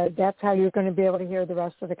that's how you're going to be able to hear the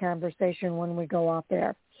rest of the conversation when we go off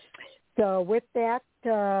there. So with that,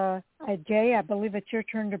 Jay, I believe it's your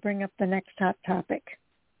turn to bring up the next hot topic.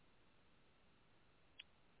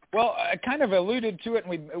 Well, I kind of alluded to it,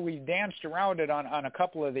 and we danced around it on a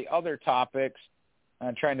couple of the other topics.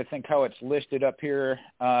 I'm trying to think how it's listed up here.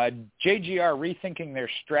 JGR rethinking their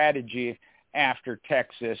strategy after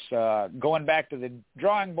Texas, going back to the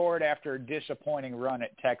drawing board after a disappointing run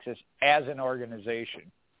at Texas as an organization.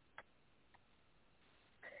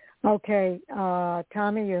 Okay.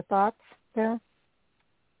 Tommy, your thoughts there?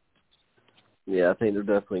 Yeah, I think they're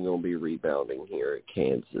definitely going to be rebounding here at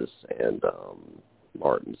Kansas and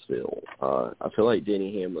Martinsville. I feel like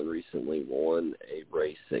Denny Hamlin recently won a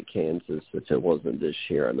race at Kansas. If it wasn't this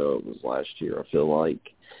year, I know it was last year, I feel like.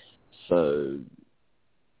 So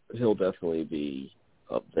he'll definitely be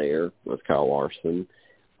up there with Kyle Larson.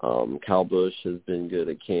 Kyle Busch has been good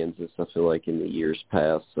at Kansas, I feel like, in the years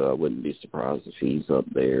past, so I wouldn't be surprised if he's up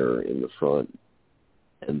there in the front.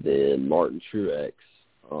 And then Martin Truex,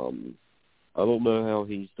 I don't know how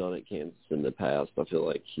he's done at Kansas in the past. I feel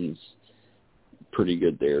like he's pretty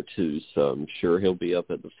good there too, so I'm sure he'll be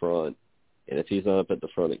up at the front. And if he's not up at the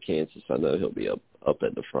front at Kansas, I know he'll be up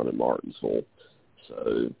at the front at Martinsville.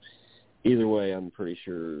 So either way, I'm pretty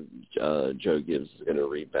sure Joe Gibbs is going to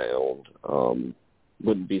rebound.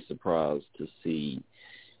 Wouldn't be surprised to see.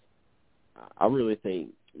 I really think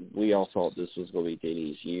we all thought this was going to be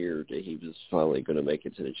Denny's year, that he was finally going to make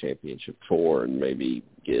it to the championship four and maybe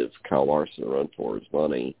give Kyle Larson a run for his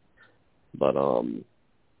money. But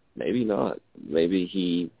maybe not. Maybe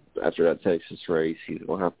he, after that Texas race, he's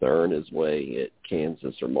going to have to earn his way at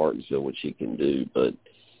Kansas or Martinsville, which he can do. But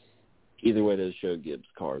either way, those Joe Gibbs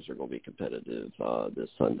cars are going to be competitive this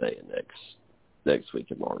Sunday and next week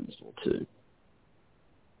in Martinsville too.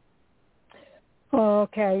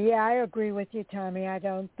 Okay, yeah, I agree with you, Tommy. I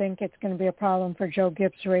don't think it's going to be a problem for Joe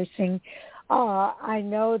Gibbs Racing. I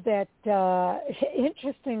know that,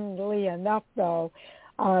 interestingly enough, though,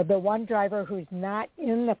 the one driver who's not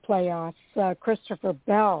in the playoffs, Christopher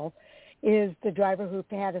Bell, is the driver who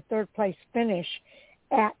had a third-place finish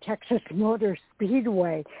at Texas Motor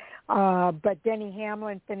Speedway. But Denny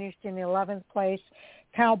Hamlin finished in 11th place.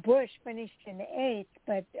 Kyle Busch finished in 8th,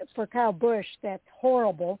 but for Kyle Busch, that's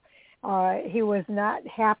horrible. He was not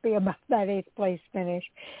happy about that 8th place finish.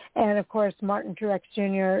 And, of course, Martin Truex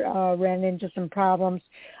Jr. Ran into some problems,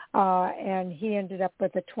 and he ended up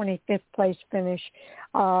with a 25th place finish.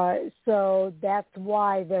 So that's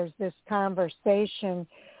why there's this conversation.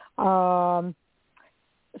 So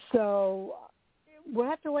we'll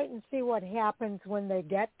have to wait and see what happens when they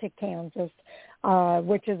get to Kansas,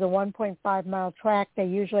 which is a 1.5-mile track. They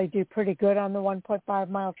usually do pretty good on the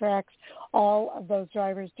 1.5-mile tracks. All of those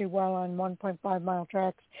drivers do well on 1.5-mile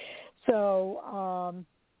tracks. So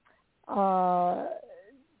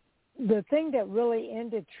the thing that really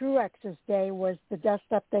ended Truex's day was the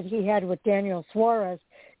dust-up that he had with Daniel Suarez.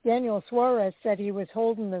 Daniel Suarez said he was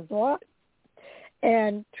holding his line.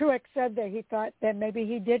 And Truex said that he thought that maybe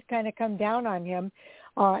he did kind of come down on him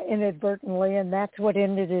inadvertently, and that's what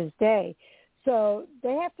ended his day. So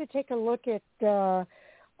they have to take a look at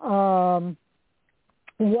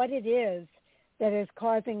what it is that is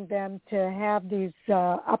causing them to have these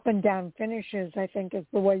up and down finishes, I think is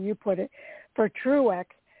the way you put it, for Truex.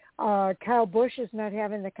 Kyle Busch is not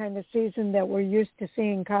having the kind of season that we're used to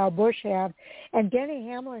seeing Kyle Busch have. And Denny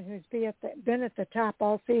Hamlin, who's been at the top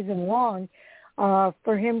all season long,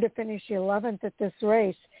 for him to finish 11th at this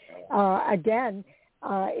race, again,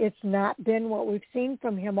 it's not been what we've seen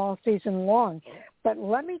from him all season long. But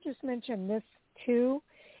let me just mention this, too.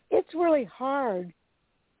 It's really hard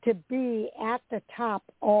to be at the top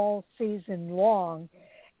all season long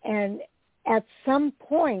And at some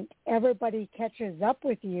point, everybody catches up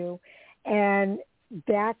with you, and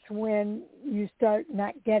that's when you start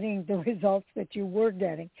not getting the results that you were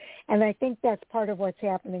getting. And I think that's part of what's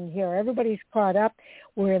happening here. Everybody's caught up.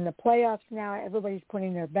 We're in the playoffs now. Everybody's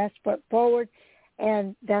putting their best foot forward,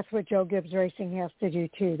 and that's what Joe Gibbs Racing has to do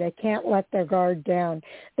too. They can't let their guard down.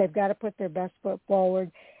 They've got to put their best foot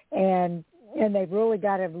forward, and they've really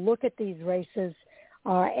got to look at these races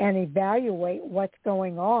and evaluate what's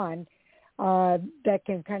going on that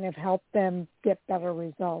can kind of help them get better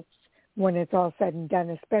results when it's all said and done,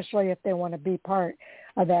 especially if they want to be part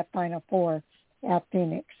of that Final Four at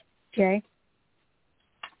Phoenix. Jay?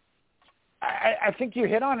 I think you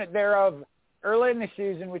hit on it there. Of early in the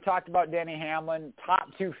season, we talked about Denny Hamlin, top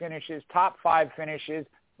 2 finishes, top 5 finishes,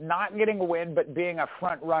 not getting a win, but being a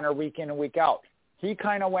front runner week in and week out. He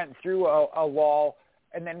kind of went through a lull,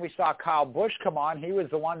 and then we saw Kyle Busch come on. He was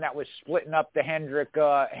the one that was splitting up the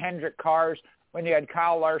Hendrick cars when you had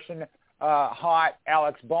Kyle Larson hot,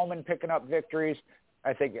 Alex Bowman picking up victories.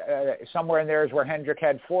 I think somewhere in there is where Hendrick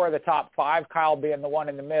had 4 of the top 5, Kyle being the one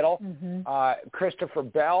in the middle. Mm-hmm. Christopher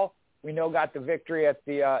Bell, we know, got the victory at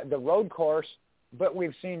the road course, but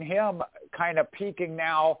we've seen him kind of peaking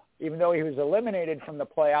now, even though he was eliminated from the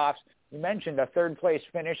playoffs. You mentioned a third-place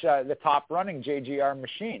finish, the top running JGR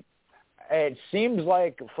machine. It seems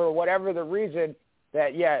like, for whatever the reason,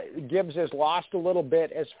 that, Gibbs has lost a little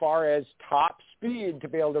bit as far as top speed to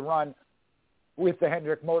be able to run with the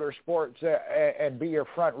Hendrick Motorsports and be your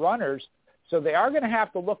front runners. So they are going to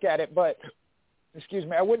have to look at it, but,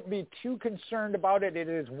 I wouldn't be too concerned about it. It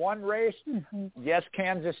is one race. Mm-hmm. Yes,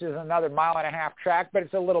 Kansas is another 1.5-mile track, but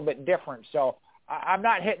it's a little bit different. So I'm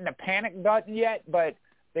not hitting the panic button yet, but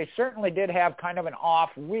they certainly did have kind of an off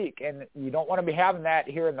week, and you don't want to be having that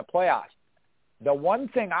here in the playoffs. The one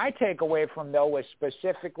thing I take away from, though, was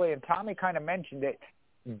specifically, and Tommy kind of mentioned it,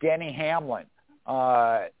 Denny Hamlin.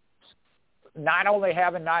 Not only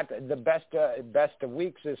having not the best of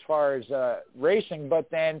weeks as far as racing, but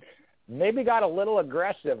then maybe got a little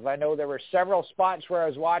aggressive. I know there were several spots where I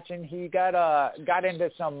was watching. He got into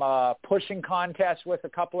some pushing contests with a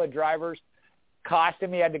couple of drivers. Cost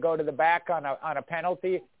him. He had to go to the back on a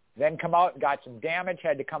penalty, then come out, got some damage,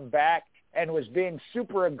 had to come back, and was being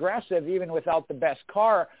super aggressive even without the best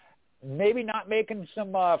car. Maybe not making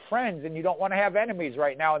some friends, and you don't want to have enemies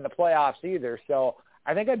right now in the playoffs either. So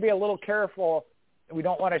I think I'd be a little careful. We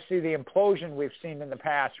don't want to see the implosion we've seen in the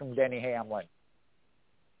past from Denny Hamlin.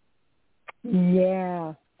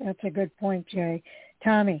 Yeah, that's a good point, Jay.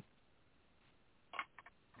 Tommy?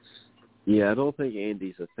 Yeah, I don't think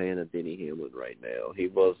Andy's a fan of Denny Hamlin right now. He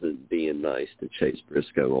wasn't being nice to Chase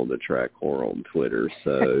Briscoe on the track or on Twitter.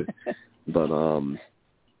 So, but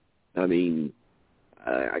I mean,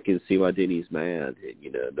 I can see why Denny's mad.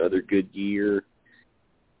 Another good year.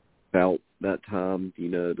 Felt that time,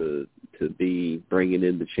 to be bringing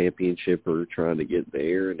in the championship or trying to get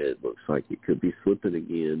there, and it looks like it could be slipping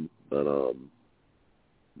again. But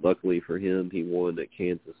luckily for him, he won at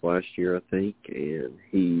Kansas last year, I think, and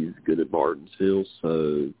he's good at Martinsville,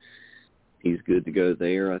 so he's good to go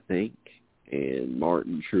there, I think. And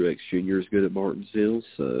Martin Truex Jr. is good at Martinsville,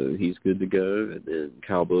 so he's good to go. And then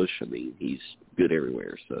Kyle Busch, he's good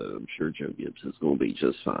everywhere, so I'm sure Joe Gibbs is going to be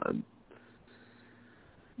just fine.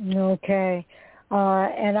 Okay.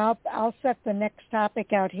 And I'll set the next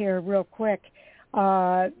topic out here real quick,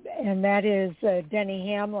 and that is Denny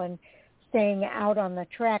Hamlin staying out on the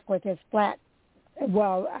track with his flat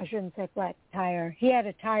tire. He had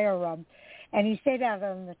a tire rub, and he stayed out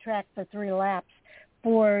on the track for 3 laps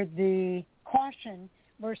for the caution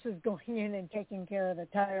versus going in and taking care of the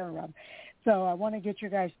tire rub. So I want to get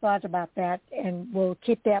your guys' thoughts about that, and we'll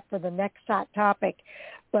keep that for the next hot topic.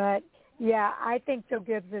 But, yeah, I think Joe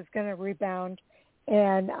Gibbs is going to rebound,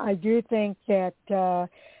 and I do think that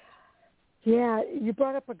you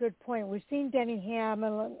brought up a good point. We've seen Denny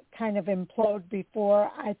Hamlin kind of implode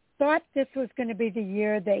before. I thought this was going to be the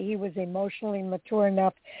year that he was emotionally mature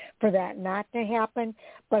enough for that not to happen.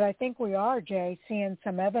 But I think we are, Jay, seeing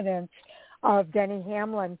some evidence of Denny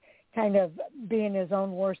Hamlin kind of being his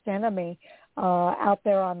own worst enemy out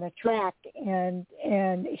there on the track. And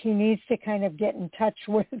he needs to kind of get in touch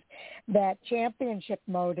with that championship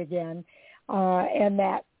mode again. And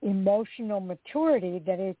that emotional maturity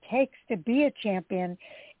that it takes to be a champion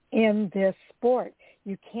in this sport.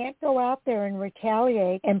 You can't go out there and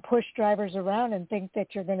retaliate and push drivers around and think that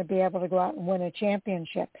you're going to be able to go out and win a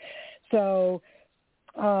championship. So,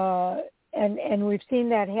 and we've seen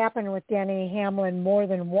that happen with Denny Hamlin more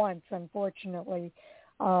than once, unfortunately.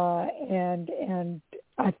 and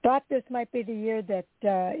I thought this might be the year that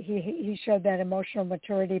he showed that emotional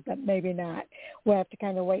maturity, but maybe not. We'll have to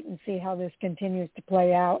kind of wait and see how this continues to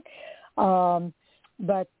play out.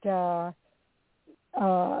 But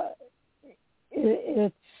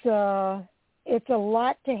it's a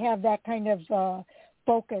lot to have that kind of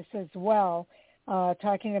focus as well.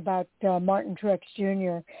 Talking about Martin Truex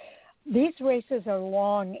Jr., these races are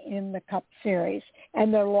long in the Cup Series,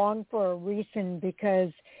 and they're long for a reason,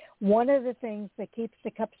 because one of the things that keeps the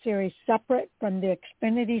Cup Series separate from the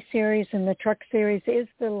Xfinity Series and the Truck Series is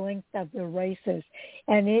the length of the races,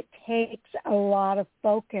 and it takes a lot of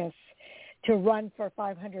focus to run for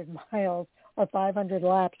 500 miles or 500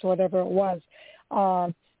 laps, whatever it was,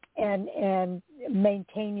 and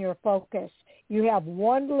maintain your focus. You have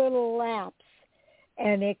one little lapse,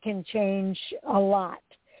 and it can change a lot.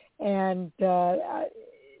 And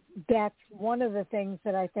that's one of the things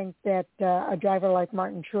that I think that a driver like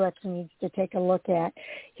Martin Truex needs to take a look at.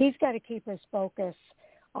 He's got to keep his focus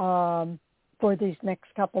for these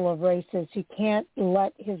next couple of races. He can't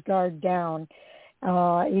let his guard down.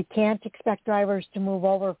 He can't expect drivers to move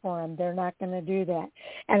over for him. They're not going to do that.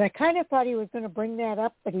 And I kind of thought he was going to bring that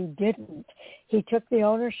up, but he didn't. He took the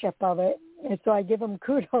ownership of it, and so I give him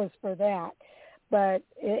kudos for that. But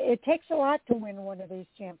it takes a lot to win one of these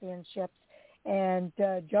championships. And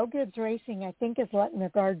Joe Gibbs Racing, I think, is letting the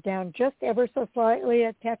guard down just ever so slightly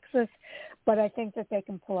at Texas, but I think that they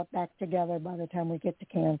can pull it back together by the time we get to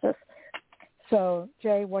Kansas. So,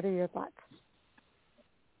 Jay, what are your thoughts?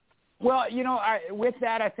 Well, with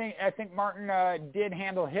that, I think Martin did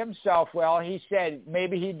handle himself well. He said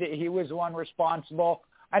maybe he was the one responsible.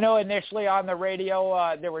 I know initially on the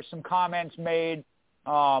radio there were some comments made,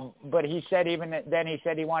 but he said even then he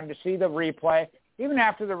said he wanted to see the replay. Even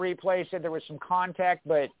after the replay, he said there was some contact,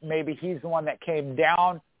 but maybe he's the one that came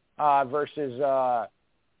down versus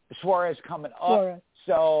Suarez coming up. Suarez.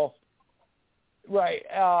 So, right.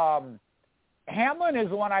 Hamlin is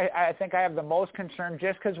the one I think I have the most concern,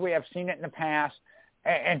 just because we have seen it in the past.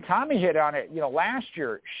 And Tommy hit on it, last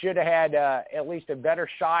year should have had at least a better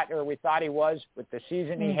shot, or we thought he was, with the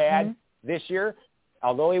season he had this year.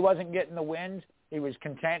 Although he wasn't getting the wins, he was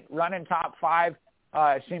content running top five.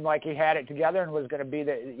 It seemed like he had it together and was going to be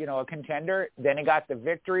a contender. Then he got the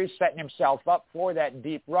victory, setting himself up for that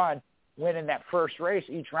deep run, winning that first race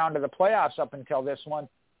each round of the playoffs up until this one.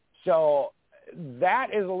 So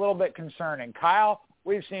that is a little bit concerning. Kyle,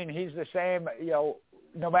 we've seen he's the same,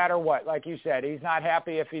 no matter what. Like you said, he's not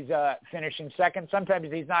happy if he's finishing second. Sometimes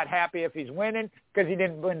he's not happy if he's winning because he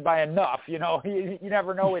didn't win by enough. You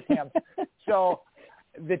never know with him. So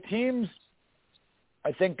the teams,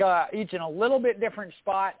 I think, each in a little bit different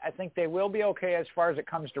spot. I think they will be okay as far as it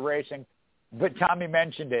comes to racing. But Tommy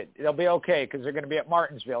mentioned it. They'll be okay because they're going to be at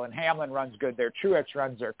Martinsville, and Hamlin runs good there. Truex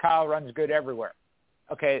runs there. Kyle runs good everywhere.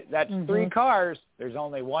 Okay, that's three cars. There's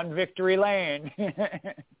only one victory lane.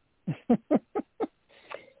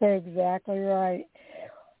 Exactly right.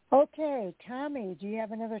 Okay, Tommy, do you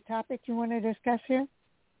have another topic you want to discuss here?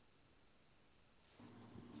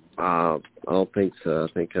 I don't think so.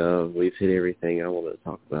 I think we've hit everything I wanted to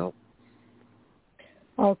talk about.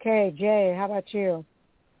 Okay, Jay, how about you?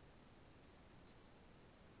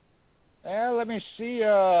 Let me see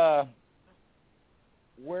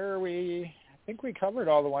where I think we covered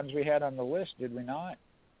all the ones we had on the list, did we not?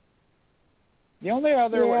 The only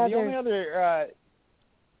other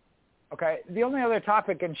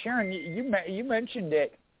topic, and Sharon, you mentioned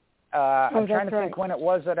it. I'm trying to think when it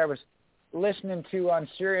was that I was listening to on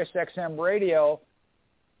SiriusXM radio,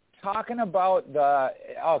 talking about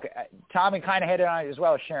Tommy kind of hit it on it as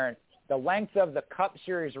well, Sharon, the length of the Cup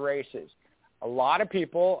Series races. A lot of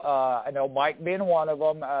people, I know Mike being one of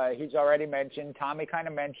them, he's already mentioned, Tommy kind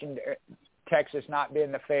of mentioned Texas not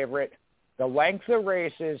being the favorite. The length of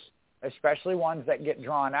races, especially ones that get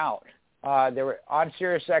drawn out. There were on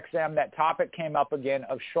SiriusXM, that topic came up again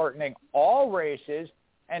of shortening all races.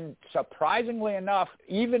 And surprisingly enough,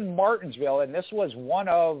 even Martinsville, and this was one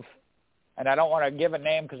of, and I don't want to give a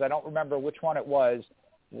name because I don't remember which one it was,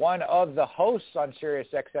 one of the hosts on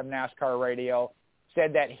SiriusXM NASCAR Radio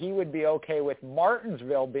said that he would be okay with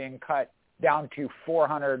Martinsville being cut down to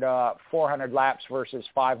 400 laps versus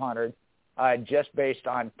 500, just based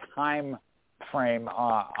on time frame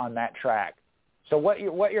on that track. So what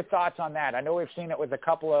your thoughts on that? I know we've seen it with a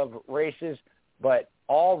couple of races, but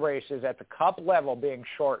all races at the Cup level being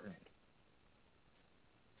shortened.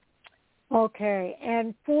 Okay,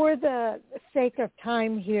 and for the sake of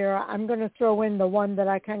time here, I'm going to throw in the one that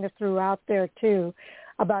I kind of threw out there too,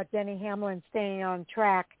 about Denny Hamlin staying on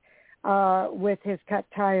track with his cut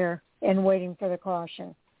tire and waiting for the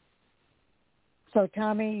caution. So,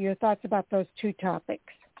 Tommy, your thoughts about those two topics?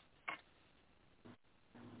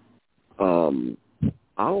 I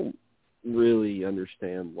don't really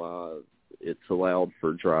understand why it's allowed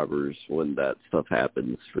for drivers when that stuff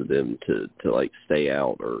happens for them to like stay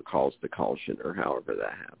out or cause the caution or however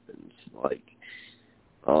that happens. Like,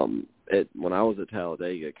 when I was at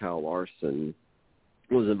Talladega, Kyle Larson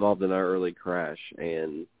was involved in our early crash,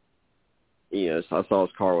 and so I saw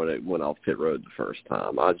his car when it went off pit road the first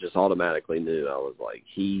time. I just automatically knew. I was like,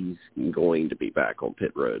 he's going to be back on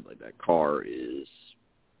pit road. Like, that car is,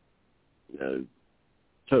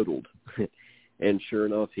 totaled. And sure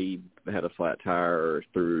enough, he had a flat tire,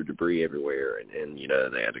 threw debris everywhere, and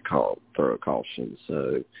they had to throw a caution.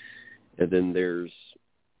 So, and then there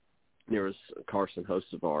was Carson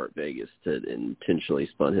Hocevar at Vegas that intentionally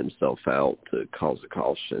spun himself out to cause a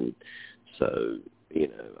caution. So,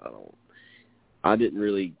 I didn't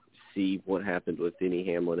really see what happened with Denny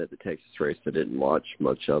Hamlin at the Texas race. I didn't watch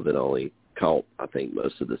much of it. I only caught, I think,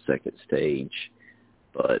 most of the second stage.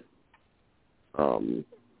 But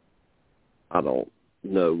I don't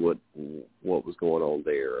know what was going on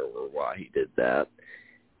there or why he did that.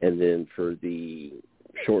 And then for the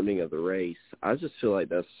shortening of the race, I just feel like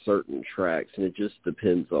that's certain tracks, and it just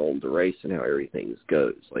depends on the race and how everything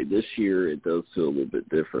goes. Like, this year, it does feel a little bit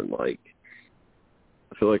different. Like,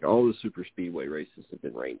 I feel like all the super speedway races have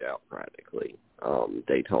been rained out practically.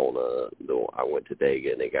 Daytona, I went to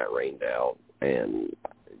Dega, and they got rained out. And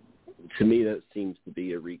to me, that seems to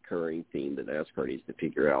be a recurring theme that NASCAR needs to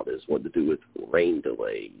figure out, is what to do with rain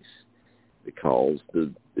delays, because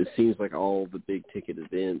it seems like all the big-ticket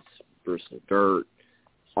events versus dirt,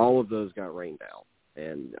 all of those got rained out.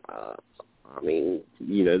 And,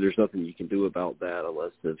 there's nothing you can do about that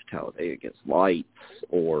unless if Talladega gets lights,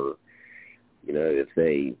 or, if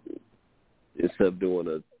they, instead of doing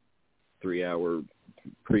a 3-hour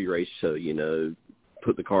pre-race show,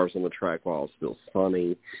 put the cars on the track while it's still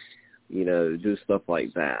sunny, do stuff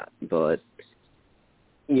like that. But,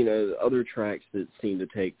 other tracks that seem to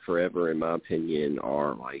take forever, in my opinion,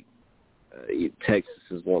 are like Texas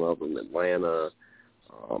is one of them, Atlanta,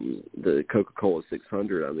 the Coca-Cola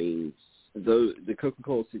 600. I mean, the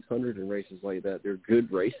Coca-Cola 600 and races like that, they're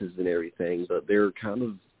good races and everything, but they're kind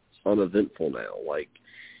of uneventful now. Like,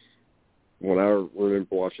 when I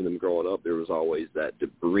remember watching them growing up, there was always that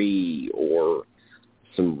debris or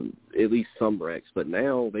at least some wrecks, but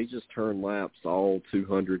now they just turn laps, all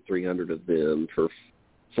 200, 300 of them, for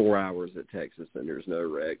 4 hours at Texas, and there's no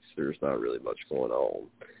wrecks. There's not really much going on.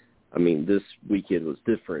 I mean, this weekend was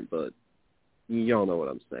different, but y'all know what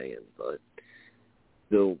I'm saying. But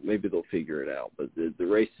maybe they'll figure it out. But the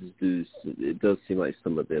races it does seem like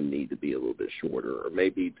some of them need to be a little bit shorter, or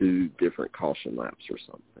maybe do different caution laps or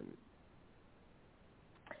something.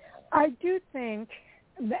 I do think,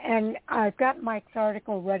 and I've got Mike's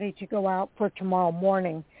article ready to go out for tomorrow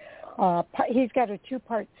morning. He's got a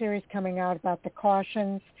 2-part series coming out about the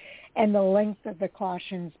cautions and the length of the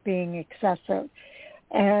cautions being excessive.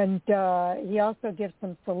 And he also gives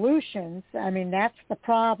some solutions. I mean, that's the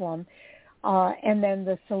problem. And then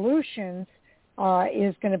the solutions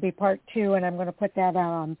is going to be part 2, and I'm going to put that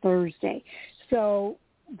out on Thursday. So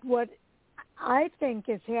what I think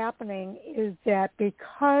is happening is that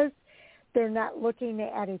because they're not looking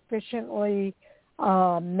at efficiently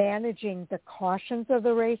managing the cautions of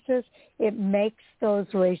the races, it makes those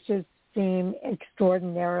races seem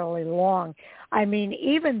extraordinarily long. I mean,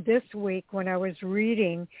 even this week when I was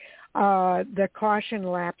reading the caution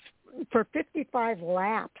laps, for 55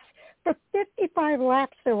 laps,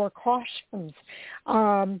 there were cautions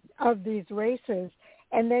of these races.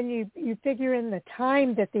 And then you figure in the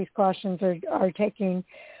time that these cautions are taking,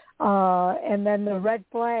 and then the red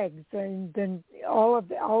flags, and then all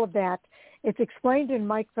of that. It's explained in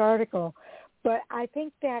Mike's article, but I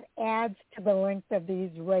think that adds to the length of these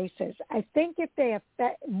races. I think if they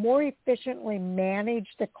more efficiently manage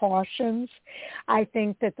the cautions, I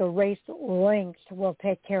think that the race length will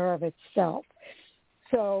take care of itself.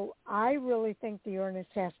 So I really think the onus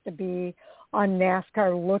has to be on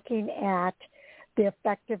NASCAR looking at the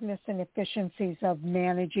effectiveness and efficiencies of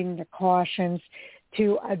managing the cautions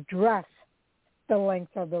to address the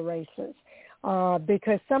length of the races.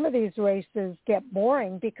 Because some of these races get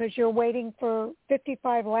boring because you're waiting for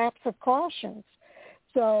 55 laps of cautions.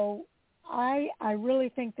 So I really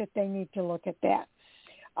think that they need to look at that.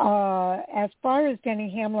 As far as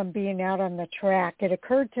Denny Hamlin being out on the track, it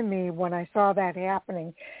occurred to me when I saw that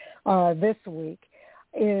happening this week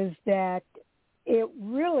is that it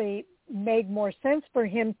really made more sense for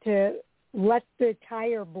him to let the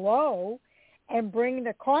tire blow and bring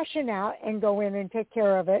the caution out and go in and take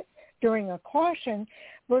care of it during a caution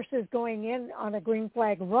versus going in on a green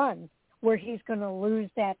flag run where he's going to lose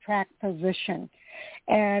that track position.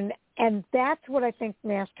 And that's what I think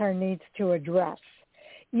NASCAR needs to address.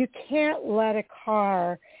 You can't let a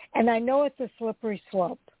car, and I know it's a slippery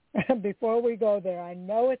slope. Before we go there, I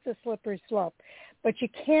know it's a slippery slope, but you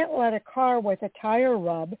can't let a car with a tire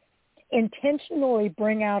rub intentionally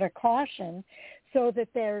bring out a caution so that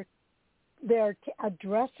they're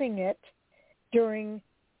addressing it during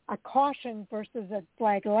a caution versus a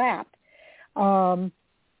flag lap.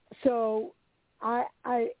 So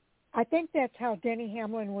I think that's how Denny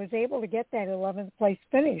Hamlin was able to get that 11th place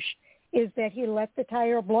finish, is that he let the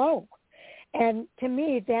tire blow. And to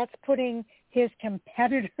me, that's putting his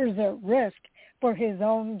competitors at risk for his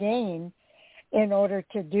own gain in order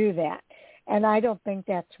to do that. And I don't think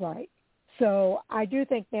that's right. So I do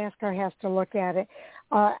think NASCAR has to look at it.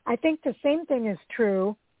 I think the same thing is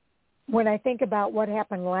true when I think about what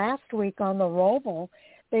happened last week on the Roval.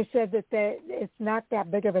 They said that it's not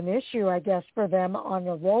that big of an issue, I guess, for them on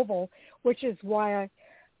the Roval, which is why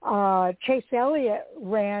Chase Elliott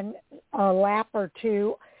ran a lap or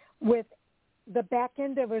two with the back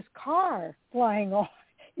end of his car flying off,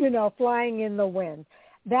 flying in the wind.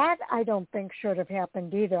 That I don't think should have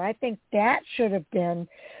happened either. I think that should have been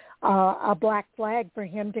a black flag for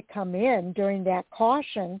him to come in during that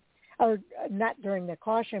caution, or not during the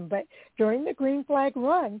caution, but during the green flag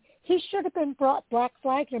run. He should have been black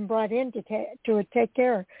flagged and brought in to take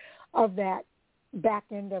care of that back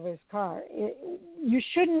end of his car. You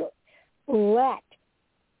shouldn't let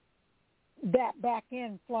that back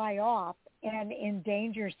end fly off and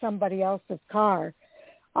endanger somebody else's car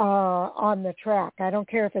on the track. I don't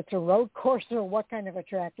care if it's a road course or what kind of a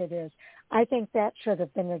track it is. I think that should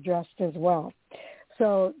have been addressed as well.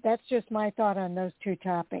 So that's just my thought on those two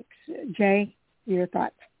topics. Jay, your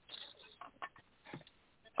thoughts?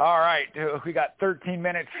 All right. We got 13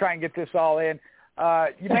 minutes to try and get this all in.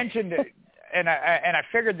 You mentioned, and I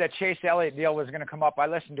figured that Chase Elliott deal was going to come up. I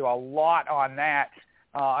listened to a lot on that.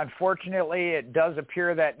 Unfortunately, it does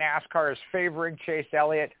appear that NASCAR is favoring Chase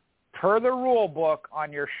Elliott. Per the rule book,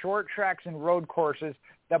 on your short tracks and road courses,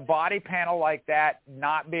 the body panel like that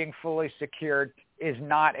not being fully secured is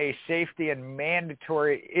not a safety and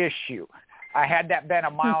mandatory issue. Had that been a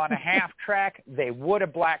 1.5 mile track, they would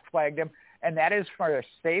have black flagged him. And that is for a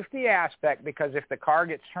safety aspect, because if the car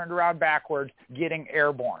gets turned around backwards, getting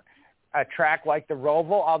airborne. A track like the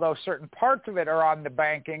Roval, although certain parts of it are on the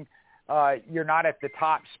banking, you're not at the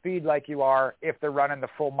top speed like you are if they're running the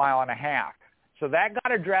full 1.5 miles. So that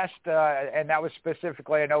got addressed, and that was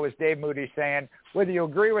specifically, I know it was Dave Moody saying, whether you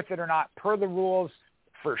agree with it or not, per the rules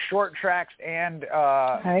for short tracks and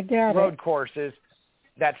road courses,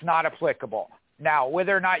 that's not applicable. Now,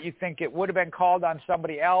 whether or not you think it would have been called on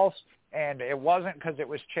somebody else and it wasn't because it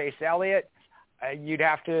was Chase Elliott, you'd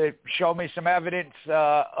have to show me some evidence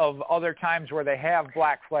of other times where they have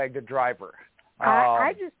black flagged a driver.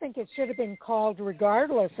 I just think it should have been called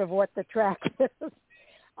regardless of what the track is.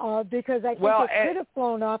 Because I think it could have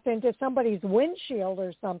flown off into somebody's windshield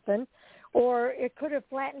or something, or it could have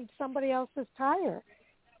flattened somebody else's tire.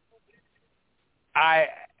 I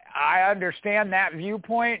understand that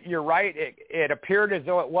viewpoint. You're right. It appeared as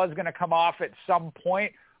though it was going to come off at some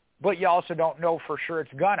point, but you also don't know for sure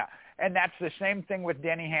it's gonna. And that's the same thing with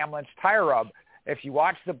Denny Hamlin's tire rub. If you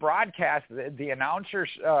watch the broadcast, the announcers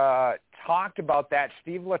talked about that,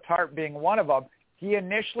 Steve Letarte being one of them. He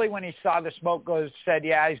initially, when he saw the smoke said,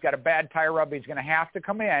 yeah, he's got a bad tire rub. He's going to have to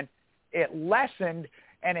come in. It lessened,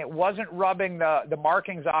 and it wasn't rubbing the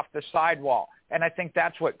markings off the sidewall. And I think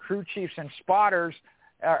that's what crew chiefs and spotters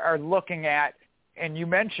are looking at. And you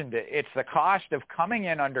mentioned it. It's the cost of coming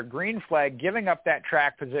in under green flag, giving up that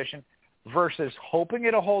track position versus hoping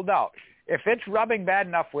it'll hold out. If it's rubbing bad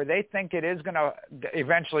enough where they think it is going to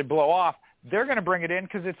eventually blow off, they're going to bring it in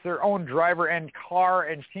because it's their own driver and car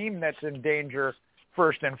and team that's in danger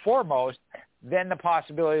first and foremost, then the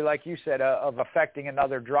possibility, like you said, of affecting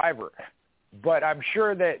another driver. But I'm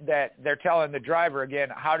sure that they're telling the driver, again,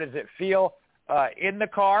 how does it feel in the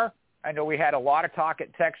car? I know we had a lot of talk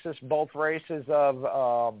at Texas, both races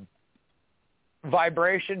of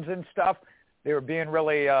vibrations and stuff. They were being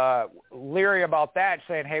really leery about that,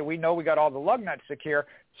 saying, hey, we know we got all the lug nuts secure.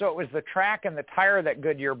 So it was the track and the tire that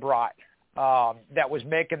Goodyear brought that was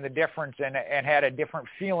making the difference and had a different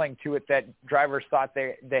feeling to it, that drivers thought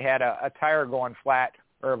they had a tire going flat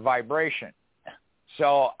or a vibration.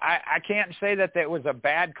 So I can't say that it was a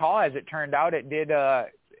bad call. As it turned out, it did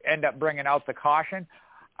end up bringing out the caution.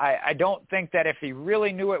 I don't think that if he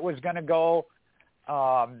really knew it was going to go,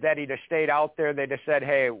 that he'd have stayed out there. They'd have said,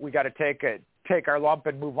 hey, we got to take our lump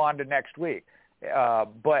and move on to next week.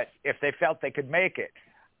 but if they felt they could make it.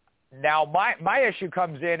 Now, my issue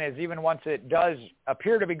comes in is even once it does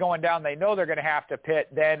appear to be going down, they know they're going to have to pit,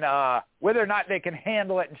 then whether or not they can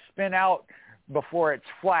handle it and spin out before it's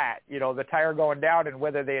flat, the tire going down, and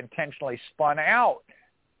whether they intentionally spun out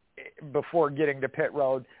before getting to pit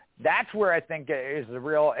road. That's where I think is the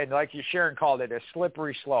real, and like Sharon called it, a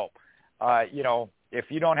slippery slope. If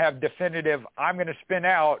you don't have definitive, I'm going to spin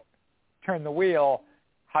out, turn the wheel,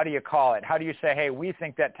 how do you call it? How do you say, hey, we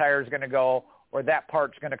think that tire is going to go or that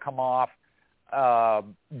part's going to come off?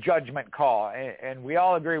 Judgment call. And we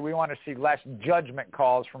all agree we want to see less judgment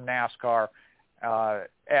calls from NASCAR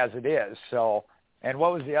as it is. So, and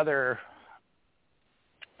what was the other?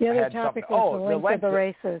 The other topic was the length of the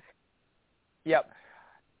races. Yep.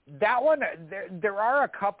 That one, there are a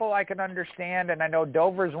couple I can understand, and I know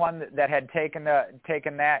Dover's one that had taken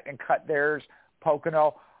that and cut theirs.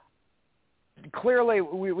 Pocono. Clearly,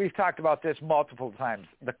 we've talked about this multiple times.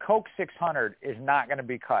 The Coke 600 is not going to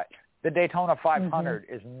be cut. The Daytona 500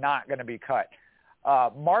 is not going to be cut.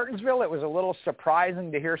 Martinsville, it was a little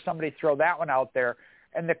surprising to hear somebody throw that one out there.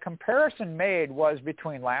 And the comparison made was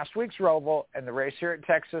between last week's Roval and the race here at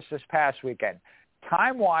Texas this past weekend.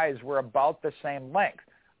 Time-wise, we're about the same length.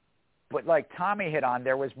 But like Tommy hit on,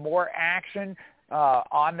 there was more action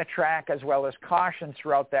on the track as well as caution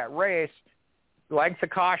throughout that race. Length of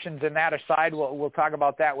cautions and that aside, we'll talk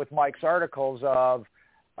about that with Mike's articles of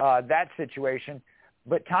that situation.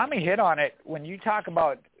 But Tommy hit on it when you talk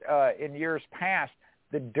about in years past,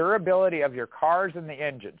 the durability of your cars and the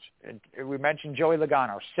engines. And we mentioned Joey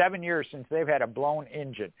Logano, 7 years since they've had a blown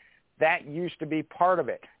engine. That used to be part of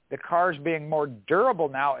it. The cars being more durable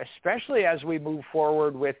now, especially as we move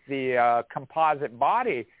forward with the composite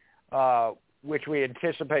body, which we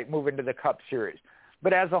anticipate moving to the Cup Series.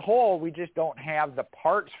 But as a whole, we just don't have the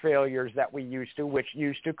parts failures that we used to, which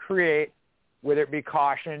used to create, whether it be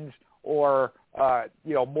cautions or,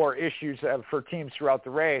 more issues for teams throughout the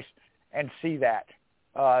race, and see that.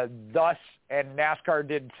 Thus, and NASCAR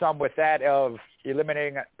did some with that of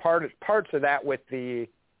eliminating parts of that with the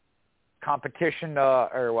competition,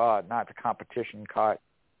 not the competition crash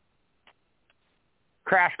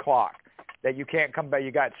clock, that you can't come back.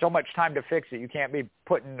 You got so much time to fix it. You can't be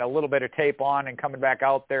putting a little bit of tape on and coming back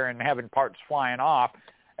out there and having parts flying off.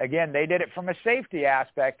 Again, they did it from a safety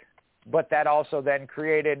aspect, but that also then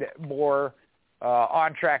created more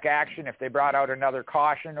on-track action if they brought out another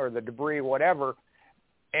caution or the debris, whatever.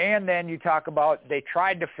 And then you talk about they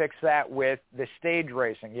tried to fix that with the stage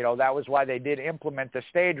racing. That was why they did implement the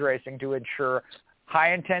stage racing to ensure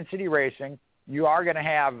high-intensity racing. You are going to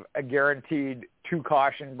have a guaranteed 2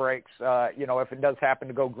 caution breaks, if it does happen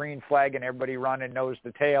to go green flag and everybody running nose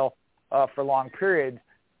to tail for long periods.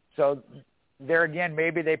 So there again,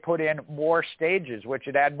 maybe they put in more stages, which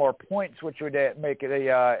would add more points, which would make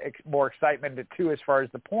it more excitement too as far as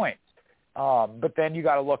the points. But then you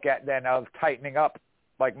got to look at then of tightening up,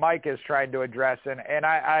 like Mike is trying to address, and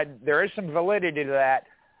I there is some validity to that.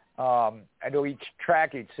 I know each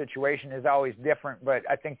track, each situation is always different, but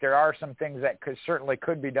I think there are some things that certainly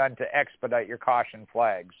could be done to expedite your caution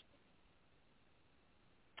flags.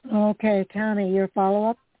 Okay, Tommy, your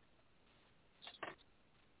follow-up?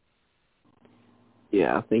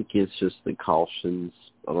 Yeah, I think it's just the cautions.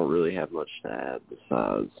 I don't really have much to add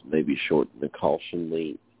besides maybe shorten the caution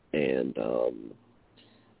length and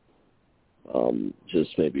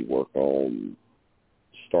just maybe work on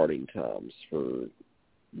starting times for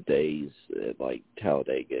days like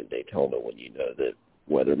Talladega and Daytona when you know that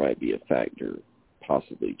weather might be a factor,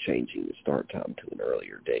 possibly changing the start time to an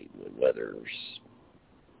earlier date when weather's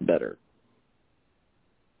better.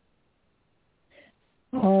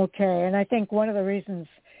 Okay, and I think one of the reasons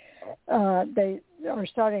they are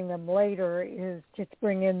starting them later is to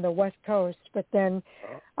bring in the West Coast. But then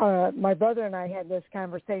my brother and I had this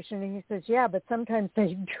conversation, and he says, yeah, but sometimes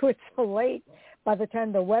they do it so late. By the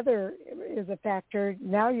time the weather is a factor,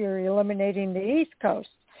 now you're eliminating the East Coast.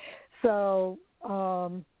 So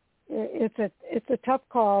it's a tough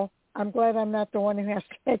call. I'm glad I'm not the one who has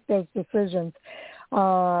to make those decisions.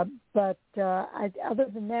 But other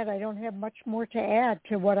than that, I don't have much more to add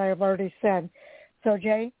to what I have already said. So,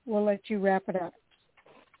 Jay, we'll let you wrap it up.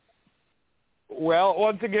 Well,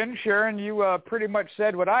 once again, Sharon, you pretty much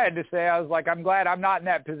said what I had to say. I was like, I'm glad I'm not in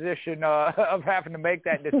that position of having to make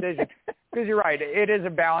that decision. Because you're right, it is a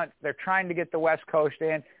balance. They're trying to get the West Coast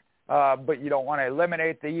in, but you don't want to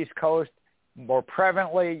eliminate the East Coast. More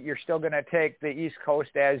prevalently, you're still going to take the East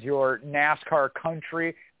Coast as your NASCAR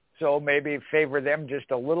country, so maybe favor them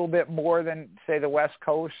just a little bit more than, say, the West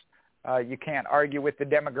Coast. You can't argue with the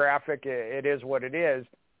demographic. It is what it is.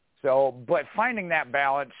 So, but finding that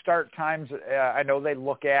balance, start times, I know they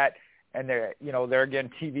look at, and they're again,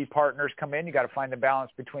 TV partners come in. You got to find the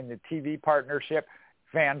balance between the TV partnership,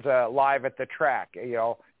 fans live at the track,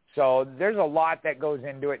 So there's a lot that goes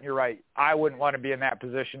into it, and you're right. I wouldn't want to be in that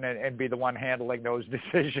position and be the one handling those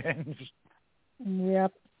decisions.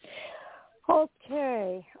 Yep.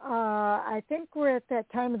 Okay. I think we're at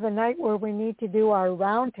that time of the night where we need to do our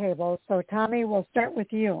roundtable. So, Tommy, we'll start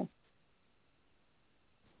with you.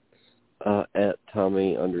 At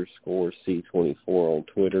Tommy_C24 on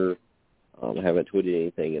Twitter. I haven't tweeted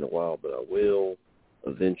anything in a while, but I will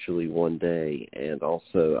eventually one day. And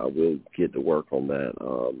also I will get to work on that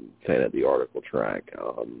Fan at the Article track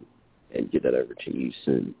and get that over to you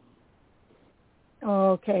soon.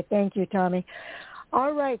 Okay. Thank you, Tommy.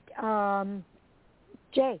 All right.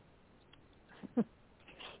 Jay.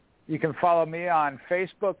 You can follow me on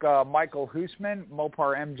Facebook, Michael Husmann,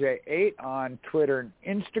 MoparMJ8 on Twitter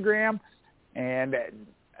and Instagram. And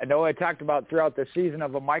I know I talked about throughout the season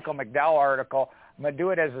of a Michael McDowell article. I'm going to do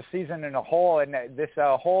it as a season in a whole. And this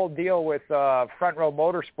whole deal with Front Row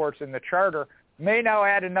Motorsports and the charter may now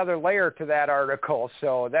add another layer to that article.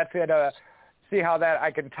 So that's it. See how that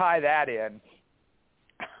I can tie that in.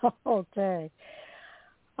 Okay.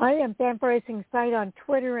 I am Fan4Racing site on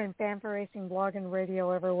Twitter and Fan4Racing blog and radio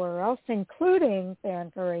everywhere else, including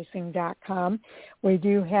Fan4Racing.com. We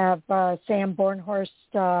do have Sam Bornhorst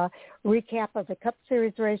recap of the Cup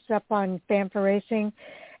Series race up on Fan4Racing,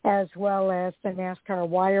 as well as the NASCAR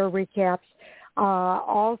Wire recaps.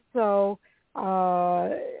 Also,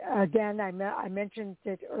 again, I mentioned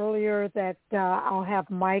it earlier that I'll have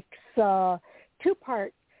Mike's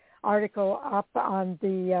two-part article up on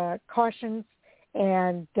the cautions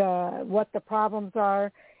and what the problems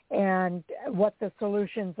are and what the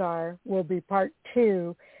solutions are will be part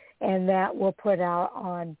 2, and that we'll put out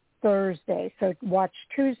on Thursday. So watch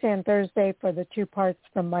Tuesday and Thursday for the 2 parts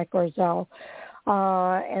from Mike Orzel.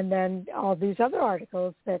 And then all these other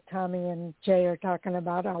articles that Tommy and Jay are talking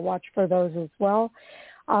about, I'll watch for those as well.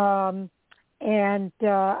 And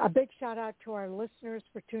a big shout out to our listeners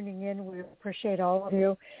for tuning in. We appreciate all of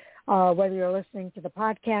you. Whether you're listening to the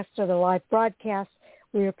podcast or the live broadcast,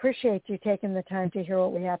 we appreciate you taking the time to hear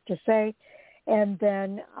what we have to say. And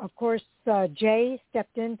then, of course, Jay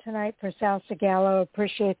stepped in tonight for Sal Segallo.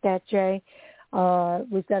 Appreciate that, Jay.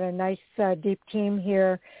 We've got a nice, deep team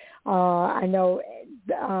here. I know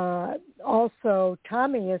also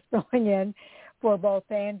Tommy is filling in for both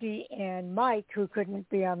Andy and Mike, who couldn't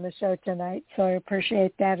be on the show tonight. So I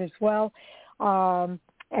appreciate that as well.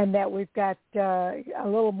 And that we've got a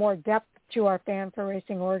little more depth to our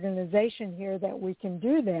Fan4Racing organization here, that we can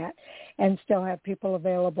do that and still have people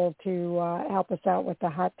available to help us out with the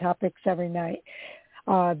hot topics every night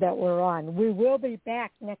that we're on. We will be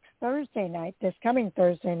back next Thursday night, this coming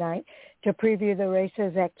Thursday night, to preview the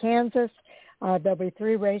races at Kansas. There'll be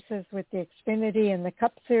 3 races with the Xfinity and the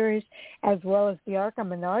Cup Series, as well as the ARCA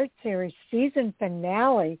Menards Series season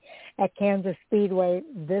finale at Kansas Speedway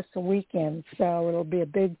this weekend. So it'll be a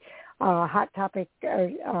big hot topic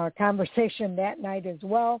conversation that night, as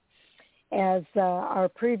well as our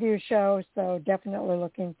preview show. So definitely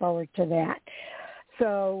looking forward to that.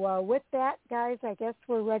 So with that, guys, I guess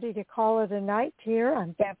we're ready to call it a night here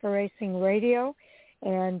on Fan4Racing Radio.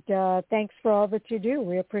 And thanks for all that you do.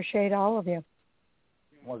 We appreciate all of you.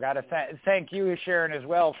 Well, got to thank you, Sharon, as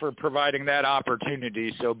well, for providing that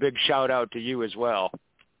opportunity. So big shout out to you as well.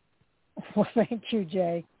 Well, thank you,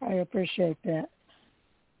 Jay. I appreciate that.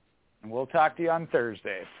 And we'll talk to you on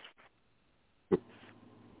Thursday.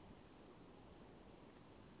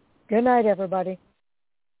 Good night, everybody.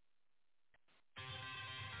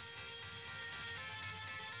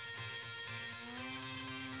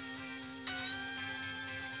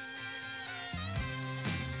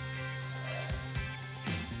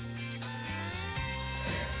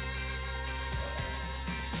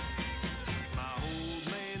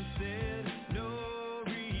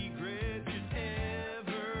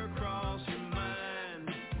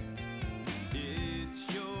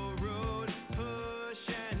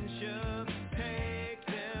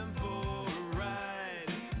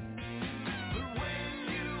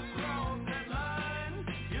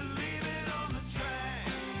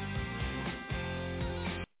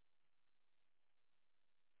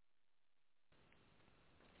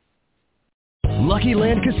 Lucky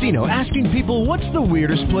Land Casino, asking people, what's the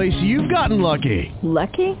weirdest place you've gotten lucky?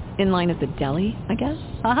 Lucky? In line at the deli, I guess?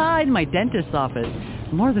 Aha, in my dentist's office.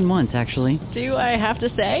 More than once, actually. Do I have to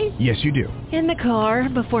say? Yes, you do. In the car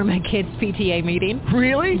before my kids' PTA meeting.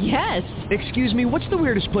 Really? Yes. Excuse me, what's the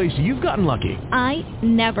weirdest place you've gotten lucky? I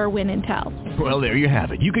never win and tell. Well, there you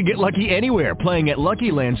have it. You can get lucky anywhere, playing at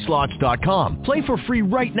LuckyLandSlots.com. Play for free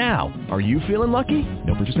right now. Are you feeling lucky?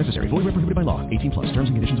 No purchase necessary. Void where prohibited by law. 18+. Terms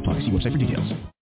and conditions apply. See website for details.